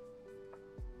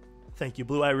 Thank you,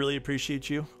 Blue. I really appreciate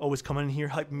you. Always coming in here,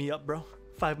 hyping me up, bro.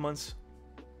 5 months.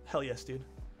 Hell yes, dude.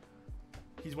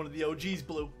 He's one of the OGs,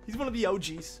 Blue. He's one of the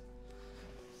OGs.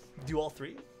 Do all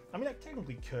 3? I mean, I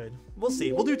technically could. We'll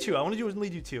see. We'll do 2. I want to only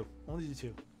do 2. I want to do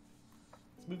 2.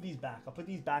 Let's move these back. I'll put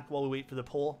these back while we wait for the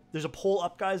poll. There's a poll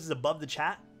up, guys. It's above the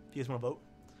chat. If you guys want to vote.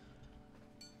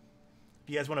 If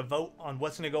you guys want to vote on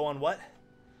what's going to go on what.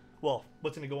 Well,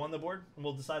 what's going to go on the board, and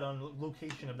we'll decide on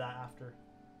location of that after.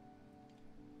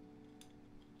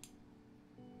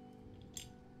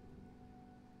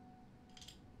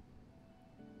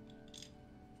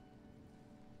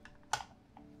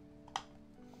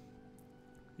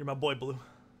 You're my boy, Blue.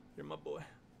 You're my boy.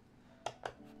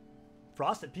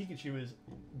 Frosted Pikachu is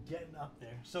getting up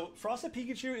there. So, Frosted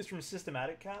Pikachu is from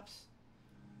Systematic Caps,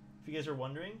 if you guys are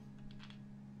wondering.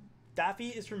 Daffy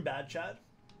is from Bad Chad.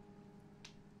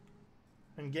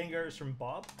 And Gengar is from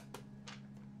Bob,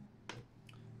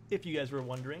 if you guys were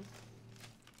wondering.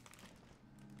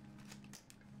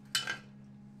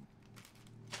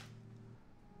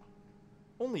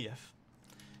 Only if.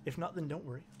 If not, then don't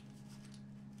worry.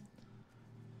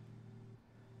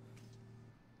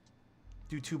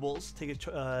 Do 2 bowls. Take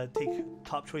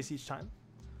top choice each time.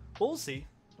 Well, we'll see.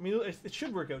 I mean, it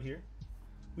should work out here.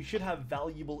 We should have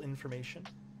valuable information.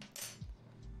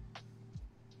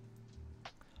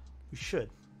 We should.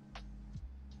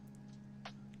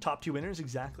 Top 2 winners,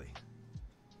 exactly.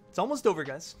 It's almost over,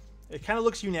 guys. It kind of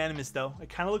looks unanimous, though. It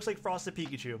kind of looks like Frosted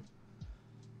Pikachu.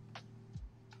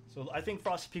 So I think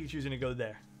Frosted Pikachu is going to go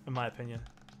there, in my opinion.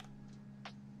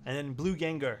 And then Blue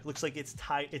Gengar. Looks like it's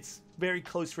tied. It's very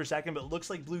close for a second, but it looks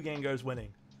like Blue Gengar is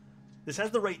winning. This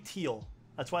has the right teal.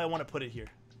 That's why I want to put it here.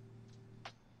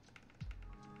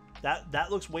 That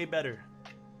looks way better.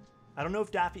 I don't know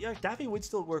if Daffy... Yeah, Daffy would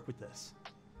still work with this.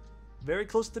 Very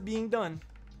close to being done.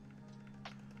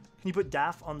 Can you put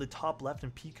Daff on the top left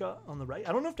and Pika on the right?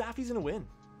 I don't know if Daffy's going to win.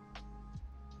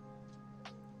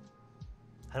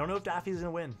 I don't know if Daffy's going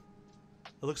to win.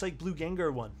 It looks like Blue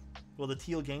Gengar won. Well, the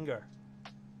teal Gengar.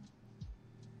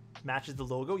 Matches the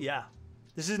logo? Yeah.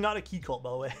 This is not a key cult,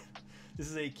 by the way. This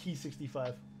is a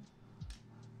Key65.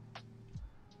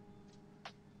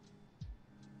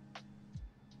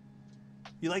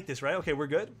 You like this, right? Okay, we're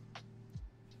good.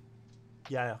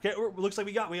 Yeah, okay. Looks like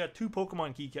we got 2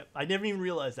 Pokemon keycaps. I never even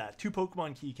realized that. 2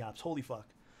 Pokemon keycaps. Holy fuck.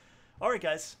 All right,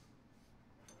 guys.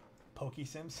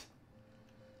 PokeSims.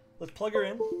 Let's plug her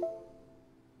in.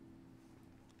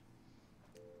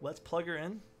 Let's plug her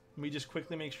in. Let me just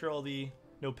quickly make sure all the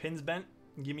no pins bent.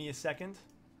 Give me a second.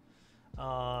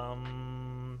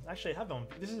 Actually, I have on.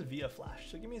 This is via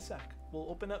Flash, so give me a sec. We'll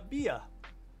open up via.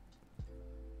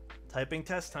 Typing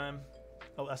test time.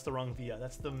 Oh, that's the wrong via.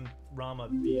 That's the Rama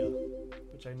via,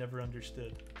 which I never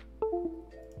understood.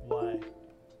 Why?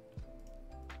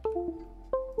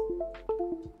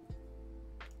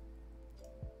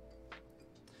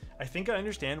 I think I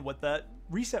understand what that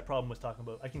reset problem was talking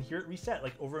about. I can hear it reset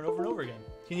like over and over and over again.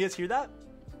 Can you guys hear that?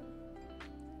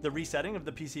 The resetting of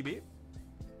the PCB?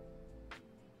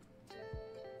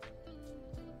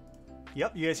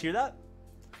 Yep, you guys hear that?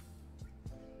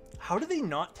 How do they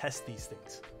not test these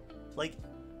things? Like,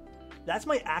 that's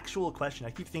my actual question.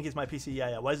 I keep thinking it's my PC.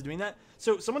 Yeah. Why is it doing that?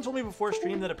 So someone told me before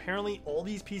stream that apparently all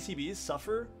these PCBs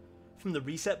suffer from the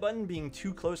reset button being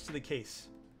too close to the case.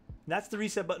 And that's the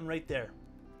reset button right there.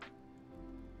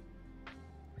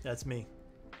 That's me.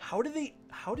 How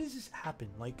does this happen?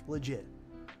 Like, legit.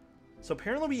 So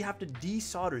apparently we have to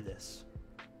desolder this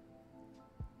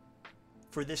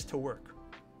for this to work.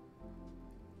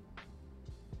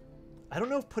 I don't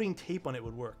know if putting tape on it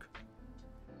would work.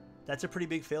 That's a pretty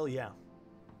big fail, yeah.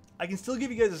 I can still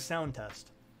give you guys a sound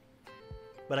test,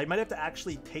 but I might have to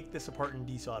actually take this apart and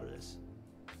desolder this.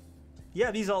 Yeah,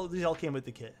 these all came with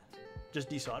the kit. Just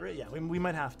desolder it? Yeah, we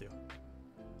might have to.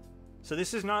 So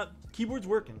this is not... Keyboard's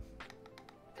working.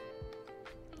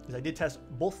 Because I did test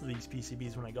both of these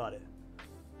PCBs when I got it.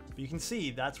 But you can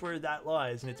see that's where that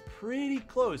lies, and it's pretty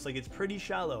close. Like, it's pretty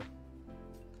shallow.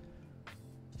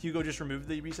 Hugo just removed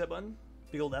the reset button.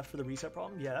 Big old F for the reset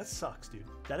problem. Yeah, that sucks, dude.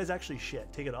 That is actually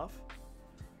shit. Take it off.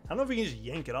 I don't know if we can just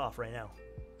yank it off right now.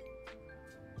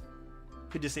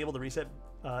 Could disable the reset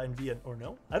in via or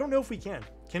no? I don't know if we can.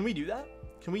 Can we do that?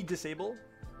 Can we disable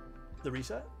the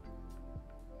reset?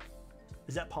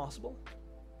 Is that possible?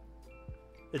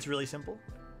 It's really simple.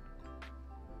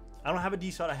 I don't have a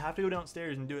desolder. I have to go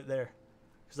downstairs and do it there.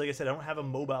 Because like I said, I don't have a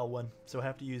mobile one, so I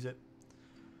have to use it.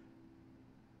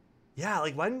 Yeah,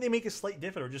 like why didn't they make a slight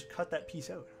divot or just cut that piece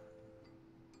out?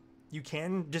 You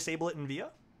can disable it in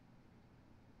via?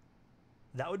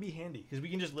 That would be handy, because we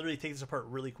can just literally take this apart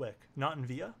really quick. Not in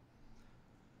via.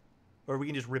 Or we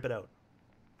can just rip it out.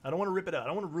 I don't want to rip it out. I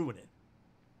don't want to ruin it.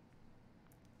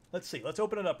 Let's see. Let's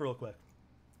open it up real quick.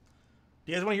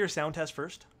 Do you guys want to hear a sound test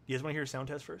first? Do you guys want to hear a sound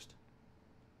test first?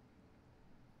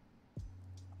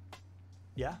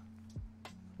 Yeah?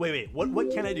 Wait. What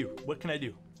can I do? What can I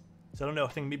do? So I don't know. I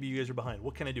think maybe you guys are behind.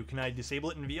 What can I do? Can I disable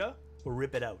it in via or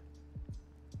rip it out?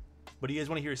 But do you guys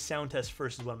want to hear a sound test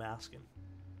first is what I'm asking.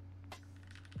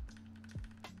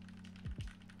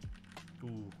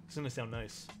 Ooh, this is going to sound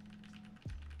nice.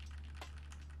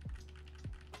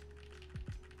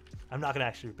 I'm not going to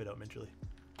actually rip it out mentally.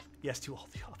 Yes to all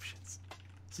the options.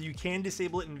 So you can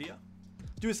disable it in via.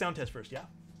 Do a sound test first, yeah?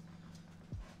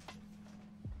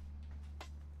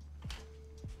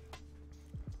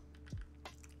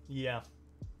 Yeah.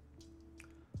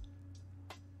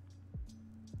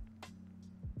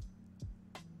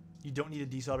 You don't need a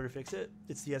desolder to fix it.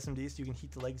 It's the SMD, so you can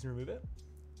heat the legs and remove it.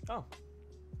 Oh.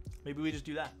 Maybe we just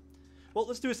do that. Well,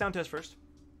 let's do a sound test first.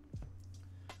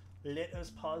 Let us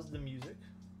pause the music.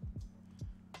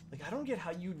 Like, I don't get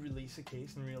how you'd release a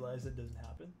case and realize that doesn't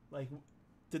happen. Like,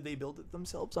 Did they build it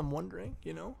themselves? I'm wondering,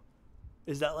 you know?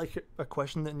 Is that like a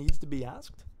question that needs to be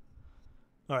asked?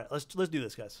 All right, let's do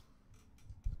this, guys.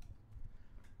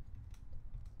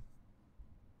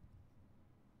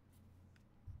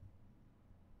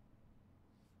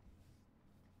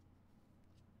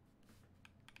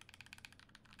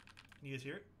 Can you guys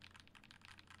hear it?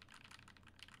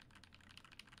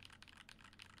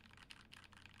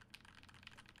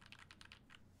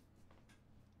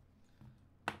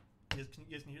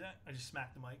 You guys can hear that? I just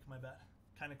smacked the mic, my bad.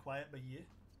 Kind of quiet, but yeah.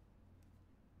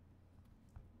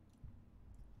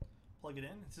 Plug it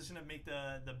in. It's just gonna make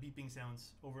the beeping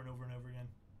sounds over and over and over again.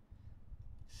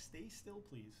 Stay still,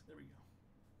 please. There we go.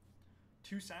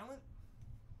 Too silent?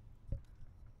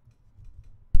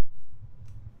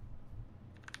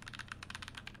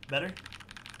 Better?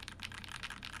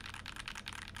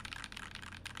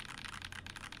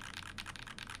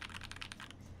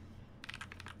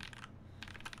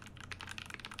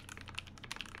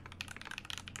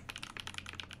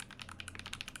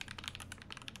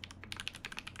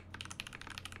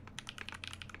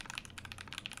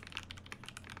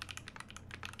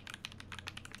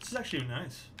 This is actually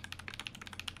nice.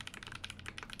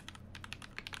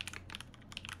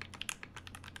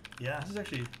 Yeah, this is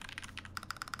actually...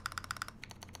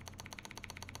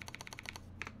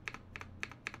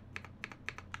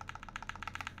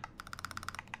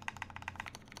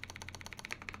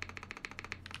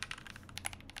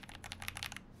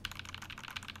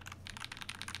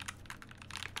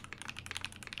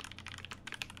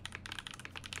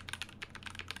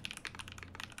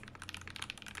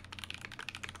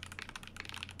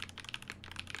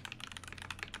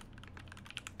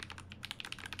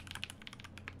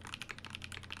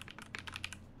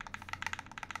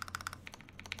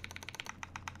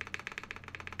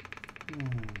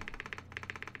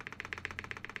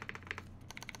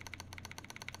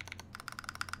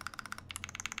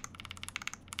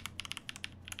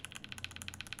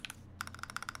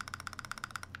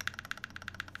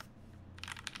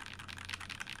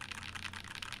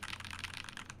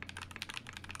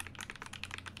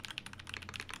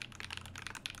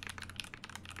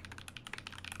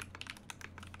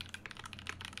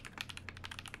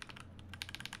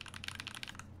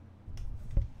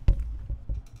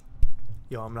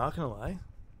 Yo, I'm not gonna lie.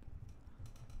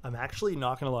 I'm actually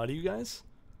not gonna lie to you guys.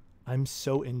 I'm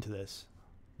so into this.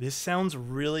 This sounds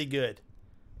really good.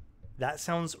 That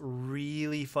sounds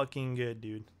really fucking good,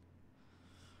 dude.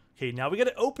 Okay, now we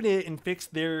gotta open it and fix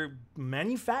their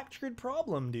manufactured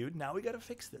problem, dude. Now we gotta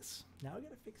fix this. Now we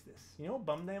gotta fix this. You know what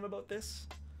bummed I am about this?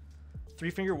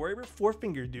 3-finger warrior, 4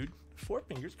 fingers, dude. 4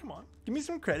 fingers, come on. Give me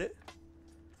some credit.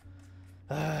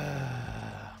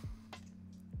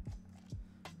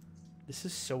 This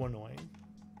is so annoying.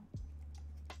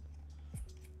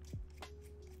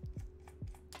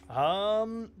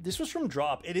 This was from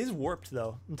Drop. It is warped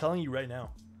though. I'm telling you right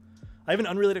now. I have an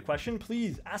unrelated question.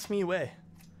 Please ask me away.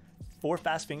 4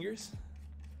 fast fingers.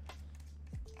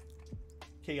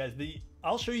 Okay, guys.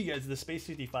 I'll show you guys the Space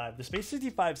 65. The Space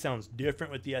 65 sounds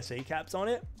different with the SA caps on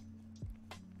it.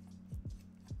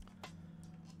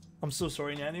 I'm so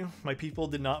sorry, Nanu. My people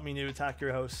did not mean to attack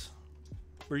your house.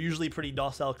 We're usually pretty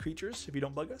docile creatures if you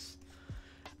don't bug us.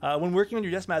 When working on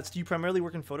your desk mats, do you primarily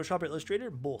work in Photoshop or Illustrator?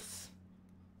 Both.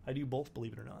 I do both,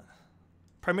 believe it or not.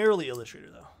 Primarily Illustrator,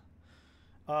 though.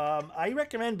 I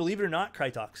recommend, believe it or not,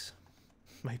 Krytox.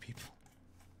 My people.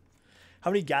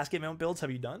 How many gasket mount builds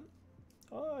have you done?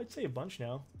 I'd say a bunch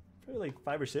now. Probably like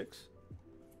 5 or 6.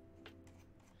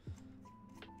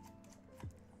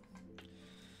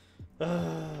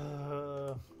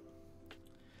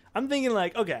 I'm thinking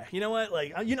like, okay, you know what?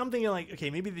 Like, I'm thinking like, okay,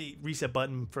 maybe the reset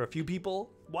button for a few people.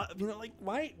 What, you know, like,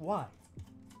 why?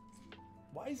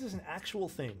 Why is this an actual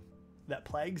thing that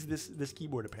plagues this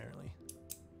keyboard? Apparently,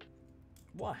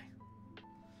 why?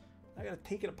 I gotta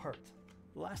take it apart.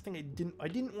 The last thing I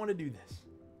didn't want to do this.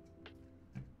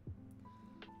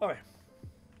 All right.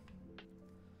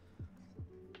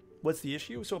 What's the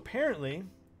issue? So apparently,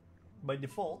 by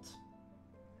default,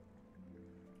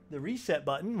 the reset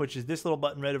button, which is this little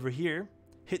button right over here,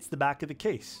 hits the back of the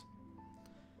case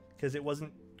because it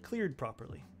wasn't cleared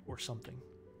properly or something.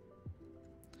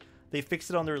 They fixed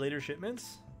it on their later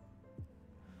shipments.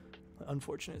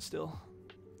 Unfortunate still.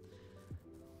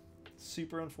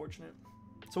 Super unfortunate.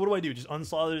 So what do I do? Just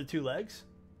unsolder the 2 legs?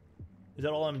 Is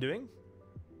that all I'm doing?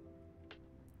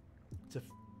 It's a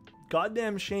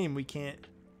goddamn shame we can't...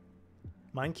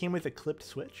 Mine came with a clipped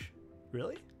switch?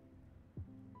 Really?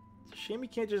 It's a shame we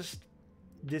can't just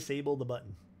disable the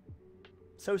button.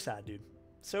 So sad, dude.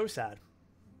 So sad.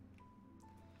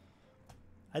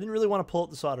 I didn't really want to pull out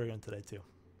the solder gun today, too.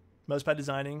 Mousepad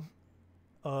designing.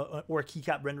 or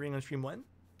keycap rendering on stream 1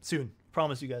 soon.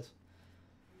 Promise you guys.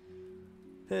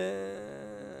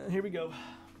 Here we go.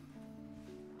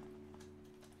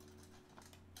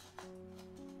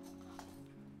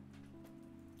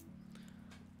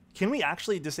 Can we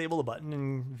actually disable a button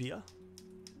in VIA?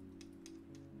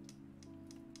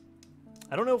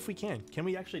 I don't know if we can. Can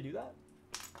we actually do that?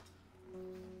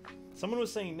 Someone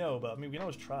was saying no, but I mean, we can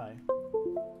always try.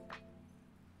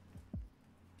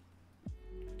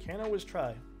 Can always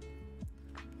try.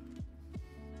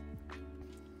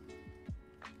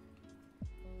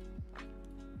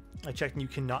 I checked and you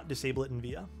cannot disable it in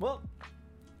VIA. Well,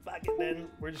 fuck it then.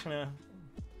 We're just gonna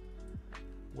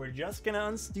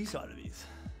undesolder these.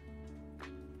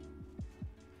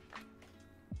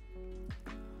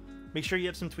 Make sure you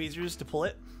have some tweezers to pull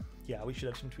it. Yeah, we should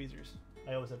have some tweezers.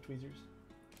 I always have tweezers.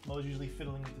 I'm always usually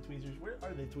fiddling with the tweezers. Where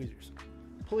are the tweezers?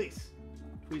 Police.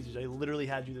 Tweezers. I literally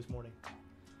had you this morning.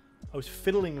 I was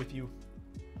fiddling with you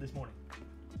this morning.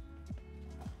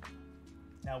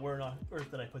 Now, where on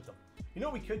earth did I put them? You know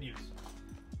what we could use?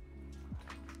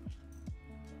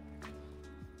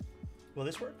 Will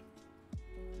this work?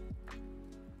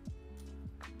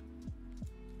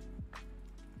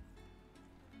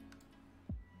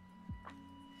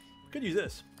 Could use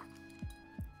this.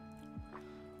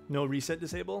 No reset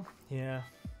disable? Yeah.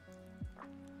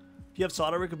 If you have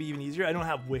solder, it could be even easier. I don't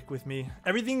have wick with me.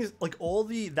 Everything's like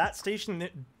that station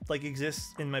that like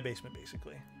exists in my basement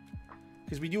basically.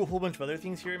 Because we do a whole bunch of other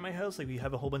things here in my house. Like we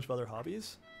have a whole bunch of other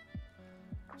hobbies.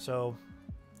 So,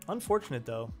 unfortunate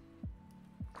though.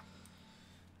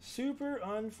 Super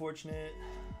unfortunate.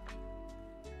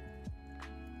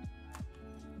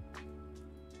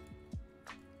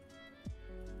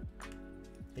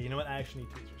 Hey, you know what? I actually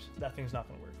need tweezers. That thing's not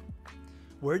going to work.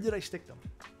 Where did I stick them?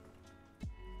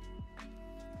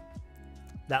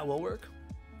 That will work.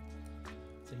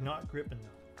 It's like not gripping though.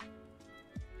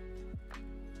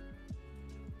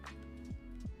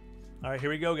 All right,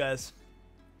 here we go, guys.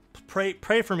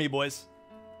 Pray for me, boys.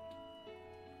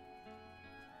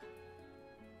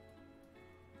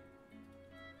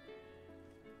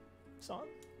 It's on.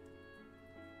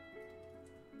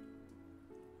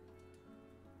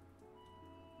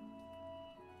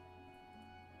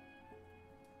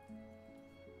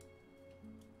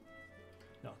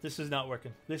 No, this is not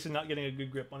working. This is not getting a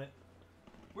good grip on it.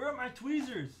 Where are my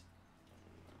tweezers?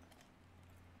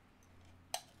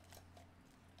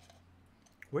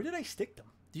 Where did I stick them?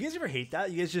 Do you guys ever hate that?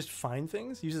 You guys just find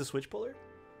things? Use the switch puller?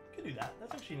 You could do that.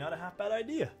 That's actually not a half bad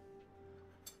idea.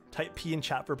 Type P in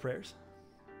chat for prayers.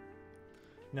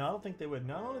 No, I don't think they would.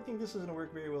 No, I don't think this is going to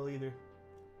work very well either.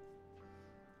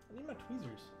 I need my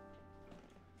tweezers.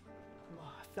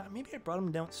 Oh, I thought maybe I brought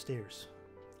them downstairs.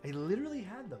 I literally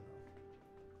had them.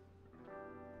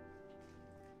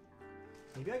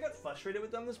 Maybe I got frustrated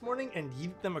with them this morning and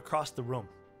yeeted them across the room.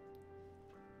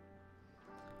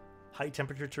 High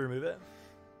temperature to remove it.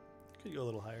 Could go a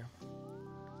little higher.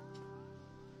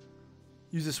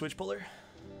 Use the switch puller.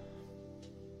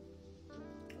 I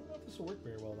don't know if this will work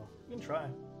very well though. We can try.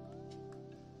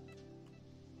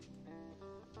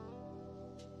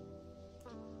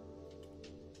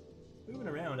 Moving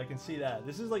around, I can see that.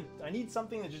 This is like, I need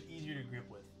something that's just easier to grip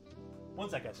with. One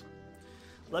sec, guys.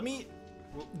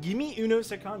 Give me uno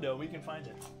secondo, we can find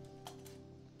it.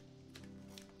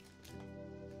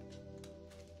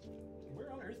 Where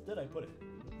on earth did I put it?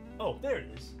 Oh, there it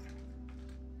is.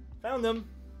 Found them.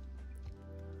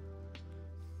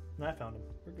 No, I found them.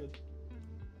 We're good.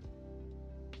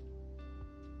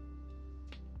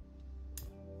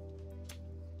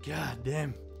 God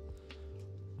damn.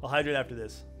 I'll hydrate after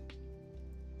this.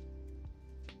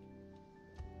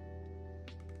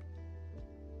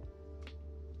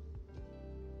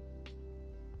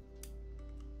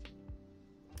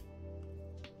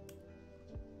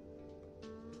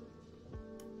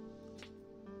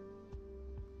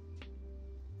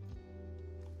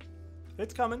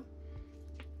 It's coming.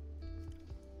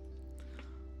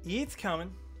 It's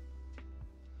coming.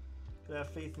 Gotta have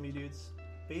faith in me, dudes.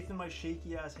 Faith in my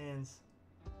shaky ass hands.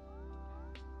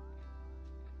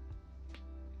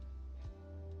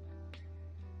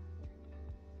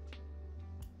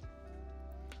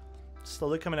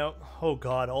 Slowly coming out. Oh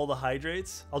god, all the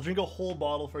hydrates. I'll drink a whole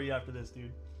bottle for you after this,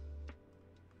 dude.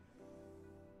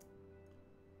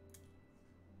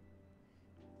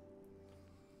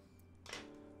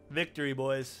 Victory,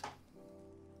 boys.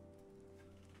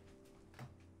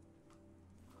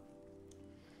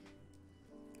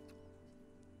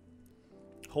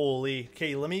 Holy.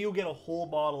 Okay, let me go get a whole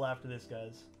bottle after this,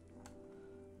 guys.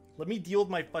 Let me deal with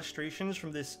my frustrations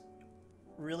from this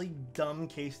really dumb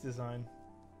case design.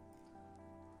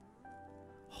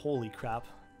 Holy crap.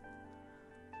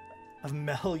 A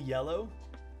metal yellow?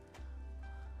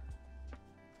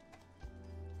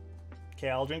 Okay,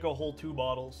 I'll drink a whole 2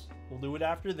 bottles. We'll do it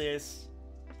after this.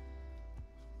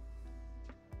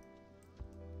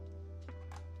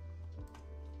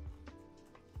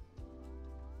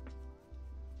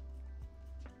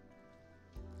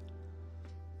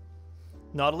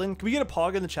 Nautilin, can we get a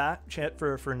pog in the chat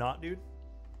for not, dude?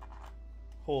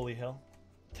 Holy hell.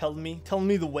 Telling me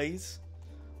the ways.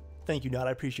 Thank you, Not.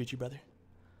 I appreciate you, brother.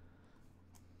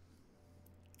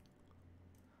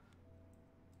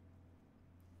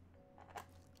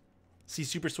 See,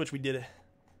 Super Switch, we did it.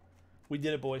 We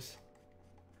did it, boys.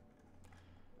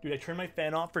 Dude, I turned my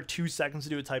fan off for 2 seconds to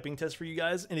do a typing test for you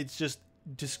guys, and it's just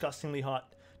disgustingly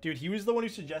hot. Dude, he was the one who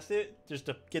suggested it just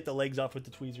to get the legs off with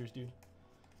the tweezers, dude.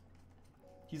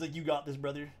 He's like, you got this,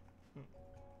 brother.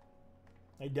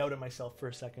 I doubted myself for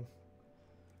a second.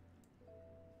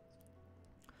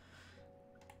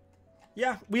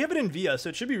 Yeah, we have it in VIA, so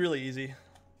it should be really easy.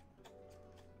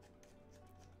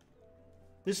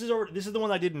 This is the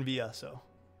one I did in VIA, so.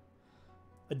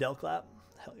 Adele clap?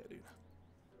 Hell yeah, dude.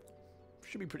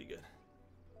 Should be pretty good.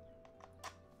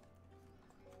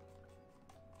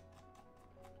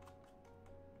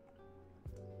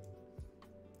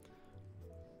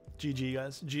 GG,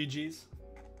 guys. GG's.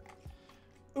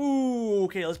 Ooh,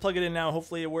 okay, let's plug it in now.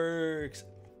 Hopefully it works.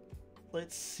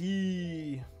 Let's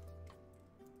see.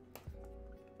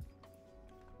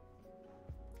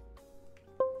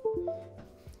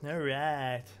 All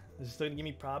right. Is it still gonna give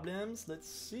me problems? Let's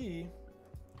see.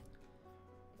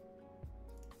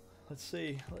 Let's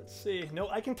see. Let's see. No,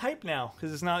 I can type now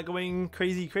because it's not going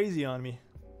crazy on me.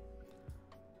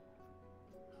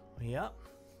 Yep.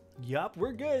 Yup,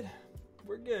 we're good.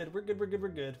 We're good. We're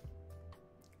good.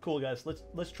 Cool, guys.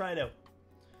 Let's try it out.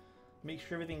 Make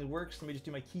sure everything works. Let me just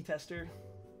do my key tester.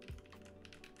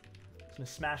 Just gonna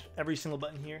smash every single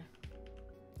button here.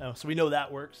 Oh, so we know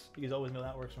that works. You guys always know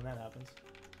that works when that happens.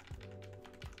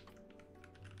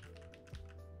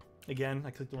 Again, I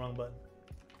clicked the wrong button.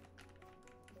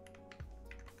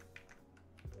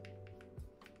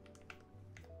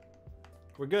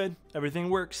 We're good. Everything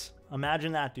works.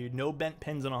 Imagine that, dude. No bent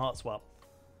pins on a hot swap.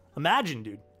 Imagine,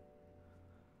 dude.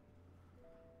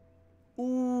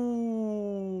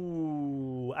 Ooh.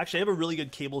 Actually, I have a really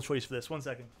good cable choice for this. 1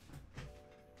 second.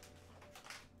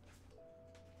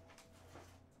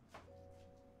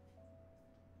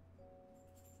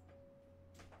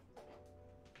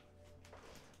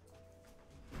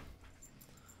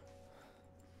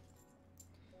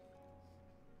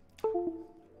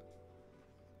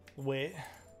 Wait.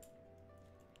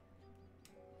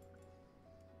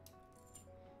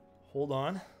 Hold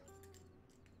on.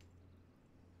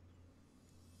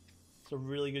 It's a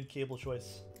really good cable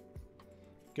choice.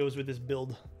 Goes with this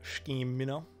build scheme, you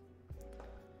know?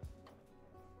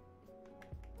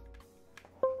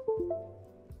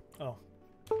 Oh.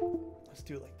 Let's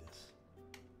do it like this.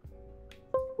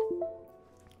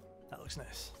 That looks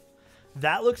nice.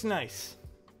 That looks nice.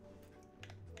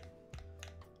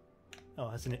 Oh,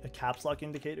 that's a caps lock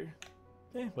indicator.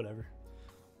 Eh, whatever.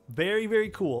 Very, very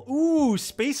cool. Ooh,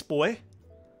 Space Boy.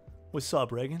 What's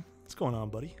up, Reagan? What's going on,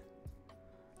 buddy?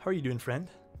 How are you doing, friend?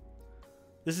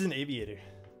 This is an aviator.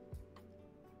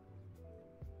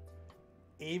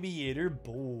 Aviator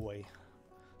boy.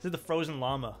 This is the frozen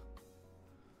llama.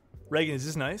 Reagan, is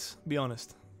this nice? Be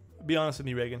honest. Be honest with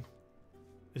me, Reagan.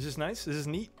 Is this nice? Is this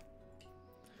neat?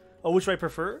 Oh, which do I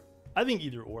prefer? I think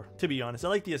either or, to be honest. I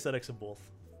like the aesthetics of both.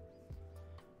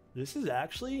 This is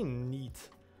actually neat.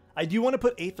 I do want to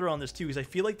put Aether on this too, because I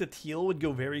feel like the teal would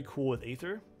go very cool with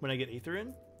Aether when I get Aether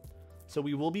in. So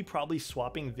we will be probably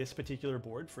swapping this particular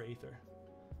board for Aether.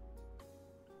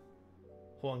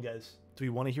 Hold on, guys. Do we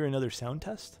want to hear another sound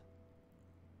test?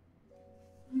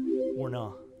 Or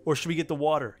not? Or should we get the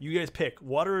water? You guys pick.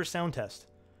 Water or sound test?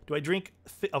 Do I drink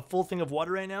a full thing of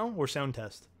water right now or sound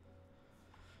test?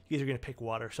 You guys are going to pick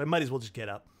water, so I might as well just get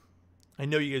up. I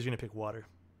know you guys are going to pick water.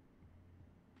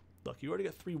 Look, you already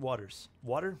got 3 waters.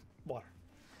 Water? Water.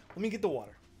 Let me get the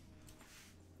water.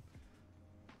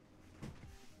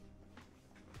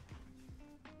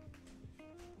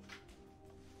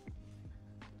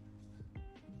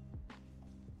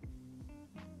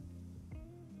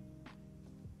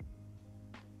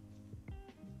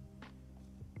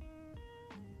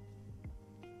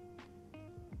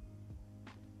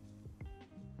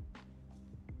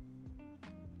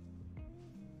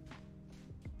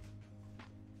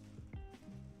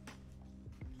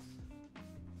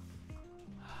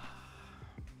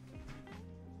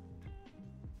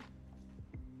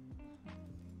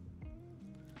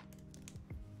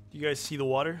 You guys see the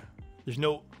water? There's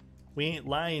no We ain't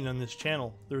lying on this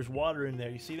channel. There's water in there.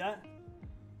 You see that?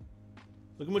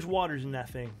 Look how much water's in that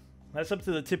thing. That's up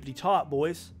to the tippity top,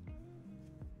 boys.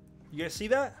 You guys see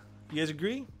that? You guys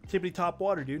agree? Tippity top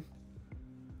water, dude.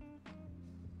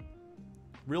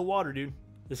 Real water, dude.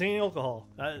 This ain't alcohol.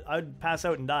 I'd pass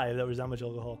out and die if that was that much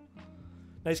alcohol.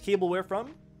 Nice cable. Where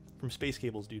from? From Space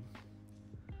Cables, dude.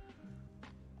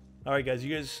 Alright, guys.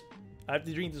 You guys... I have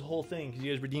to drink this whole thing because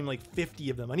you guys redeemed like 50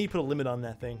 of them. I need to put a limit on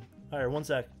that thing. Alright, one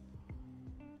sec.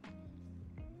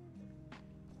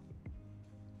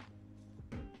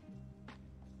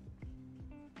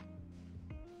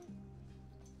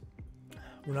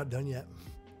 We're not done yet.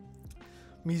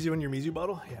 Mizu in your Mizu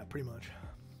bottle? Yeah, pretty much.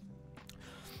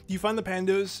 Do you find the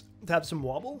pandas to have some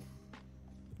wobble?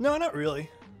 No, not really.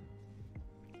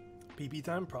 PP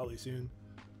time? Probably soon.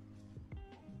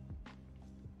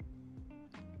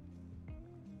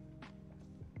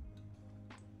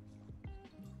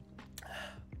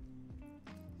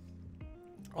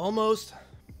 Almost.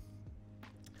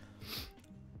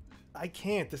 I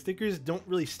can't. The stickers don't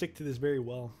really stick to this very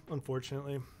well,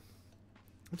 unfortunately.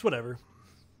 It's whatever.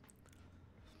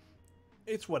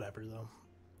 It's whatever, though.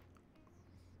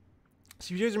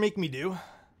 So you guys are making me do.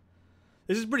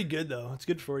 This is pretty good, though. It's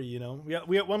good for you, you know.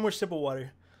 We got one more sip of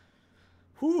water.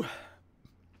 Whew.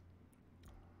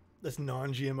 That's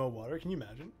non-GMO water. Can you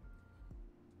imagine?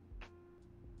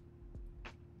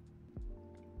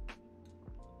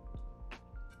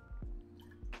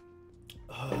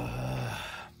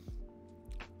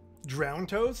 Drown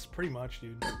toast? Pretty much,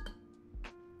 dude.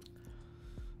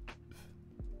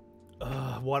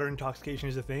 Water intoxication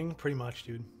is a thing? Pretty much,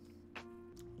 dude.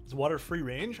 Is water free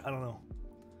range? I don't know.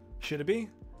 Should it be?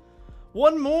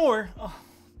 One more! Oh.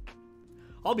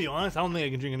 I'll be honest, I don't think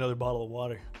I can drink another bottle of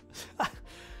water.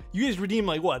 You guys redeemed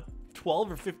like, what,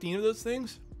 12 or 15 of those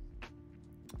things?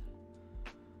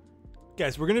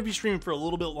 Guys, we're going to be streaming for a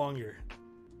little bit longer.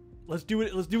 Let's do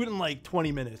it in like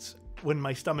 20 minutes when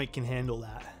my stomach can handle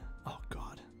that. Oh,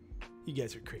 God. You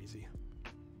guys are crazy.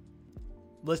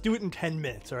 Let's do it in 10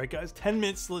 minutes, all right, guys? 10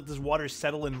 minutes to let this water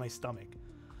settle in my stomach.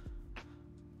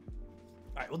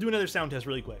 All right, we'll do another sound test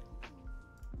really quick.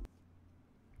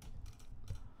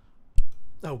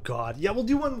 Oh, God. Yeah, we'll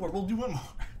do one more. We'll do one more.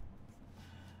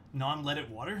 Non-leaded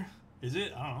water? Is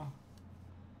it? I don't know.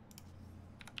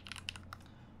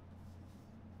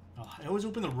 Oh, I always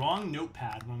open the wrong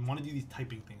notepad when I want to do these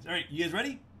typing things. All right, you guys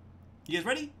ready? You guys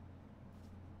ready?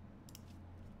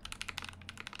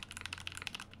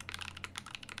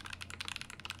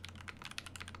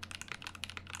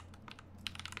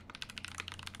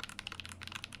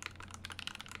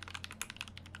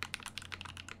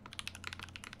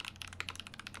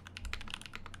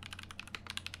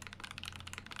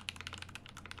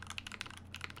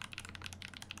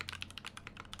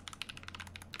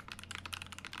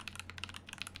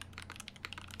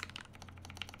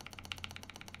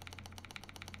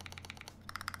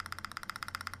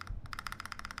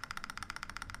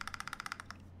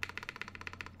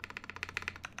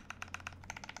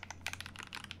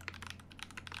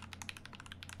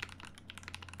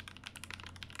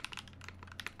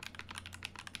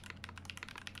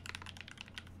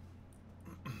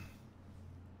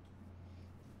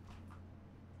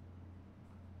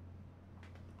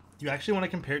 Do you actually want to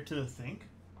compare it to the Think?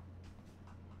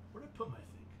 Where did I put my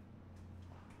Think?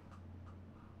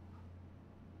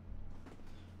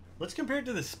 Let's compare it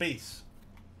to the Space.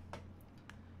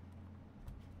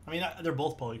 I mean, they're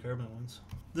both polycarbonate ones.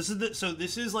 This is the, so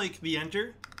this is like the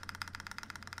Enter.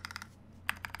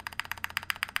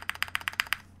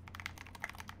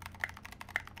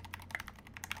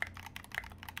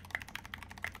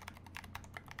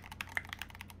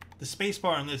 The space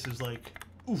bar on this is like,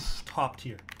 oof, top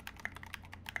tier.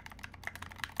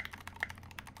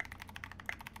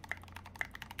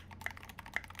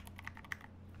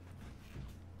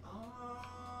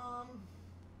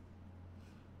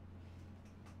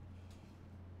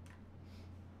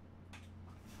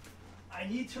 I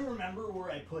need to remember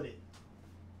where I put it.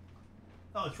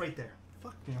 Oh, it's right there.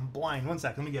 Fuck me, I'm blind. One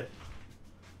sec, let me get it.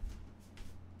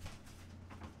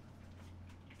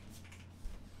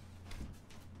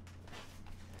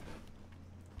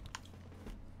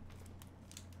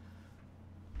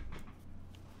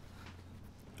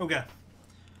 Okay.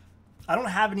 I don't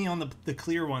have any on the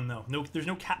clear one, though. No, there's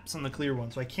no caps on the clear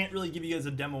one, so I can't really give you guys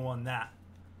a demo on that.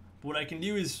 But what I can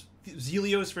do is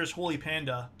Zelios versus Holy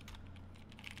Panda.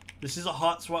 This is a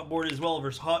hot swap board as well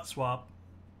versus hot swap.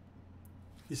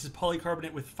 This is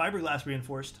polycarbonate with fiberglass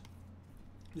reinforced.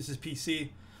 This is PC,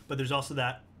 but there's also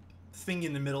that thing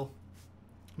in the middle.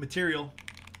 Material.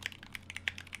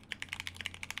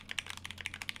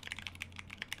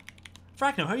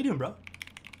 Fracno, how you doing, bro?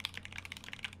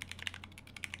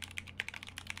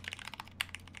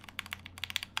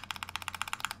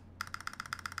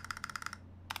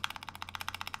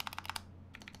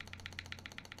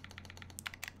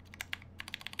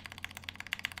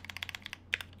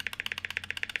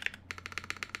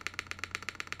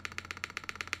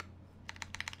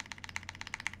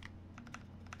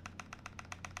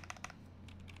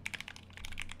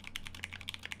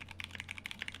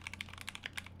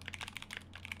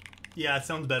 Yeah, it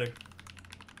sounds better.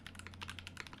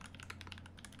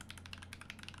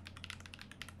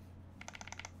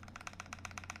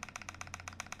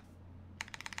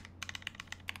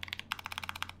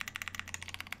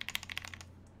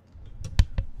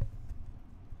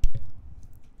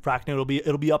 Fracno,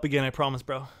 it'll be up again, I promise,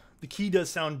 bro. The key does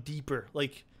sound deeper,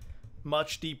 like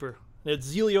much deeper.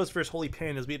 It's Zelios versus Holy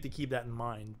Pandas. We have to keep that in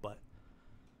mind, but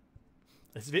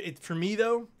for me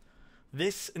though,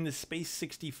 this and the Space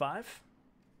 65,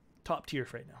 top tier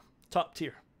right now. Top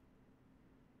tier.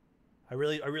 I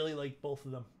really like both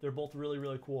of them. They're both really,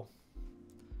 really cool.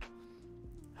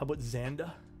 How about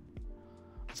Xanda?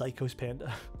 Zycos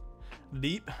Panda.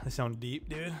 Deep. They sound deep,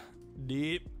 dude.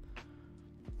 Deep.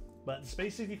 But the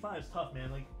Space 65 is tough,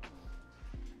 man. Like,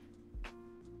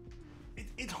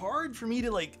 it's hard for me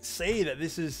to like say that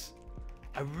this is.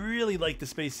 I really like the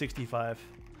Space 65.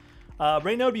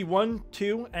 Right now it'd be 1,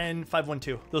 2, and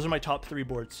 512. Those are my top 3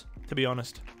 boards, to be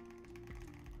honest.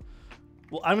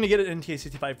 Well, I'm gonna get an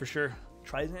NTK65 for sure.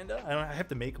 Try Xanda? I have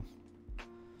to make them.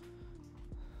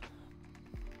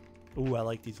 Ooh, I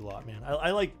like these a lot, man.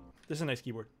 I like. This is a nice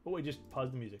keyboard. Oh, I just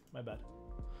paused the music. My bad.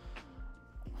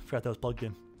 Forgot that was plugged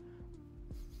in.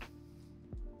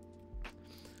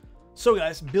 So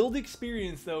guys, build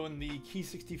experience though in the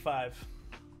Key65.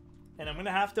 And I'm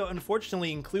gonna have to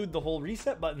unfortunately include the whole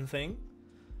reset button thing,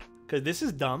 because this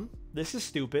is dumb. This is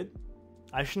stupid.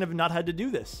 I shouldn't have not had to do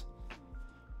this.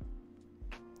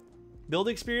 Build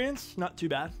experience, not too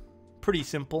bad. Pretty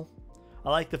simple. I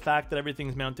like the fact that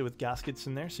everything's mounted with gaskets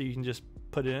in there, so you can just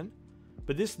put it in.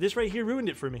 But this right here ruined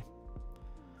it for me.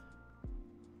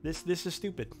 This is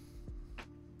stupid.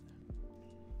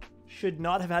 Should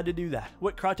not have had to do that.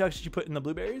 What Krytox did you put in the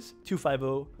blueberries?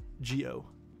 250 GO.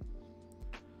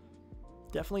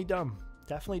 Definitely dumb.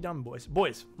 Definitely dumb, boys.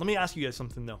 Boys, let me ask you guys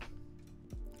something, though.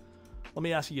 Let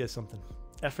me ask you guys something.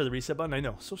 F for the reset button? I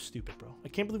know. So stupid, bro. I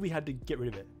can't believe we had to get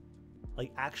rid of it.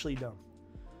 Like, actually dumb.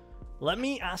 Let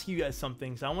me ask you guys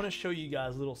something. So I want to show you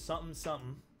guys a little something,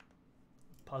 something.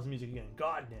 Pause the music again.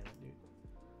 God damn it, dude.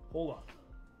 Hold on.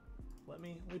 Let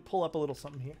me pull up a little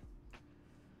something here.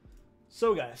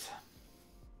 So, guys.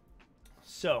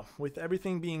 So, with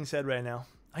everything being said right now.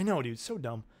 I know, dude. So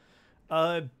dumb.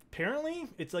 Apparently,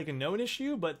 it's like a known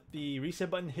issue, but the reset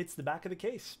button hits the back of the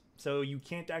case. So you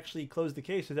can't actually close the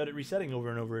case without it resetting over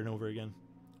and over and over again,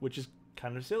 which is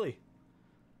kind of silly.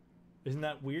 Isn't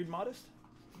that weird, Modest?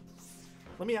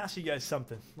 Let me ask you guys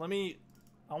something. I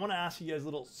want to ask you guys a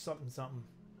little something, something.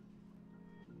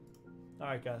 All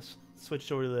right, guys.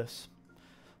 Switched over to this.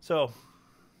 So,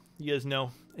 you guys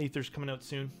know Aether's coming out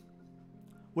soon.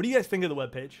 What do you guys think of the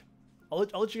webpage? I'll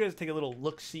let you guys take a little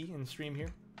look-see in stream here.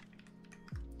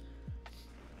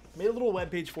 Made a little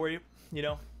webpage for you, you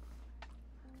know.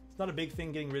 It's not a big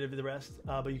thing getting rid of the rest,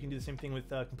 but you can do the same thing with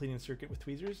completing the circuit with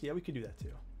tweezers. Yeah, we could do that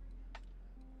too.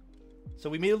 So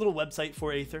we made a little website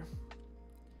for Aether.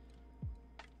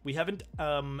 We haven't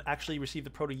actually received the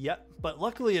proto yet, but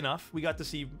luckily enough, we got to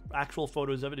see actual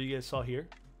photos of it, you guys saw here.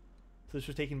 So this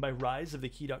was taken by Rise of the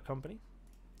Key Company.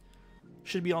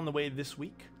 Should be on the way this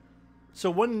week. So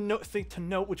one thing to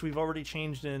note, which we've already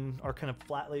changed in our kind of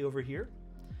flat lay over here,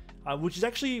 which is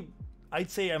actually,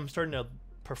 I'd say I'm starting to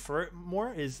prefer it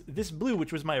more, is this blue,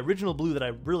 which was my original blue that I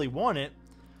really wanted.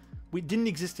 We didn't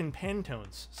exist in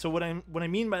Pantones. So what I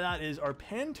mean by that is our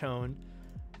Pantone,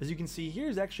 as you can see here,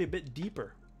 is actually a bit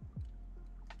deeper.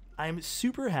 I'm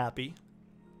super happy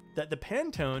that the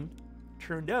Pantone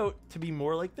turned out to be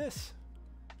more like this.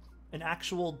 An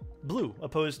actual blue,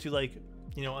 opposed to like,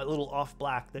 you know, a little off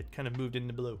black that kind of moved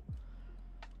into blue.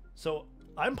 So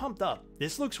I'm pumped up.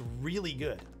 This looks really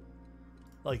good.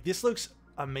 Like, this looks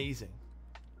amazing.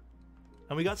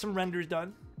 And we got some renders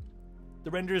done. The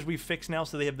renders we've fixed now,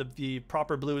 so they have the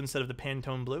proper blue instead of the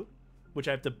Pantone blue, which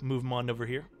I have to move them on over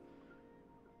here.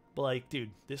 But like,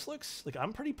 dude, this looks like,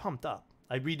 I'm pretty pumped up.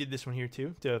 I redid this one here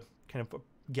too to kind of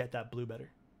get that blue better.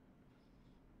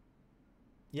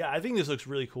 Yeah, I think this looks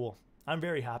really cool. I'm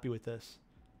very happy with this.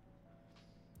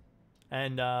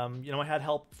 And you know, I had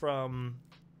help from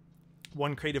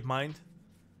One Creative Mind.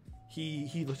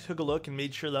 He took a look and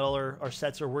made sure that all our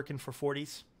sets are working for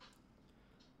 40s.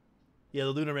 Yeah,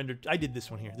 the Luna render. I did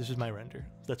this one here. This is my render.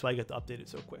 So that's why I got to update it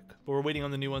so quick. But we're waiting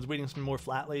on the new ones. Waiting some more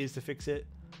flat lays to fix it.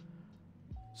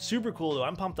 Super cool though.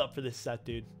 I'm pumped up for this set,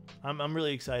 dude. I'm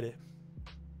really excited.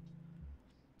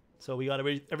 So we got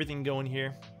everything going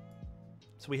here.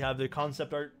 So we have the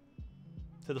concept art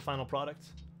to the final product.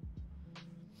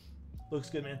 Looks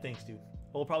good, man. Thanks, dude.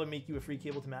 We'll probably make you a free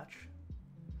cable to match.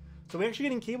 So we're actually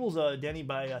getting cables, Danny,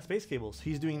 by Space Cables.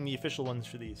 He's doing the official ones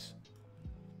for these.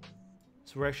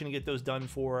 So we're actually gonna get those done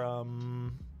for,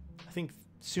 I think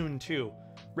soon too.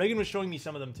 Reagan was showing me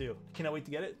some of them too. Cannot wait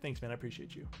to get it. Thanks, man. I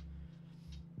appreciate you.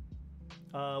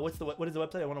 What is the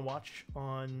website I want to watch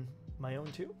on my own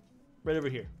too? Right over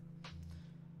here.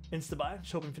 Insta-buy.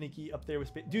 Just hoping finicky up there with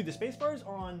space. Dude, the space bars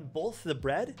on both the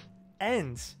bread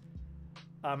and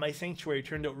my sanctuary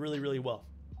turned out really, really well.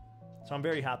 So I'm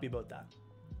very happy about that.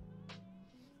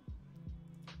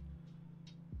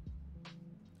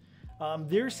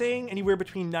 They're saying anywhere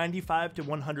between $95 to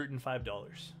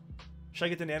 $105. Should I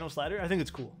get the nano slider? I think it's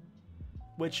cool.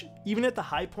 Which, even at the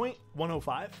high point,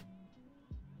 105.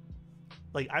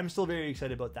 Like, I'm still very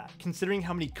excited about that. Considering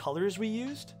how many colors we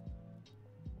used.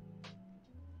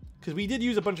 Because we did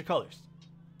use a bunch of colors.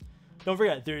 Don't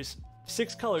forget, there's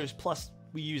 6 colors plus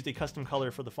we used a custom color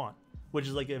for the font. Which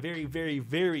is like a very, very,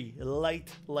 very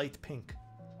light pink.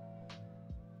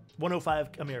 105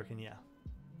 American, yeah.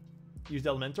 Used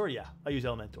Elementor? Yeah, I use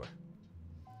Elementor.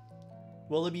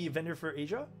 Will it be a vendor for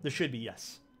Asia? There should be,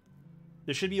 yes.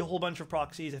 There should be a whole bunch of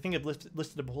proxies. I think I've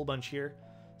listed a whole bunch here.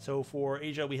 So for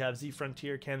Asia, we have Z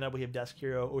Frontier. Canada, we have Desk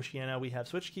Hero. Oceania, we have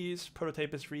Switch Keys.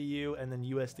 Prototypist for EU. And then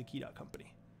US, the Key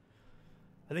Company.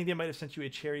 I think they might have sent you a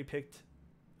cherry-picked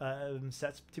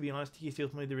sets. To be honest, TK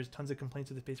told me there was tons of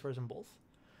complaints with the space bars on both.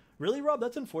 Really, Rob?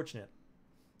 That's unfortunate.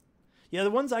 Yeah,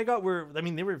 the ones I got were, I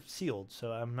mean, they were sealed,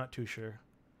 so I'm not too sure.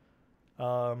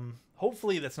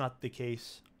 Hopefully that's not the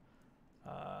case.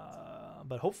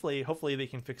 But hopefully they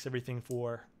can fix everything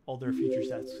for all their future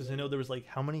sets. Because I know there was like,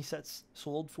 how many sets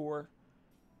sold for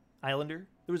Islander?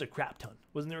 There was a crap ton.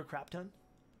 Wasn't there a crap ton?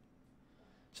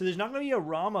 So there's not going to be a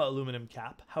Rama aluminum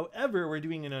cap. However, we're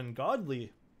doing an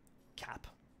ungodly cap,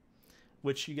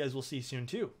 which you guys will see soon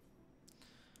too.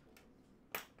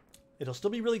 It'll still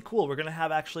be really cool. We're going to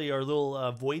have actually our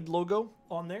little Void logo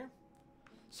on there.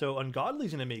 So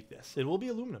Ungodly's going to make this. It will be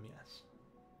aluminum, yes.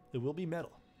 It will be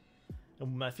metal.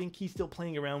 And I think he's still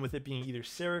playing around with it being either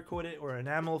Cerakoted or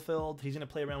enamel filled. He's going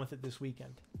to play around with it this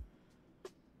weekend.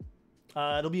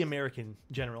 It'll be American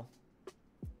General.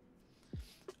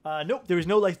 Nope, there is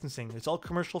no licensing. It's all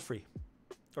commercial free.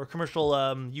 Or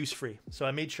commercial use free. So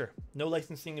I made sure. No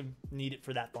licensing needed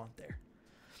for that font there.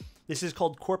 This is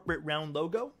called Corporate Round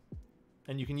Logo.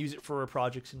 And you can use it for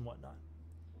projects and whatnot.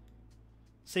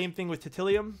 Same thing with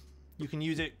Titilium. You can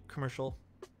use it commercial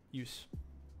use.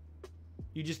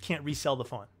 You just can't resell the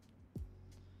font.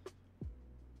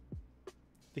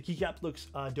 The keycap looks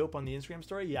dope on the Instagram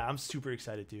story. Yeah, I'm super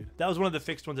excited, dude. That was one of the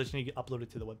fixed ones I just need to get uploaded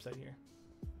to the website here.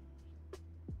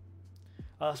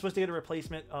 Supposed to get a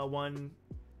replacement one.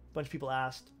 Bunch of people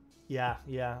asked. Yeah.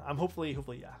 I'm hopefully,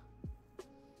 yeah.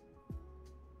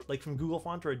 Like from Google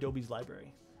Font or Adobe's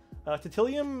library.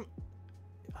 Titilium,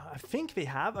 I think they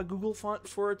have a Google font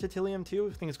for Titilium too.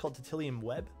 I think it's called Titilium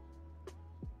Web.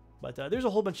 But there's a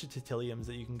whole bunch of Titiliums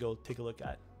that you can go take a look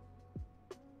at.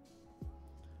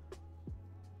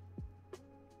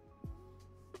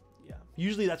 Yeah,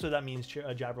 usually that's what that means,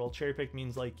 Jabberel. Cherry picked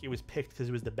means like it was picked because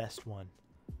it was the best one.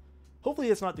 Hopefully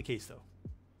that's not the case though.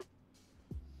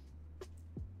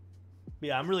 But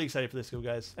yeah, I'm really excited for this go,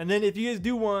 guys. And then if you guys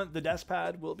do want, the desk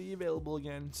pad will be available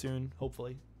again soon,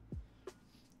 hopefully.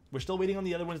 We're still waiting on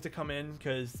the other ones to come in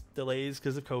because delays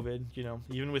because of COVID, you know,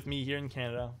 even with me here in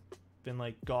Canada. Been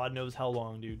like God knows how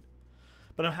long, dude.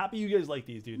 But I'm happy you guys like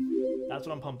these, dude. That's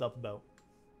what I'm pumped up about.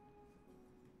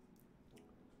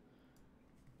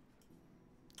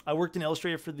 I worked in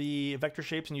Illustrator for the vector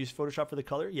shapes and used Photoshop for the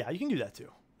color. Yeah, you can do that too.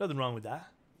 Nothing wrong with that.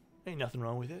 Ain't nothing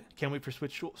wrong with it. Can't wait for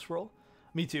Switch Swirl.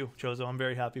 Me too, Chozo. I'm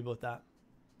very happy about that.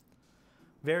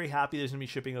 Very happy there's going to be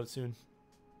shipping out soon.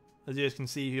 As you guys can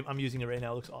see, I'm using it right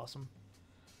now. It looks awesome.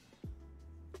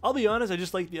 I'll be honest, I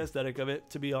just like the aesthetic of it,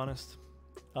 to be honest.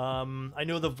 I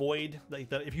know the Void, like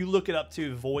the, if you look it up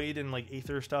too, Void and like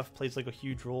Aether stuff plays like a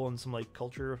huge role in some like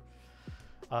culture,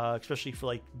 especially for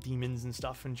like demons and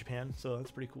stuff in Japan. So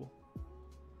that's pretty cool.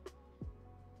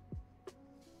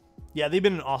 Yeah, they've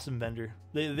been an awesome vendor.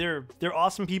 They're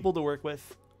awesome people to work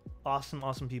with.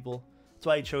 Awesome people. That's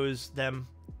why I chose them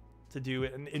to do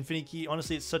it. And Infinity Key,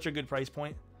 honestly, it's such a good price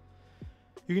point.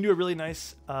 You can do a really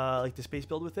nice like the space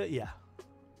build with it. Yeah,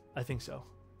 I think so.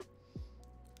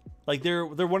 Like they're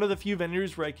one of the few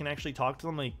vendors where I can actually talk to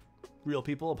them like real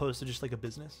people opposed to just like a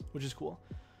business, which is cool.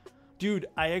 Dude,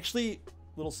 I actually,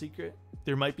 little secret,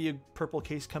 there might be a purple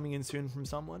case coming in soon from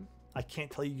someone. I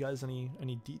can't tell you guys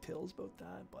any details about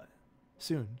that, but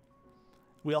soon.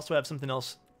 We also have something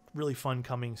else really fun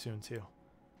coming soon too.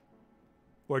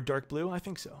 Or dark blue, I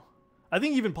think so. I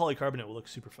think even polycarbonate will look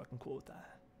super fucking cool with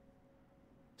that.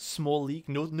 Small leak,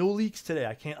 no leaks today.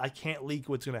 I can't leak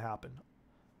what's gonna happen.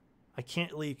 I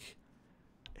can't leak.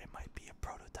 It might be a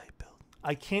prototype build.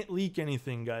 I can't leak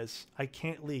anything, guys. I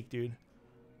can't leak, dude.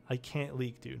 I can't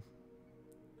leak, dude.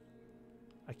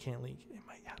 I can't leak. It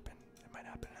might happen. It might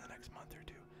happen in the next month or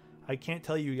two. I can't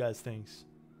tell you guys things.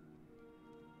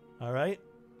 All right?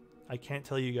 I can't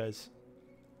tell you guys.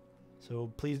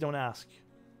 So please don't ask.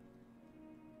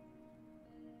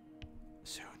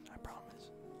 Soon, I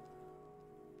promise.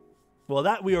 Well,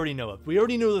 that we already know of. We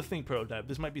already know the Think prototype.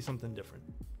 This might be something different.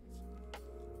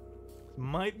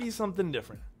 Might be something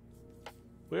different.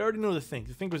 We already know the Think.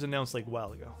 The Think was announced like a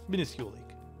while ago. Minuscule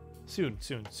leak. Soon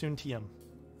TM.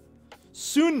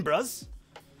 Soon, brus.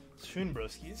 Soon,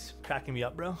 broskies. Cracking me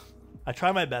up, bro. I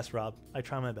try my best, Rob. I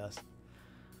try my best.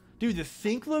 Dude, the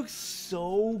Think looks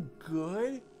so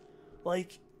good.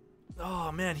 Like,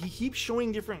 oh man, he keeps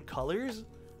showing different colors.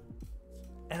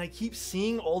 And I keep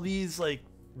seeing all these like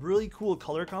really cool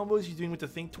color combos he's doing with the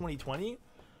Think 2020.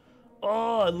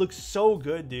 Oh, it looks so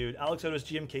good, dude. Alex Oto's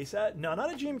GMK set? No,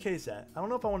 not a GMK set. I don't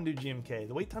know if I want to do GMK.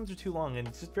 The wait times are too long and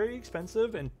it's just very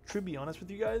expensive. And to be honest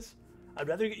with you guys, I'd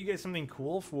rather get you guys something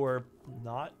cool for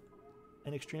not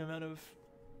an extreme amount of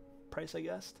price, I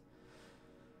guess.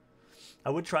 I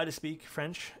would try to speak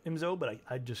French, Imzo, but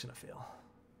I'm just going to fail.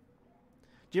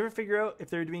 Do you ever figure out if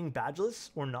they're doing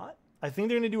badgeless or not? I think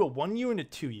they're going to do a 1U and a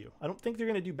 2U. I don't think they're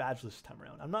going to do badgeless this time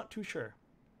around. I'm not too sure.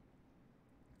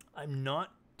 I'm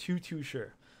not too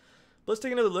sure. But let's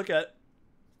take another look at...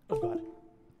 Oh, God.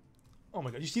 Oh, my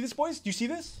God. You see this, boys? Do you see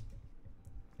this?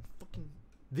 Fucking...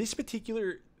 This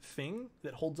particular thing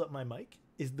that holds up my mic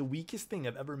is the weakest thing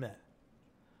I've ever met.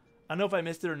 I don't know if I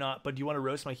missed it or not, but do you want to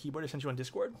roast my keyboard? I sent you on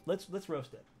Discord. Let's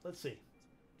roast it. Let's see.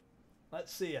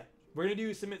 Let's see it. We're going to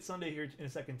do Submit Sunday here in a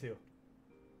second, too.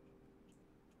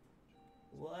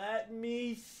 Let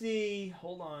me see.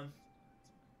 Hold on.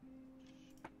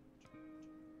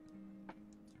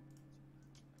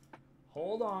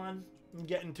 Hold on. I'm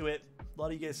getting to it. A lot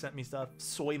of you guys sent me stuff.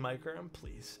 Soy micro,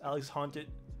 please. Alex Haunted.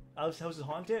 Alex House is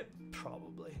Haunted?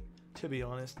 Probably. To be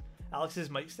honest. Alex's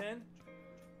mic stand?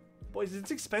 Boys,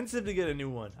 it's expensive to get a new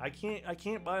one. I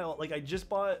can't buy all, like I just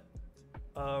bought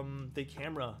the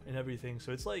camera and everything,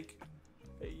 so it's like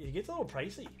it gets a little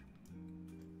pricey.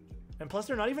 And plus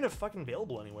they're not even fucking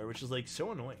available anywhere, which is like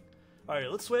so annoying. Alright,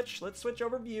 let's switch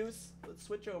over views. Let's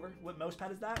switch over. What mouse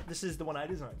pad is that? This is the one I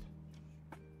designed.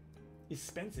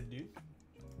 Expensive, dude.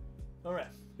 Alright,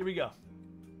 here we go.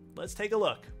 Let's take a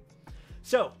look.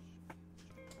 So,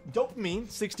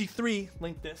 Dopamine63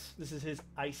 linked this. This is his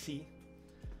IC.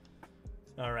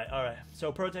 Alright.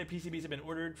 So prototype PCBs have been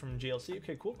ordered from JLC.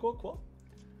 Okay, cool.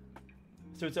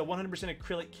 So it's a 100%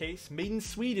 acrylic case. Made in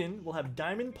Sweden. Will have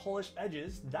diamond polished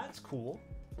edges. That's cool.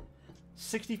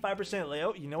 65%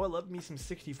 layout. You know I love me some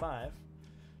 65.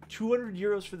 200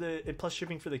 euros for the plus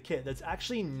shipping for the kit. That's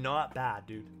actually not bad,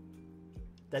 dude.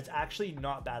 That's actually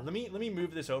not bad. Let me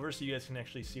move this over so you guys can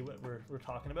actually see what we're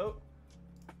talking about.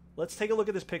 Let's take a look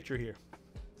at this picture here.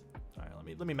 All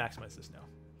right, let me maximize this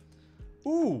now.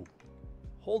 Ooh.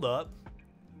 Hold up.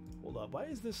 Why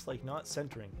is this like not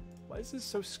centering? Why is this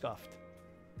so scuffed?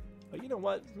 Oh, you know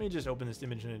what? Let me just open this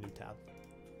image in a new tab.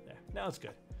 There. Now it's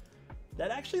good.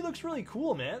 That actually looks really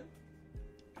cool, man.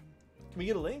 Can we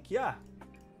get a link? Yeah.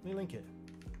 Let me link it.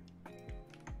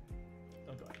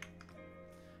 Oh, God.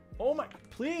 Oh, my.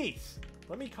 Please.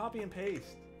 Let me copy and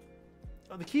paste.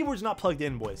 Oh, the keyboard's not plugged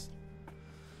in, boys.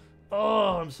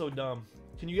 Oh, I'm so dumb.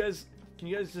 Can you guys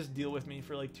just deal with me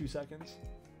for like 2 seconds?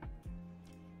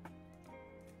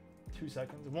 2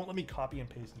 seconds. It won't let me copy and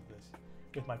paste this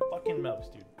with my fucking mouse,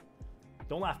 dude.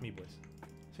 Don't laugh at me, boys.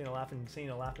 Saying a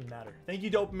laughing matter. Thank you,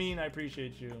 Dopamine. I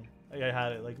appreciate you. I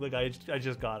had it. Like, look, I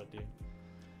just got it, dude.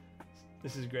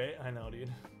 This is great. I know,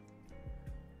 dude.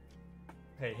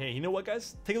 Hey, you know what,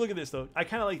 guys? Take a look at this, though. I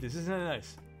kind of like this. Isn't that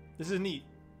nice? This is neat.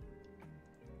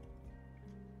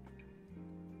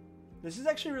 This is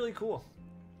actually really cool.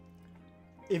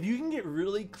 If you can get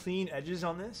really clean edges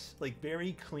on this, like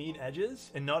very clean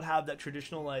edges, and not have that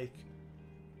traditional, like,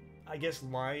 I guess,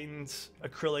 lines,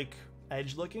 acrylic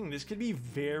edge looking, this could be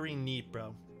very neat,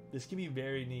 bro. This could be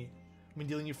very neat. I've been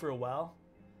dealing with you for a while.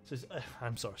 So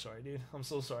I'm so sorry, dude. I'm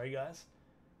so sorry, guys.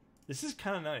 This is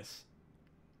kind of nice.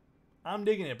 I'm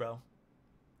digging it, bro.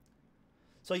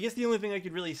 So I guess the only thing I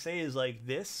could really say is, like,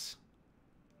 this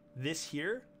This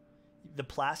here, the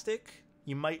plastic,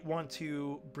 you might want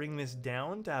to bring this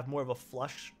down to have more of a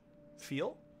flush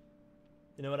feel.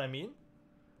 You know what I mean?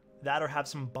 That or have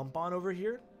some bump on over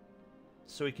here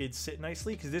so it could sit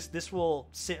nicely, because this will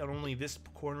sit on only this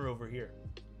corner over here.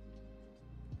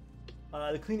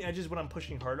 The clean edges when I'm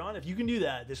pushing hard on. If you can do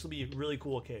that, this will be a really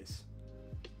cool case.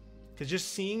 Because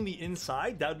just seeing the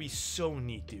inside, that would be so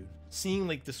neat, dude. Seeing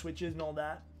like the switches and all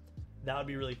that, that would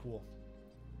be really cool.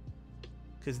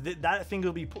 Because that I think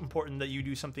will be important that you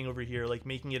do something over here, like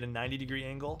making it a 90-degree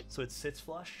angle so it sits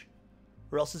flush.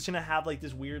 Or else it's going to have like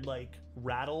this weird like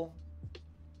rattle.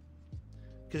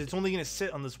 Because it's only going to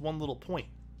sit on this one little point,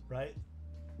 right?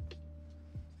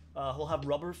 He'll have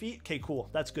rubber feet. Okay, cool.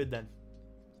 That's good then.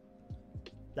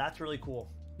 That's really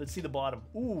cool. Let's see the bottom.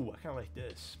 Ooh, I kind of like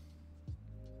this.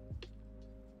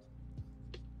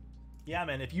 Yeah,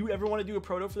 man. If you ever want to do a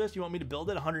proto for this, you want me to build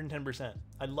it 110%.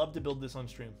 I'd love to build this on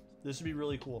stream. This would be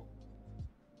really cool.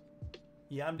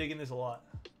 Yeah, I'm digging this a lot.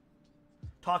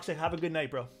 Toxic, have a good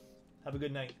night, bro. Have a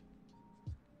good night.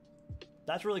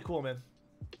 That's really cool, man.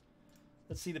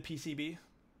 Let's see the PCB.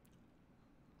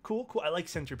 Cool, cool. I like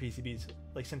center PCBs,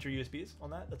 like center USBs on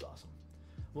that. That's awesome.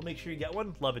 We'll make sure you get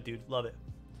one. Love it, dude. Love it.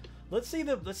 Let's see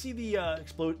the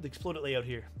exploded layout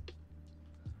here.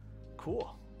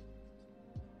 Cool.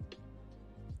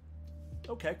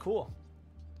 Okay, cool.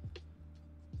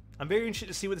 I'm very interested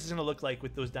to see what this is gonna look like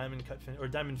with those diamond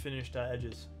finished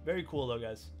edges. Very cool though,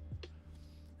 guys.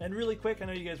 And really quick, I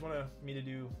know you guys want me to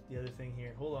do the other thing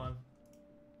here. Hold on.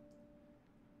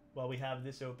 While we have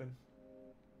this open.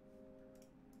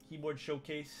 Keyboard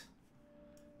showcase.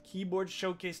 Keyboard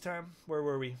showcase time. Where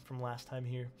were we from last time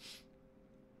here?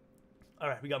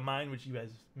 Alright, we got mine, which you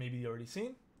guys maybe already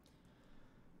seen.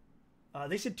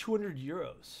 They said 200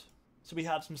 euros. So we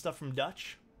have some stuff from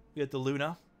Dutch. We got the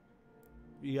Luna.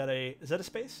 We got a... Is that a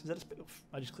space? Is that a space?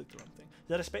 I just clicked the wrong thing. Is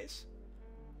that a space?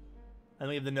 And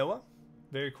we have the Noah.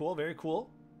 Very cool, very cool.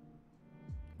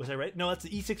 Was I right? No, that's the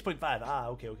E6.5. Ah,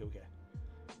 okay.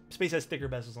 Space has thicker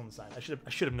bezels on the side. I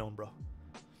should have known, bro.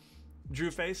 Drew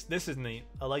face. This is neat.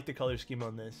 I like the color scheme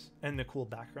on this. And the cool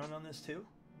background on this, too.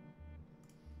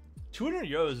 200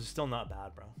 euros is still not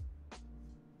bad, bro.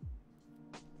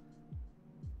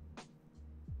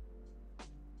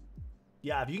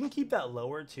 Yeah, if you can keep that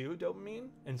lower, too, dopamine,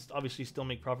 and obviously still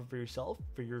make profit for yourself,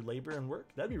 for your labor and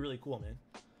work, that'd be really cool, man.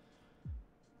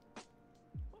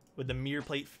 With the mirror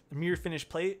finish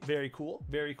plate. Very cool.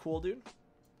 Very cool, dude.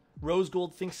 Rose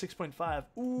gold Think 6.5.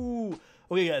 Ooh.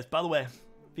 Okay, guys, by the way,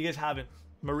 if you guys haven't,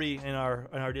 Marie in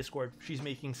our Discord, she's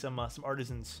making some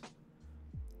artisans.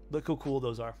 Look how cool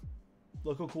those are.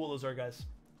 Look how cool those are, guys.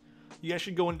 You guys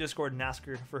should go in Discord and ask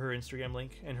her for her Instagram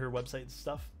link and her website and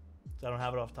stuff. So I don't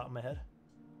have it off the top of my head.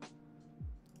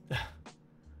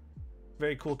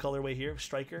 Very cool colorway here.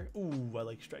 Striker. Ooh, I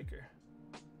like Striker.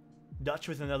 Dutch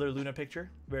with another Luna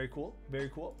picture. Very cool. Very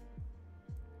cool.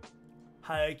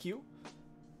 High IQ.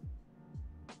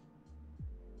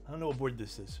 I don't know what board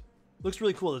this is. Looks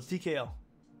really cool. It's TKL.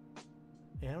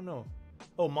 Yeah, I don't know.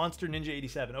 Oh, Monster Ninja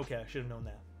 87. Okay, I should have known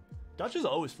that. Dutch is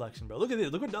always flexing, bro. Look at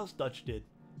this. Look what else Dutch did.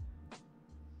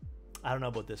 I don't know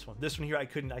about this one. This one here, I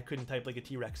couldn't type like a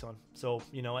T-Rex on. So,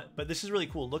 you know what? But this is really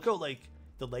cool. Look how, like,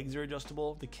 the legs are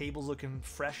adjustable. The cable's looking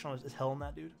fresh as hell on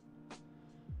that, dude.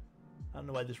 I don't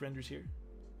know why this renders here.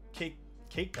 Cake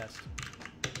test.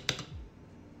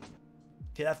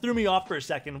 Okay, that threw me off for a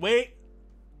second. Wait.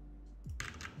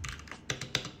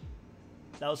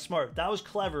 That was smart. That was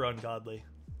clever, Ungodly.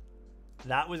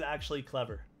 That was actually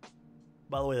clever.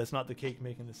 By the way, that's not the cake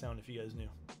making the sound, if you guys knew.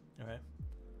 All right.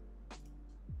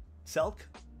 Selk.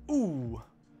 Ooh.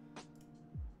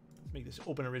 Let's make this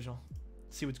open original.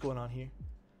 See what's going on here.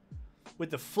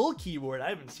 With the full keyboard, I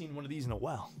haven't seen one of these in a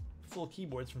while. Full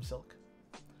keyboards from Silk.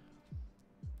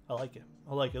 I like it.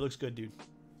 I like it. It looks good, dude.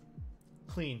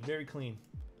 Clean. Very clean.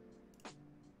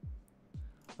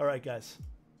 All right, guys.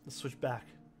 Let's switch back.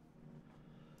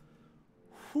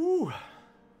 Whew.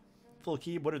 Full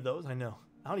key. What are those? I know.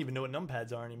 I don't even know what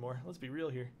numpads are anymore. Let's be real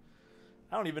here.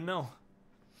 I don't even know.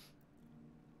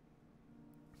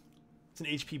 It's an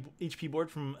HP board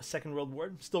from Second World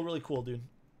War. Still really cool, dude.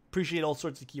 Appreciate all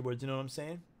sorts of keyboards. You know what I'm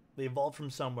saying? They evolved from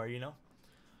somewhere, you know?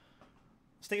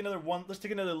 Let's take another one. Let's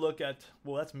take another look at...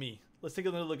 Well, that's me. Let's take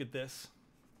another look at this.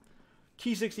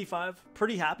 Key65.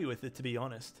 Pretty happy with it, to be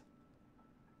honest.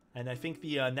 And I think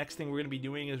the next thing we're going to be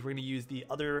doing is we're going to use the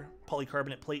other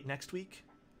polycarbonate plate next week.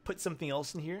 Put something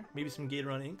else in here. Maybe some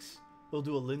Gateron inks. We'll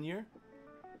do a linear.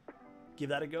 Give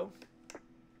that a go.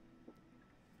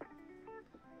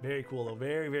 Very cool, though.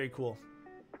 Very, very cool.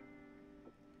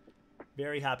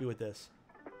 Very happy with this.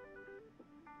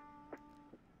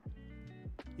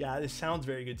 Yeah, this sounds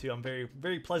very good too. I'm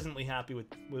very pleasantly happy with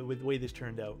the way this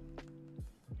turned out.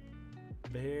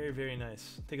 Very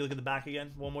nice. Take a look at the back again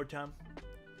one more time.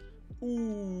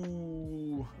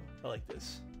 Ooh, I like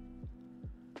this.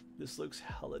 This looks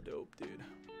hella dope, dude.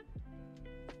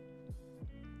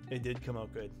 It did come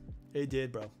out good. It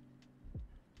did, bro.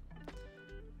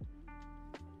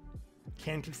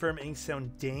 Can confirm inks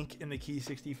sound dank in the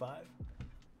Key65.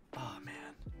 Oh, man.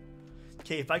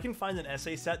 Okay, if I can find an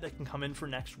essay set that can come in for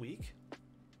next week,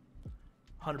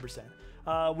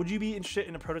 100%. Would you be interested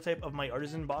in a prototype of my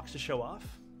artisan box to show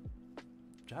off?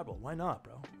 Jabble, why not,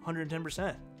 bro?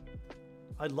 110%.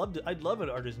 I'd love an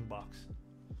artisan box.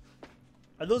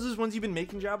 Are those the ones you've been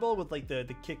making, Jabble, with like the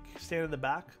kick stand in the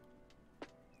back?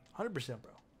 100%,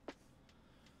 bro.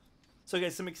 So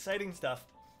guys, some exciting stuff.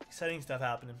 Exciting stuff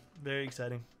happening. Very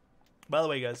exciting. By the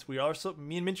way, guys, me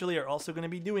and Minchely are also going to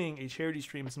be doing a charity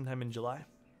stream sometime in July.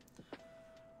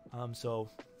 So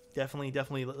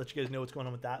definitely let you guys know what's going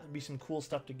on with that. There'll be some cool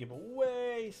stuff to give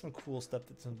away. Some cool stuff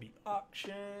that's going to be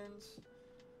auctions.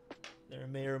 There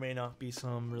may or may not be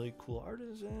some really cool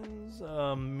artisans.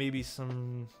 Maybe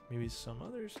some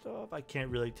other stuff. I can't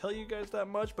really tell you guys that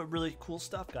much, but really cool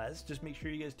stuff, guys. Just make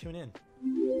sure you guys tune in.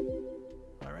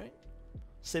 All right.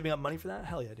 Saving up money for that?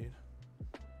 Hell yeah, dude.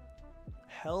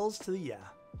 Hells to the yeah.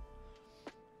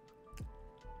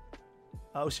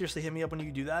 Oh, seriously, hit me up when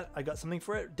you do that. I got something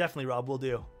for it. Definitely, Rob, will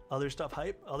do. Other stuff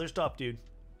hype? Other stuff, dude.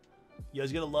 You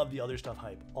guys gotta love the other stuff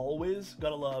hype. Always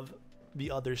gotta love the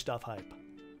other stuff hype.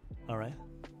 All right.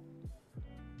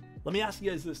 Let me ask you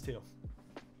guys this too.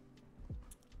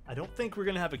 I don't think we're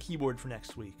gonna have a keyboard for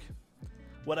next week.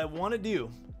 What I want to do,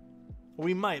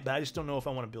 we might, but I just don't know if I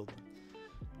want to build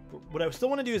one. What I still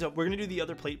want to do is we're gonna do the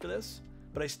other plate for this,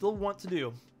 but I still want to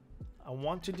do. I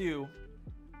want to do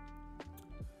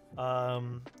a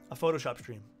Photoshop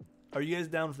stream. Are you guys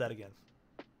down for that again?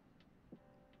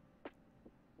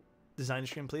 Design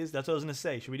stream, please. That's what I was gonna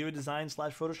say. Should we do a design /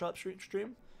 Photoshop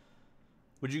stream?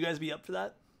 Would you guys be up for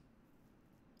that?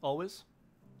 Always?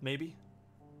 Maybe?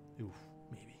 Ooh,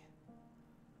 maybe.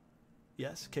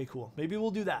 Yes? Okay, cool. Maybe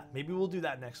we'll do that. Maybe we'll do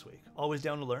that next week. Always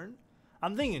down to learn.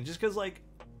 I'm thinking, just because, like,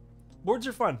 boards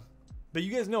are fun. But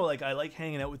you guys know, like, I like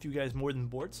hanging out with you guys more than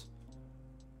boards.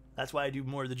 That's why I do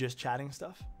more of the just chatting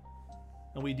stuff.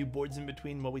 And we do boards in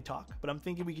between while we talk. But I'm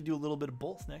thinking we could do a little bit of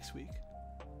both next week.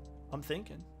 I'm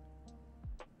thinking.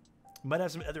 Might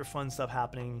have some other fun stuff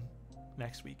happening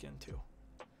next weekend, too.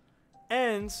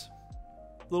 And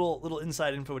little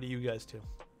inside info to you guys too.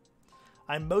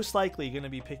 I'm most likely going to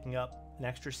be picking up an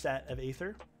extra set of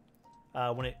Aether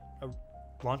when it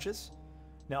launches.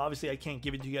 Now, obviously, I can't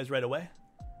give it to you guys right away,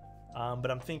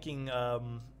 but I'm thinking.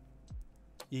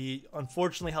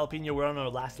 Unfortunately, Jalapeno, we're on our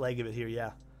last leg of it here.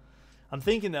 Yeah, I'm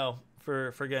thinking though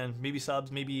for again maybe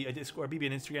subs, maybe a Discord, maybe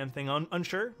an Instagram thing.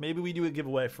 Unsure. Maybe we do a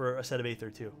giveaway for a set of Aether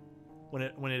too when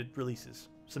it releases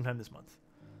sometime this month.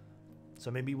 So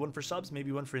maybe one for subs,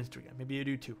 maybe one for Instagram. Maybe I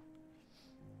do two.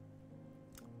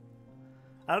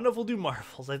 I don't know if we'll do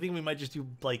Marvels. I think we might just do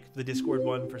like the Discord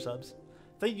one for subs.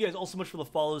 Thank you guys all so much for the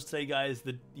follows today, guys.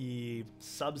 The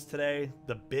subs today,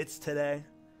 the bits today.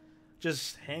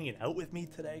 Just hanging out with me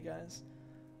today, guys.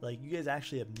 Like, you guys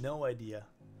actually have no idea.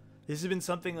 This has been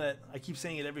something that, I keep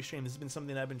saying it every stream, this has been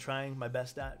something I've been trying my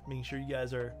best at, making sure you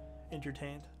guys are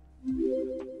entertained.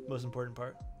 Most important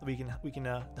part. We can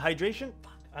the hydration?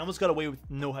 Fuck, I almost got away with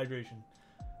no hydration.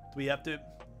 Do we have to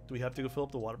go fill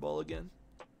up the water bottle again?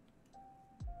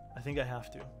 I think I have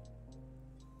to.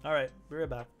 Alright, be right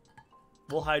back.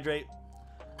 We'll hydrate.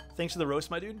 Thanks for the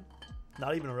roast, my dude.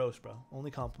 Not even a roast, bro.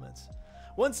 Only compliments.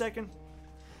 1 second.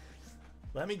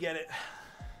 Let me get it.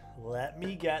 Let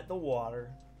me get the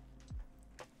water.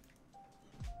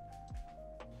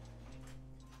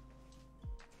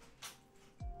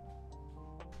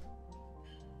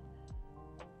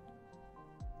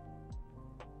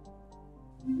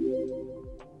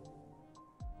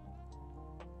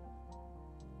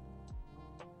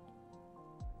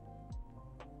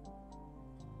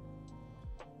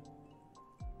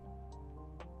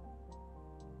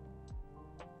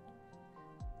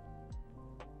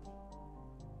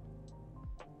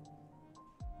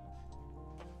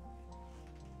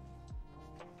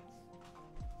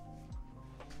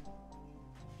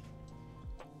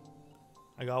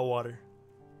 I got water.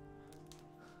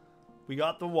 We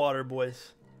got the water,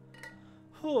 boys.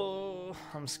 Oh,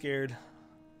 I'm scared.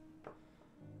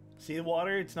 See the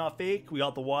water? It's not fake. We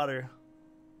got the water.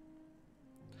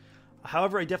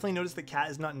 However, I definitely noticed the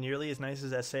cat is not nearly as nice as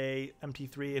SA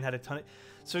MT3 and had a ton of...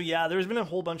 So yeah, there's been a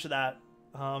whole bunch of that.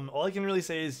 All I can really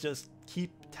say is just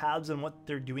keep tabs on what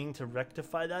they're doing to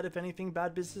rectify that, if anything,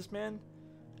 bad businessman.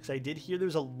 Because I did hear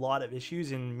there's a lot of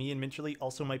issues, and me and Minterly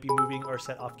also might be moving our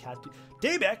set off cat.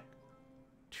 Daybeck!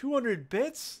 200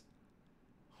 bits?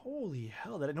 Holy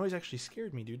hell, that noise actually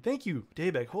scared me, dude. Thank you,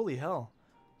 Daybeck. Holy hell.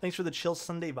 Thanks for the chill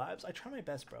Sunday vibes. I try my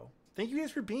best, bro. Thank you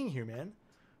guys for being here, man.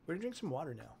 We're gonna drink some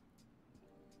water now.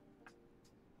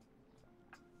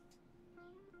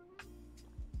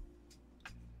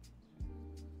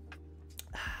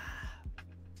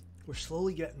 We're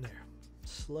slowly getting there.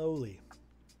 Slowly.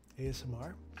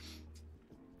 ASMR.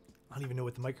 I don't even know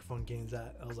what the microphone gain's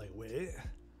at. I was like, wait.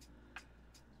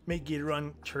 Make Gator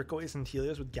run turquoise and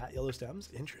Telios with Gat yellow stems.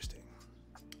 Interesting.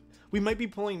 We might be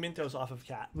pulling Mintos off of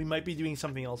Cat. We might be doing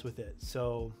something else with it.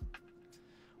 So,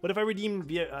 what if I redeem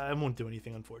via... I won't do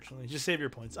anything, unfortunately. Just save your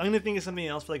points. I'm going to think of something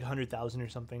else for like 100,000 or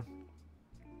something.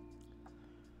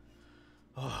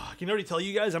 Oh, I can already tell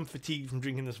you guys I'm fatigued from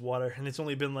drinking this water, and it's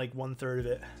only been like 1/3 of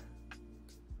it.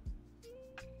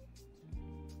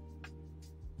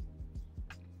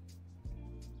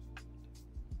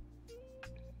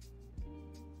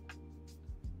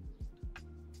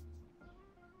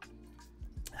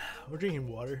 We're drinking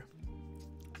water.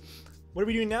 What are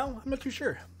we doing now? I'm not too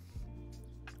sure.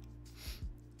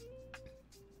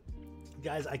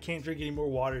 Guys, I can't drink any more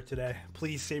water today.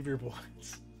 Please save your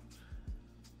points.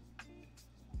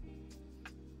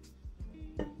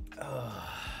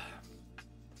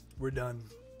 We're done.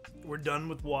 We're done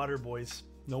with water, boys.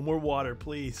 No more water,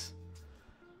 please.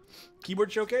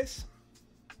 Keyboard showcase?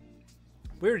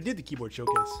 We already did the keyboard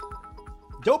showcase.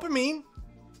 Dopamine!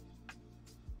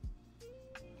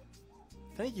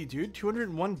 Thank you, dude.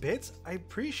 201 bits? I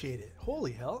appreciate it.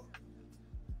 Holy hell.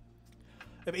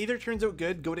 If either turns out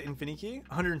good, go to Infinity.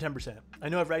 110%. I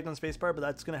know I've ragged on spacebar, but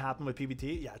that's going to happen with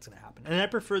PBT. Yeah, it's going to happen. And I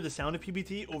prefer the sound of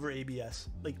PBT over ABS.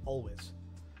 Like, always.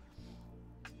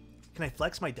 Can I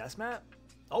flex my desk mat?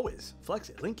 Always. Flex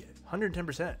it. Link it.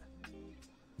 110%.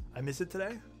 I miss it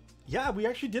today? Yeah, we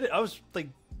actually did it. I was, like,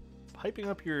 hyping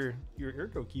up your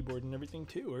Ergo keyboard and everything,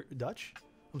 too. Or Dutch.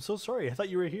 I'm so sorry. I thought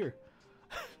you were here.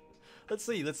 Let's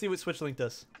see what Switch Link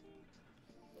does.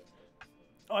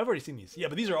 Oh, I've already seen these. Yeah,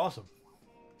 but these are awesome.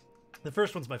 The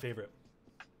first one's my favorite.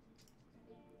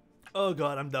 Oh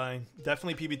god, I'm dying.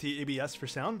 Definitely PBT ABS for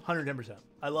sound. 110%.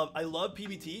 I love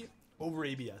PBT over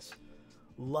ABS.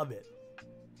 Love it.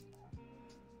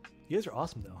 You guys are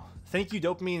awesome though. Thank you,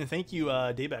 Dopamine, and thank you,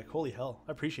 Dayback. Holy hell,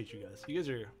 I appreciate you guys. You guys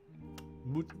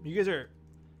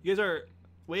are.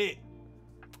 Wait.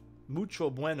 Mucho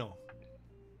bueno.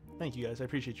 Thank you guys. I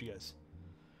appreciate you guys.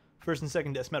 First and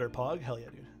second Death Matter Pog. Hell yeah,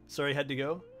 dude. Sorry I had to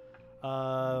go.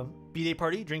 B-Day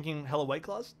party. Drinking hella White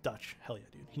Claws. Dutch. Hell yeah,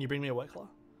 dude. Can you bring me a White Claw?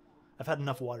 I've had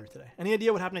enough water today. Any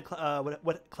idea what happened to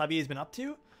what Clavier's been up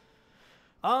to?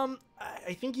 I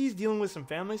think he's dealing with some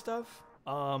family stuff.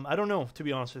 I don't know, to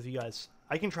be honest with you guys.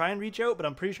 I can try and reach out, but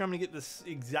I'm pretty sure I'm going to get this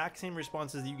exact same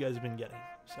responses that you guys have been getting.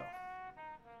 So,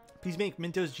 please make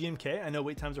Mintos GMK. I know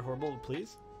wait times are horrible, but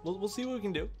please. We'll see what we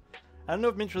can do. I don't know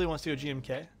if Mint really wants to go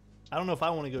GMK. I don't know if I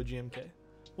want to go GMK.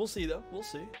 We'll see, though. We'll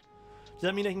see. Does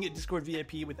that mean I can get Discord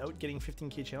VIP without getting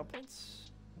 15k channel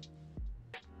points?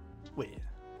 Wait.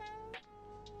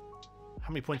 How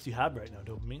many points do you have right now,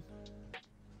 Dopamine?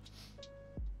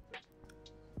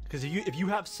 Because if you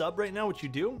have sub right now, what you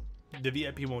do, the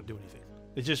VIP won't do anything.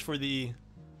 It's just for the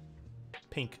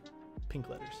pink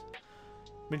letters.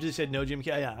 Mint just said no GMK.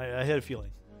 Yeah, I had a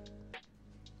feeling.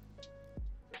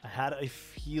 I had a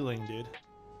feeling, dude.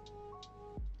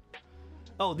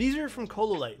 Oh, these are from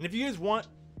Cololite. And if you guys want...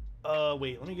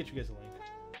 wait, let me get you guys a link.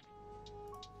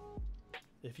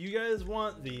 If you guys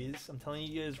want these, I'm telling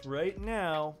you guys right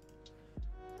now...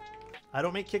 I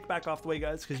don't make kickback off the way,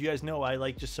 guys, because you guys know I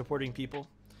like just supporting people.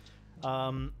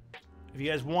 If you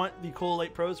guys want the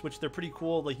Cololite Pros, which they're pretty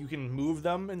cool, like you can move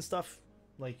them and stuff.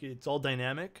 Like it's all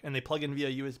dynamic, and they plug in via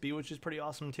USB, which is pretty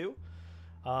awesome too.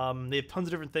 They have tons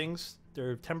of different things.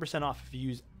 They're 10% off if you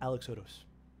use Alex Odos.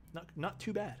 Not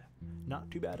too bad. Not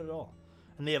too bad at all.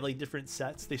 And they have like different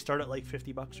sets. They start at like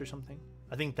 $50 or something.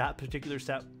 I think that particular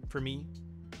set for me,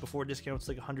 before discounts,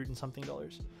 like $100 and something.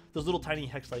 Those little tiny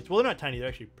hex lights. Well, they're not tiny. They're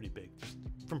actually pretty big.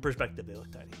 Just from perspective, they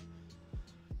look tiny.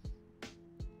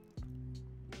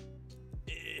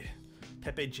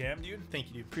 Pepe Jam, dude. Thank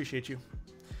you, dude. Appreciate you.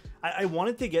 I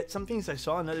wanted to get something because I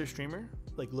saw another streamer,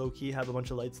 like low-key, have a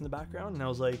bunch of lights in the background. And I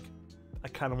was like, I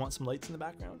kind of want some lights in the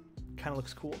background. Kind of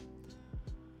looks cool.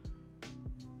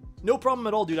 No problem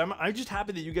at all, dude. I'm just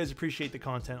happy that you guys appreciate the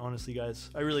content, honestly, guys.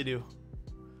 I really do.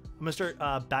 I'm going to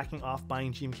start backing off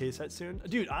buying GMK sets soon.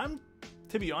 Dude,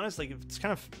 to be honest, like, it's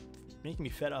kind of making me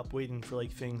fed up waiting for,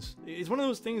 like, things. It's one of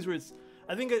those things where it's...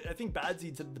 I think Bad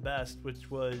Seed said the best, which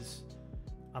was...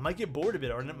 I might get bored of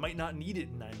it, or I might not need it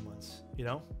in 9 months, you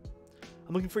know?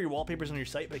 I'm looking for your wallpapers on your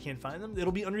site, but I can't find them.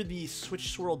 It'll be under the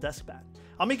Switch Swirl desk bat.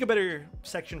 I'll make a better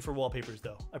section for wallpapers,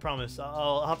 though. I promise.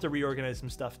 I'll have to reorganize some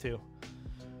stuff, too.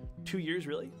 2 years,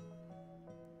 really?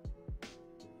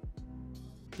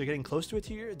 They're getting close to a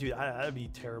 2 year? Dude, that'd be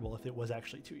terrible if it was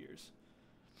actually 2 years.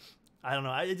 I don't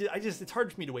know. I just, it's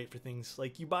hard for me to wait for things.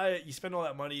 Like, you buy it, you spend all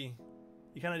that money,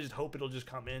 you kind of just hope it'll just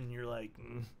come in, and you're like,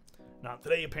 not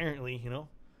today, apparently, you know?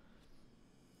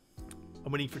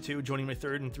 I'm waiting for 2, joining my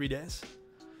 3rd in 3 days.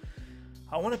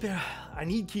 I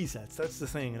need key sets, that's the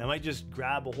thing, and I might just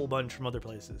grab a whole bunch from other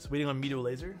places. Waiting on Mito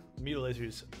Laser. Mito Laser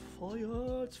is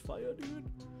fire, it's fire, dude.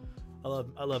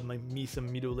 I love me some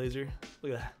Mito Laser.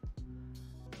 Look at that.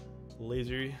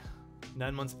 Laser.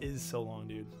 9 months is so long,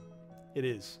 dude. It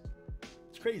is.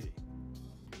 It's crazy.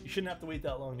 You shouldn't have to wait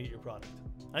that long to get your product.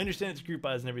 I understand it's group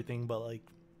buys and everything, but like,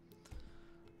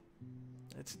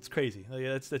 it's crazy. Like,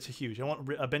 yeah, that's a huge. I want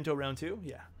a bento round 2.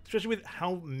 Yeah, especially with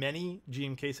how many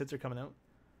GMK sets are coming out.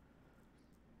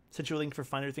 Sent you a link for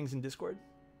finer things in Discord.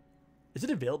 Is it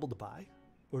available to buy,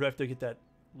 or do I have to get that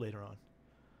later on?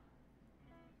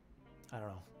 I don't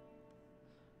know.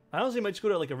 I honestly might just go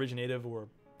to like Originative or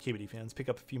KBD Fans, pick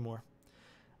up a few more.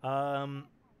 How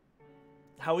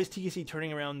is TKC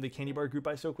turning around the candy bar group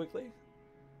buy so quickly?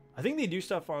 I think they do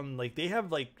stuff on, like, they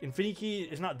have, like, Infinity Key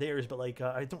is not theirs, but, like,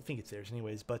 I don't think it's theirs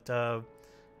anyways, but,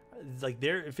 like,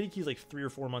 their Infinity Key is, like, 3 or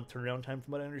 4 month turnaround time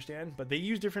from what I understand, but they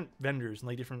use different vendors and,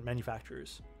 like, different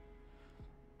manufacturers.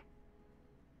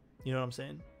 You know what I'm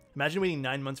saying? Imagine waiting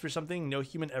 9 months for something. No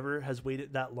human ever has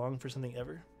waited that long for something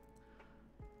ever.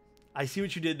 I see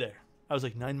what you did there. I was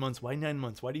like, 9 months? Why 9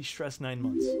 months? Why do you stress 9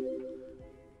 months?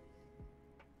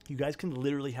 You guys can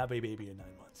literally have a baby in 9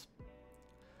 months.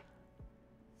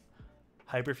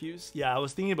 Hyperfuse? Yeah, I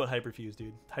was thinking about Hyperfuse,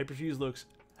 dude. Hyperfuse looks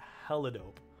hella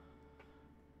dope.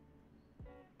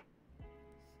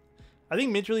 I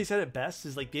think Mint really said it best,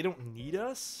 is like, they don't need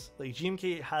us. Like,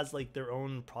 GMK has like their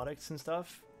own products and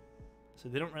stuff, so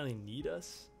they don't really need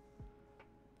us.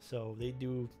 So they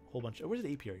do a whole bunch of, where's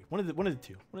the apiary? One of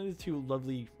the two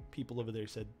lovely people over there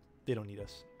said they don't need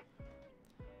us.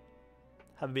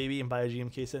 Have a baby and buy a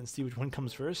GMK set and see which one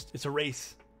comes first. It's a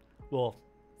race. Well,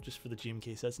 just for the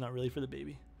GMK sets, not really for the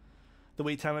baby. The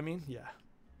wait time, I mean? Yeah,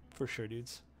 for sure,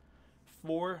 dudes.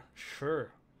 For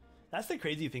sure. That's the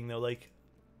crazy thing, though. Like,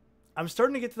 I'm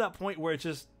starting to get to that point where it's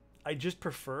just, I just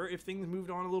prefer if things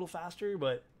moved on a little faster,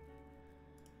 but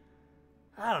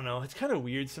I don't know. It's kind of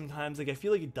weird sometimes. Like, I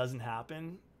feel like it doesn't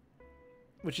happen,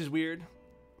 which is weird.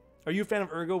 Are you a fan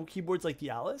of ergo keyboards like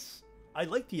the Alice? I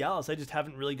like the Alice. I just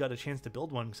haven't really got a chance to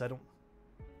build one because I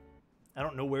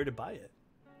don't know where to buy it.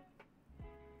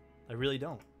 I really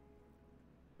don't.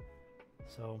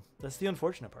 So that's the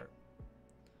unfortunate part.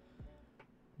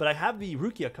 But I have the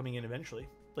Rukia coming in eventually.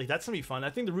 Like, that's gonna be fun. I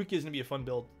think the Rukia is gonna be a fun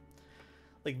build.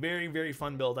 Like, very, very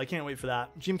fun build. I can't wait for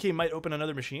that. GMK might open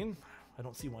another machine. I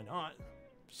don't see why not.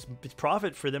 It's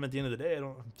profit for them at the end of the day.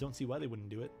 I don't see why they wouldn't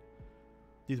do it.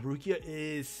 Dude, the Rukia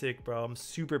is sick, bro. I'm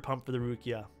super pumped for the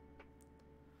Rukia.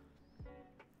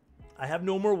 I have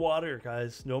no more water,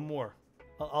 guys. No more.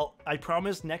 I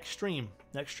promise next stream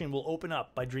we'll open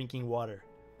up by drinking water.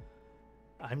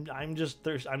 I'm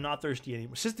not thirsty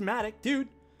anymore. Systematic, dude.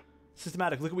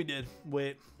 Systematic. Look what we did.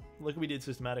 Wait. Look what we did,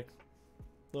 Systematic.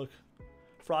 Look.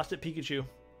 Frosted Pikachu.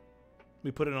 We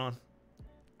put it on.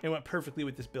 It went perfectly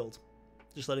with this build.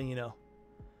 Just letting you know.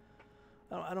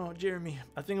 I don't know, Jeremy.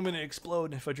 I think I'm gonna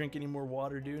explode if I drink any more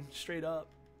water, dude. Straight up.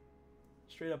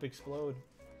 Straight up explode.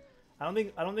 I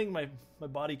don't think my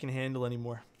body can handle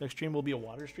anymore. Next stream will be a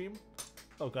water stream.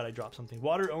 Oh god, I dropped something.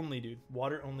 Water only, dude.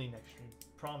 Water only next stream.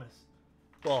 Promise.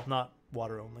 Well, not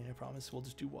water only, I promise. We'll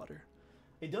just do water.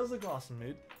 It does look awesome,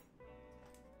 dude.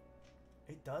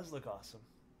 It does look awesome.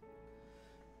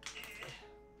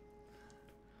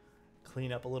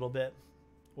 Clean up a little bit.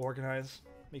 Organize.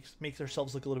 Makes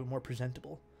ourselves look a little bit more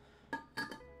presentable.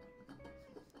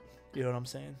 You know what I'm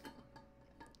saying?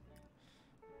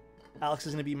 Alex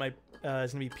is gonna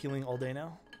be peeling all day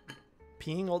now.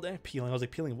 Peeing all day? Peeling. I was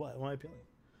like, peeling what? Why am I peeling?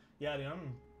 Yeah, dude,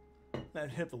 I'm gonna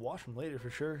hit the washroom later for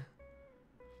sure.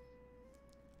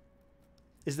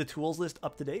 Is the tools list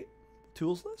up to date?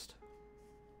 Tools list?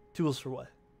 Tools for what?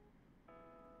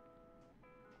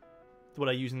 What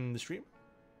I use in the stream?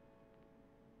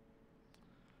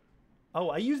 Oh,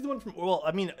 I use the one from, well,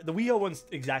 I mean, the WeHo one's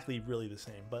exactly really the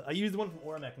same, but I use the one from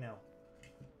Oramek now.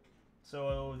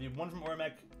 So the one from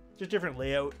Oramek, just different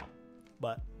layout,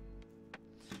 but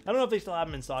I don't know if they still have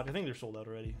them in stock. I think they're sold out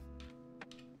already.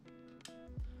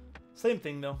 Same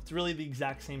thing though. It's really the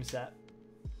exact same set.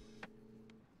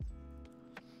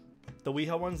 The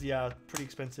WeHo ones, yeah, pretty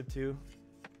expensive too.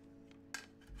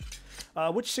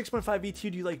 Which 6.5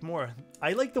 V2 do you like more?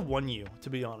 I like the 1U, to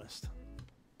be honest.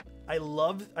 I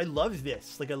love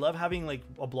this. Like, I love having like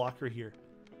a blocker here.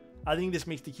 I think this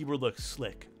makes the keyboard look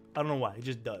slick. I don't know why. It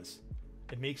just does.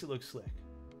 It makes it look slick.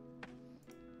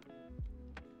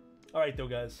 All right, though,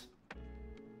 guys.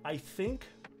 I think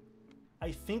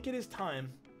it is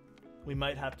time. We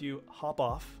might have to hop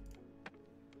off.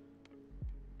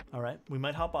 All right, we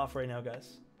might hop off right now,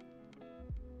 guys.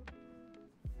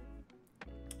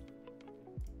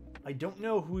 I don't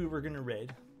know who we were gonna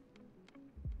raid.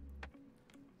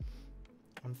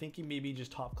 I'm thinking maybe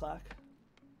just Top Clack.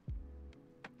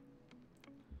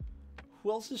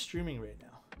 Who else is streaming right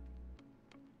now?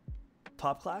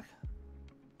 Top Clack?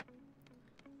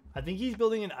 I think he's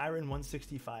building an Iron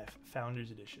 165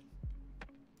 Founders Edition.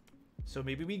 So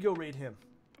maybe we go raid him.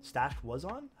 Stash was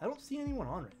on? I don't see anyone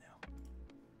on right now.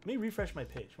 Let me refresh my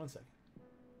page. 1 second.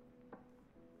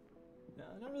 No,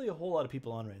 not really a whole lot of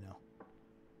people on right now.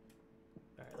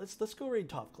 All right, let's go raid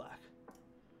Top Clack.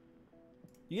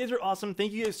 You guys are awesome.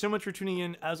 Thank you guys so much for tuning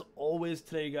in as always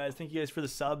today, guys. Thank you guys for the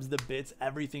subs, the bits,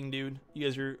 everything, dude. You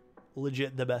guys are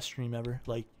legit the best stream ever.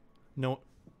 Like, no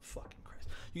fucking Christ.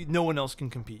 No one else can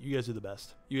compete. You guys are the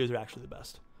best. You guys are actually the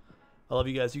best. I love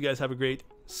you guys. You guys have a great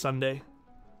Sunday.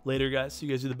 Later, guys. You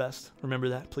guys are the best. Remember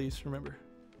that, please. Remember.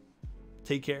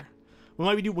 Take care.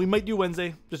 We might do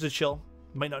Wednesday just to chill.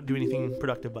 Might not do anything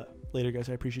productive, but later, guys.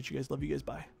 I appreciate you guys. Love you guys.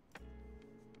 Bye.